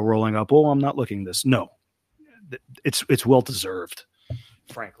window rolling up. Oh, I'm not looking this. No, it's well deserved.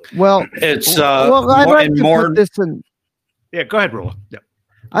 Frankly, well, it's I'd like to put this in. Yeah, go ahead, Rolla. Yeah,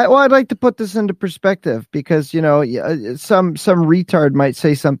 I'd like to put this into perspective because some retard might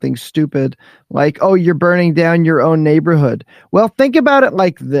say something stupid like, "Oh, you're burning down your own neighborhood." Well, think about it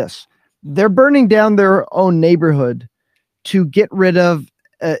like this: they're burning down their own neighborhood to get rid of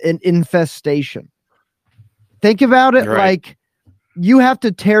an infestation. Think about it like you have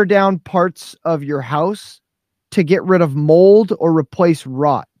to tear down parts of your house to get rid of mold or replace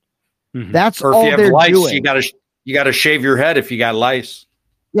rot. Mm-hmm. That's or all if you they're have lice, doing. You got to shave your head if you got lice.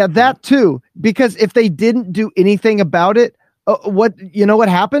 Yeah, that too. Because if they didn't do anything about it, what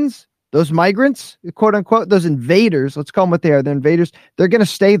happens? Those migrants, quote unquote, those invaders, let's call them what they are. They're invaders. They're going to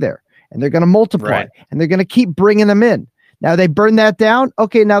stay there and they're going to multiply and they're going to keep bringing them in. Now they burn that down.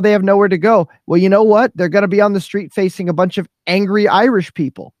 Okay, now they have nowhere to go. Well, you know what? They're going to be on the street facing a bunch of angry Irish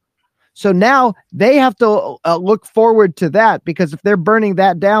people. So now they have to look forward to that, because if they're burning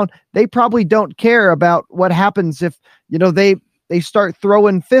that down, they probably don't care about what happens if, they start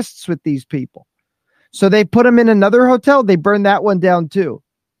throwing fists with these people. So they put them in another hotel. They burn that one down too.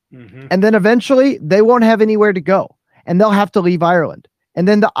 Mm-hmm. And then eventually they won't have anywhere to go and they'll have to leave Ireland. And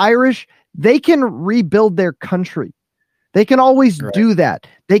then the Irish, they can rebuild their country. They can always do that.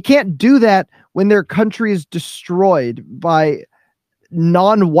 They can't do that when their country is destroyed by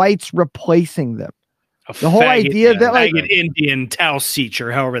non-whites replacing them. The whole idea that like Indian Taoiseach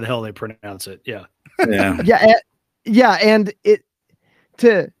or however the hell they pronounce it. Yeah. And it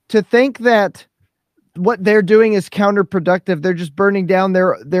to think that what they're doing is counterproductive. They're just burning down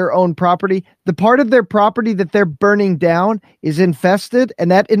their own property. The part of their property that they're burning down is infested,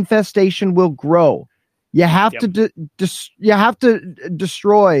 and that infestation will grow. You have to you have to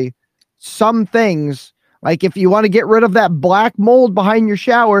destroy some things. Like if you want to get rid of that black mold behind your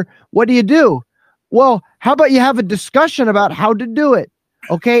shower, what do? Well, how about you have a discussion about how to do it?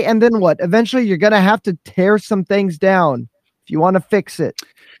 Okay. And then what? Eventually you're going to have to tear some things down if you want to fix it.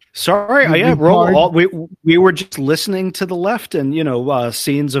 Sorry. We were just listening to the left, and,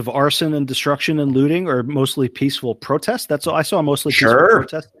 scenes of arson and destruction and looting are mostly peaceful protests. That's all I saw, mostly peaceful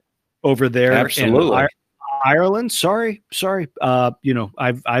protests over there. Absolutely. In Ireland. Sorry.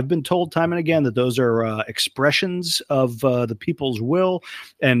 I've been told time and again that those are expressions of the people's will,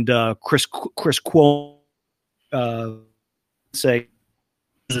 and Chris Cuomo say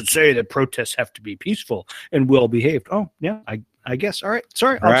that protests have to be peaceful and well behaved. Oh yeah, I guess. All right.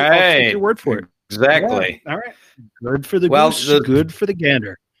 Sorry, I'll take your word for it. Exactly. Yeah. All right. Good for the goose, good for the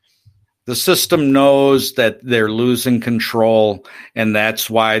gander. The system knows that they're losing control, and that's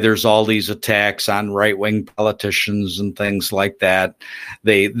why there's all these attacks on right-wing politicians and things like that.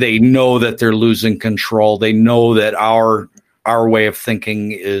 They know that they're losing control. They know that our way of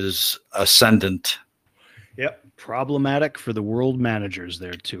thinking is ascendant. Yep. Problematic for the world managers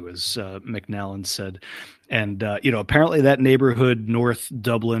there too, as McNallen said. And, apparently that neighborhood, North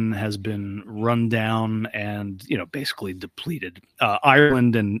Dublin, has been run down and, basically depleted.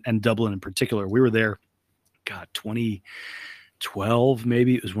 Ireland and Dublin in particular. We were there, 2012,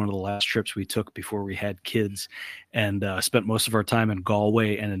 maybe. It was one of the last trips we took before we had kids, and spent most of our time in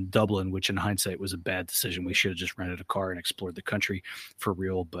Galway and in Dublin, which in hindsight was a bad decision. We should have just rented a car and explored the country for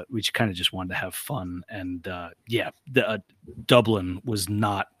real, but we kind of just wanted to have fun. And Dublin was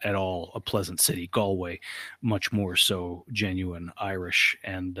not at all a pleasant city. Galway, much more so genuine Irish.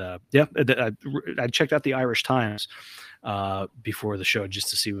 And I checked out the Irish Times before the show just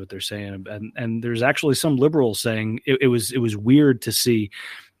to see what they're saying, and there's actually some liberals saying it was weird to see,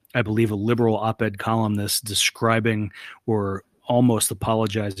 I believe, a liberal op-ed columnist describing or almost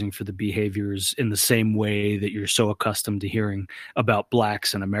apologizing for the behaviors in the same way that you're so accustomed to hearing about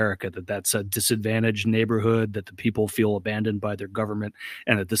blacks in America, that's a disadvantaged neighborhood, that the people feel abandoned by their government,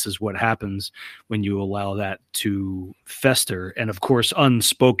 and that this is what happens when you allow that to fester. And of course,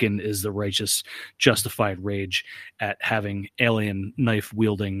 unspoken is the righteous, justified rage at having alien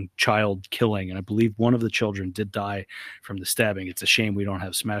knife-wielding child killing. And I believe one of the children did die from the stabbing. It's a shame we don't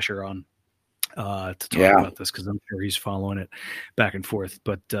have Smasher on to talk about this, because I'm sure he's following it back and forth.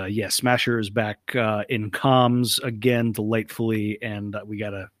 But Smasher is back in comms again, delightfully, and we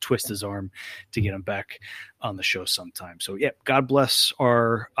got to twist his arm to get him back on the show sometime. So God bless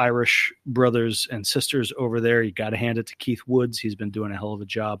our Irish brothers and sisters over there. You got to hand it to Keith Woods. He's been doing a hell of a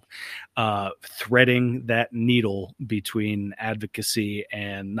job threading that needle between advocacy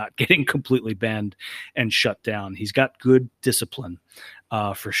and not getting completely banned and shut down. He's got good discipline.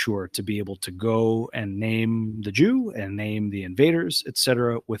 For sure, to be able to go and name the Jew and name the invaders,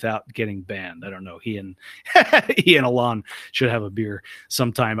 etc., without getting banned. I don't know. He and Alon should have a beer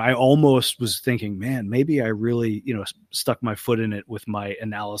sometime. I almost was thinking, man, maybe I really, stuck my foot in it with my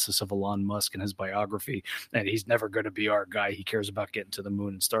analysis of Elon Musk and his biography, and he's never going to be our guy. He cares about getting to the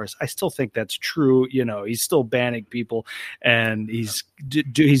moon and stars. I still think that's true. He's still banning people, and he's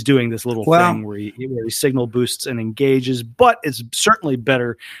doing this little thing where he signal boosts and engages, but it's certainly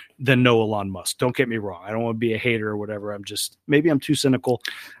better than no Elon Musk. Don't get me wrong. I don't want to be a hater or whatever. Maybe I'm too cynical,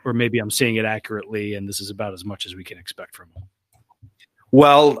 or maybe I'm seeing it accurately, and this is about as much as we can expect from him.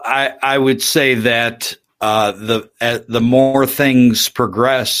 Well, I would say that the more things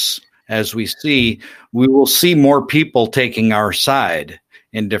progress, as we see, we will see more people taking our side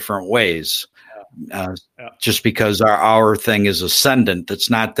in different ways. Just because our thing is ascendant. It's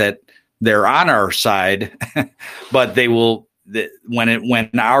not that they're on our side, but they will. When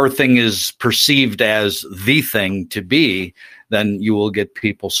our thing is perceived as the thing to be, then you will get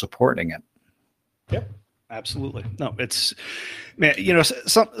people supporting it. Yep, absolutely. No, it's, man,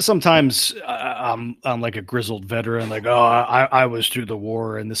 sometimes I'm like a grizzled veteran, like, I was through the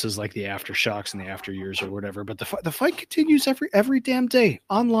war, and this is like the aftershocks and the after years or whatever. But the fight continues every damn day,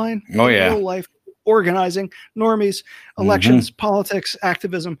 online, real life. Organizing, normies, elections, politics,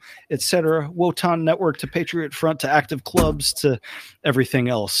 activism, etc. Wotan Network to Patriot Front to active clubs to everything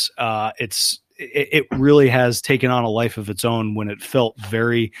else. It really has taken on a life of its own when it felt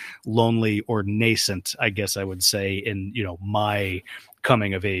very lonely or nascent, I guess I would say, in my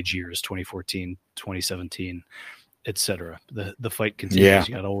coming of age years, 2014, 2017, etc. The fight continues. Yeah.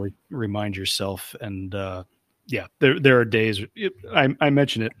 You got to always remind yourself. And there are days. I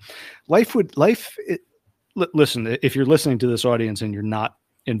mention it. Listen, if you're listening to this audience and you're not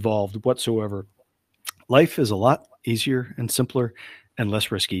involved whatsoever, life is a lot easier and simpler and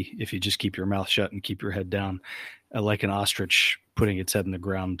less risky if you just keep your mouth shut and keep your head down, like an ostrich putting its head in the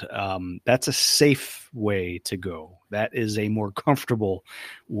ground. That's a safe way to go. That is a more comfortable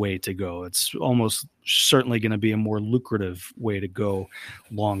way to go. It's almost certainly going to be a more lucrative way to go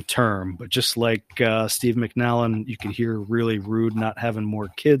long term. But just like Steve McNallen, you can hear really rude not having more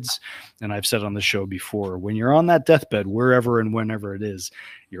kids. And I've said on the show before, when you're on that deathbed, wherever and whenever it is,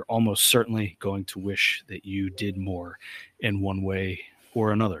 you're almost certainly going to wish that you did more in one way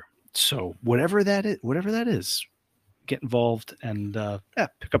or another. So whatever that is, get involved and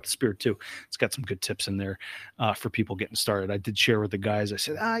pick up the spirit too. It's got some good tips in there for people getting started. I did share with the guys. I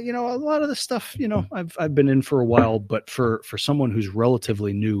said, a lot of this stuff, I've been in for a while, but for someone who's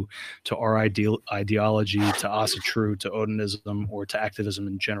relatively new to our ideology, to Asatru, to Odinism, or to activism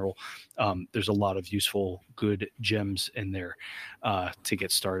in general, there's a lot of useful, good gems in there to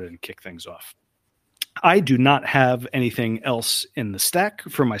get started and kick things off. I do not have anything else in the stack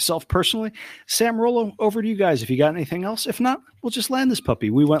for myself personally. Sam, Rollo, over to you guys if you got anything else. If not, we'll just land this puppy.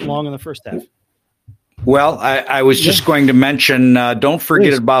 We went long in the first half. Well, I was just going to mention, don't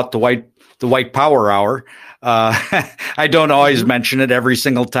forget about the White Power Hour. I don't always mention it every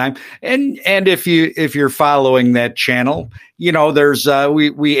single time. And if you're following that channel, there's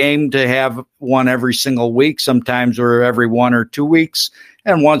we aim to have one every single week. Sometimes we're every 1 or 2 weeks.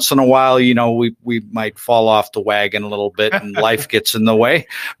 And once in a while, we might fall off the wagon a little bit and life gets in the way.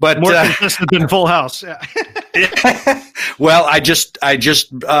 But more consistent than Full House. Yeah. Well, I just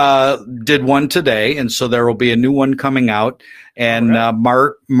did one today, and so there will be a new one coming out. And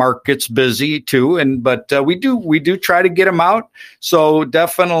right. Mark gets busy too, but we do try to get them out. So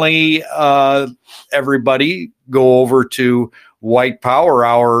definitely, everybody go over to White Power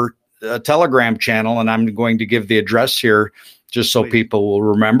Hour Telegram channel, and I'm going to give the address here, just so people will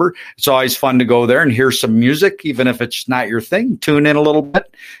remember. It's always fun to go there and hear some music, even if it's not your thing. Tune in a little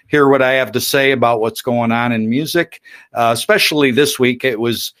bit, hear what I have to say about what's going on in music. Especially this week, it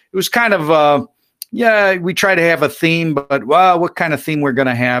was kind of we try to have a theme, but what kind of theme we're going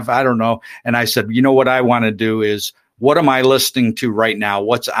to have, I don't know. And I said, what I want to do is, what am I listening to right now?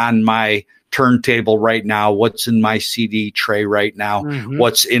 What's on my turntable right now? What's in my CD tray right now? Mm-hmm.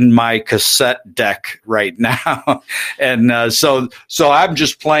 What's in my cassette deck right now? And so I'm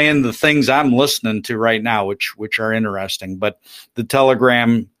just playing the things I'm listening to right now, which are interesting. But the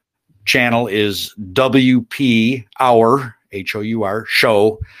Telegram channel is WP Hour, HOUR,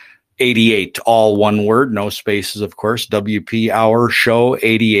 Show 88, all one word, no spaces, of course. WP Hour Show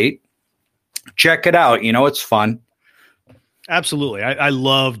 88. Check it out. It's fun. Absolutely. I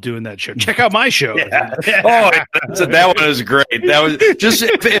love doing that show. Check out my show. Yeah. Oh, that one was great. That was just,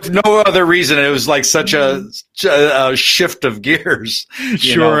 if no other reason, it was like such a shift of gears.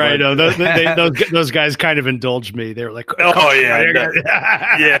 Sure, I know. Those guys kind of indulged me. They were like, oh, yeah.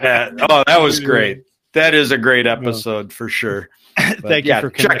 Yeah. Oh, that was great. That is a great episode for sure. Thank you for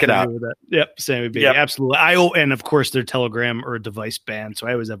check it out. With that. Yep, Sammy B. Yep. Absolutely. And of course they're Telegram or a device banned, so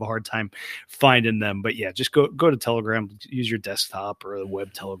I always have a hard time finding them. But yeah, just go to Telegram, use your desktop or the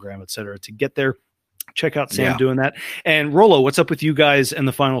web Telegram, etc. to get there. Check out Sam doing that. And Rollo, what's up with you guys and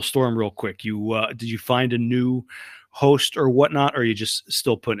the Final Storm real quick? You did you find a new host or whatnot, or are you just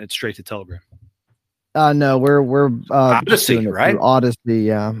still putting it straight to Telegram? No, we're Odyssey, doing it right? Odyssey,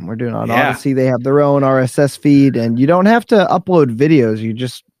 yeah. We're doing it on Odyssey. They have their own RSS feed, and you don't have to upload videos. You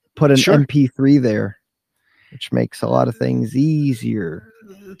just put an MP3 there, which makes a lot of things easier.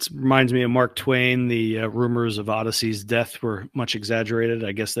 It reminds me of Mark Twain. The rumors of Odyssey's death were much exaggerated.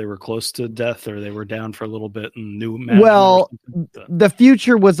 I guess they were close to death, or they were down for a little bit and new. Well, the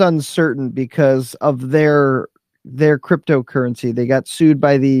future was uncertain because of their cryptocurrency. They got sued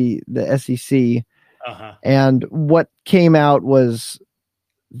by the SEC. Uh-huh. And what came out was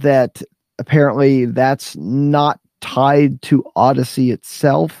that apparently that's not tied to Odyssey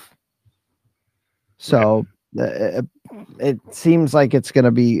itself. So it seems like it's going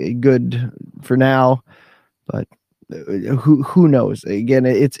to be good for now, but who knows? Again,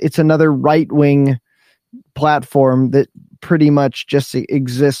 it's another right-wing platform that pretty much just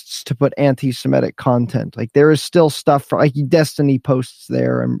exists to put anti-Semitic content. Like there is still stuff for like Destiny posts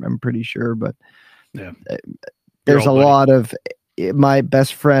there. I'm pretty sure, but there's a lot of my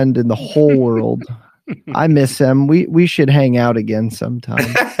best friend in the whole world I miss him. We should hang out again sometime.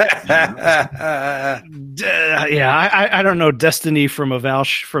 I don't know Destiny from a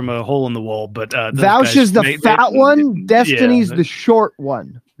Vouch from a hole in the wall, but Vouch is the fat one. Destiny's the short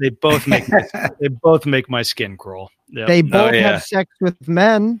one. They both make my skin crawl. Yep. They both have sex with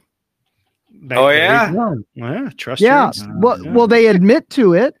men. Trust. Yeah. Well, they admit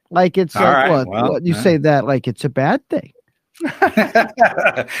to it. Like it's like what you say that like it's a bad thing.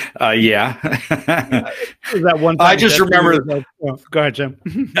 Yeah. That one time I just remember. Go ahead, Jim.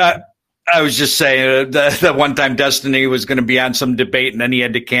 I was just saying that one time Destiny was going to be on some debate, and then he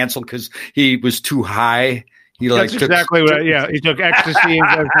had to cancel because he was too high. He That's exactly what. Yeah, he took ecstasy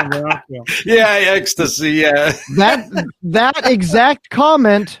and something else. Yeah, ecstasy. Yeah. That exact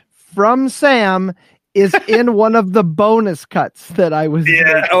comment from Sam is in one of the bonus cuts that I was. Yeah.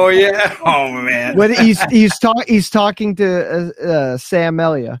 making. Oh yeah. Oh man. When he's talking to Sam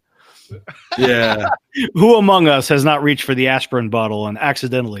Elliott. Yeah. Who among us has not reached for the aspirin bottle and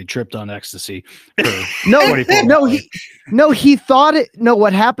accidentally tripped on ecstasy? He thought it. No,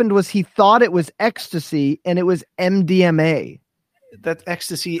 what happened was he thought it was ecstasy and it was MDMA. That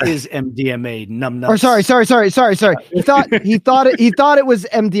ecstasy is MDMA. Numbnuts. Or sorry. He thought it was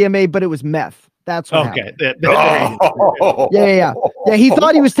MDMA, but it was meth. That's what happened. Yeah. He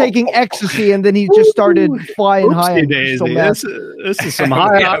thought he was taking ecstasy, and then he just started flying high. This is some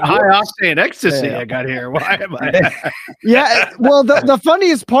high octane ecstasy I got here. Why am I? Yeah. Well, the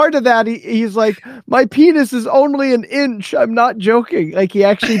funniest part of that, he's like, my penis is only an inch. I'm not joking. Like he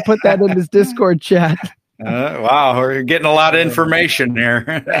actually put that in his Discord chat. Wow, we're getting a lot of information there.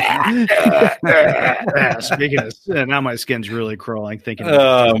 Speaking of, now my skin's really crawling thinking.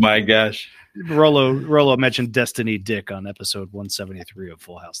 Oh my gosh. Rollo mentioned Destiny Dick on episode 173 of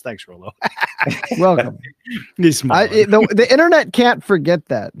Full House. Thanks, Rollo. Welcome. He's smart. The internet can't forget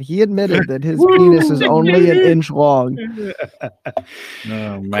that. He admitted that his penis is only an inch long.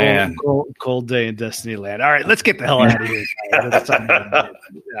 Oh, man. Cold day in Destiny Land. All right, let's get the hell out of here.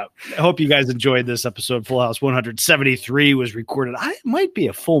 I hope you guys enjoyed this episode. Full House 173 was recorded. It might be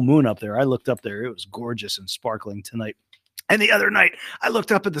a full moon up there. I looked up there. It was gorgeous and sparkling tonight. And the other night, I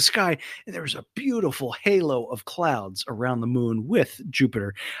looked up at the sky, and there was a beautiful halo of clouds around the moon with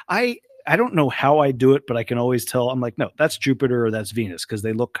Jupiter. I don't know how I do it, but I can always tell. I'm like, no, that's Jupiter or that's Venus, because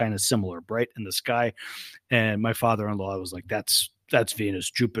they look kind of similar, bright in the sky. And my father-in-law was like, that's Venus.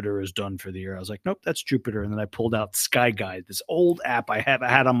 Jupiter is done for the year. I was like, nope, that's Jupiter. And then I pulled out Sky Guide, this old app I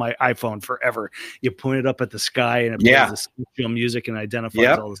had on my iPhone forever. You point it up at the sky, and it plays the music and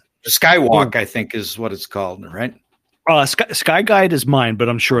identifies all this. Skywalk, I think, is what it's called, right? Sky Guide is mine, but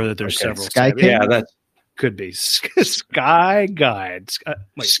I'm sure that there's several. That could be Sky Guide.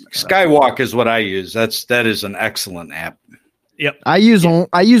 Skywalk is what I use. That is an excellent app. Yep. I use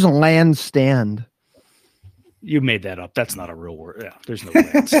a land stand. You made that up. That's not a real word. Yeah, there's no way.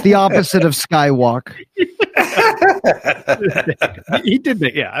 It's the opposite of skywalk. He did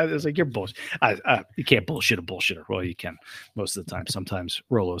make. Yeah, I was like, you're bullshit. You can't bullshit a bullshitter. Well, you can most of the time. Sometimes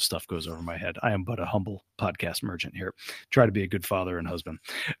Rollo's stuff goes over my head. I am but a humble podcast merchant here. Try to be a good father and husband.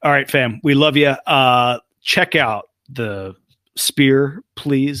 All right, fam. We love you. Check out the Spear,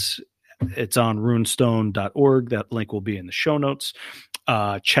 please. It's on runestone.org. That link will be in the show notes.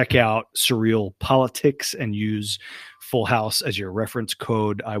 Check out Surreal Politics and use Full House as your reference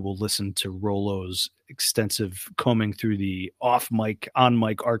code. I will listen to Rollo's extensive combing through the on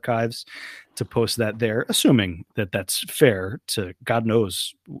mic archives to post that there, assuming that that's fair to God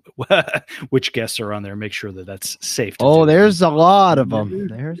knows which guests are on there. Make sure that that's safe. There's a lot of them.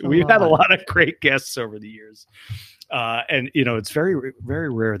 We've had a lot of great guests over the years. And it's very, very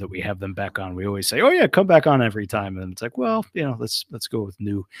rare that we have them back on. We always say, "Oh yeah, come back on every time." And it's like, well, let's go with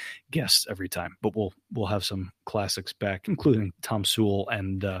new guests every time. But we'll have some classics back, including Tom Sewell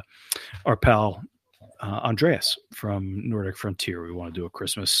and our pal Andreas from Nordic Frontier. We want to do a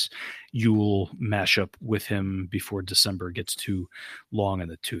Christmas Yule mashup with him before December gets too long in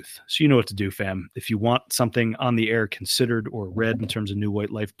the tooth. So you know what to do, fam. If you want something on the air considered or read in terms of New White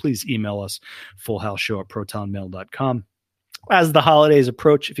Life, please email us, fullhouseshow@protonmail.com. As the holidays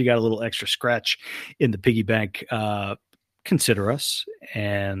approach, if you got a little extra scratch in the piggy bank, consider us.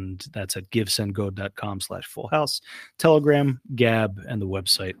 And that's at givesendgo.com/fullhouse. Telegram, Gab, and the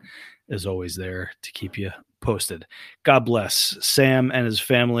website is always there to keep you posted. God bless Sam and his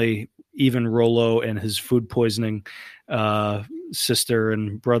family, even Rollo and his food poisoning sister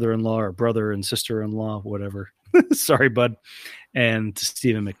and brother-in-law, or brother and sister-in-law, whatever. Sorry, bud. And to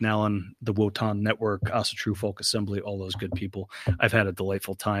Stephen McNallen, the Wotan Network, Asa True Folk Assembly, all those good people. I've had a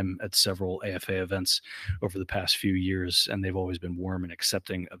delightful time at several AFA events over the past few years, and they've always been warm and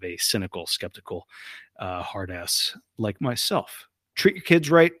accepting of a cynical, skeptical, hard ass like myself. Treat your kids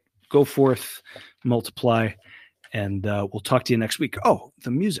right, go forth, multiply, and we'll talk to you next week. Oh,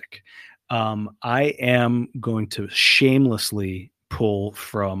 the music. I am going to shamelessly pull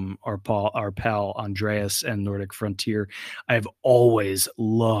from our pal Andreas and Nordic Frontier. I've always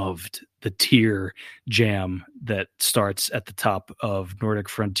loved the tier jam that starts at the top of Nordic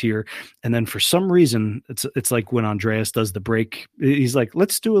Frontier, and then for some reason it's like when Andreas does the break, he's like,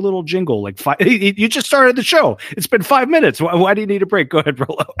 let's do a little jingle. Like, you just started the show, it's been 5 minutes, why do you need a break? Go ahead,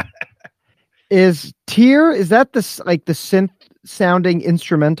 Rollo. Is that the synth sounding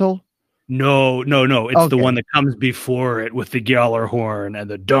instrumental? No. It's the one that comes before it with the Gyaller horn and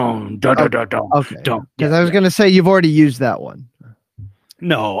the dong, da da da dong. Okay. Because I was going to say you've already used that one.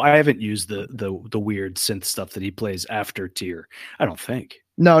 No, I haven't used the weird synth stuff that he plays after tier. I don't think.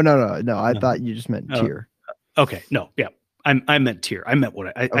 No. I thought you just meant tier. Okay. No. Yeah. I meant tier. I meant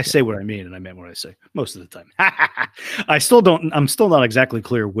what I say what I mean, and I meant what I say most of the time. I'm still not exactly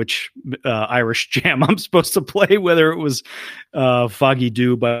clear which Irish jam I'm supposed to play, whether it was Foggy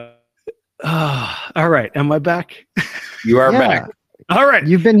Dew, but all right. Am I back? You are back. All right.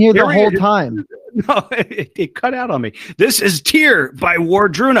 You've been here the whole time. No, it cut out on me. This is Tier by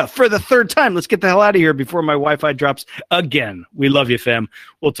Wardruna for the third time. Let's get the hell out of here before my Wi-Fi drops again. We love you, fam.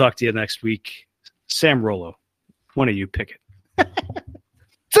 We'll talk to you next week. Sam Rollo, one of you pick it.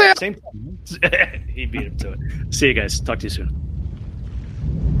 Same time. He beat him to it. See you guys. Talk to you soon.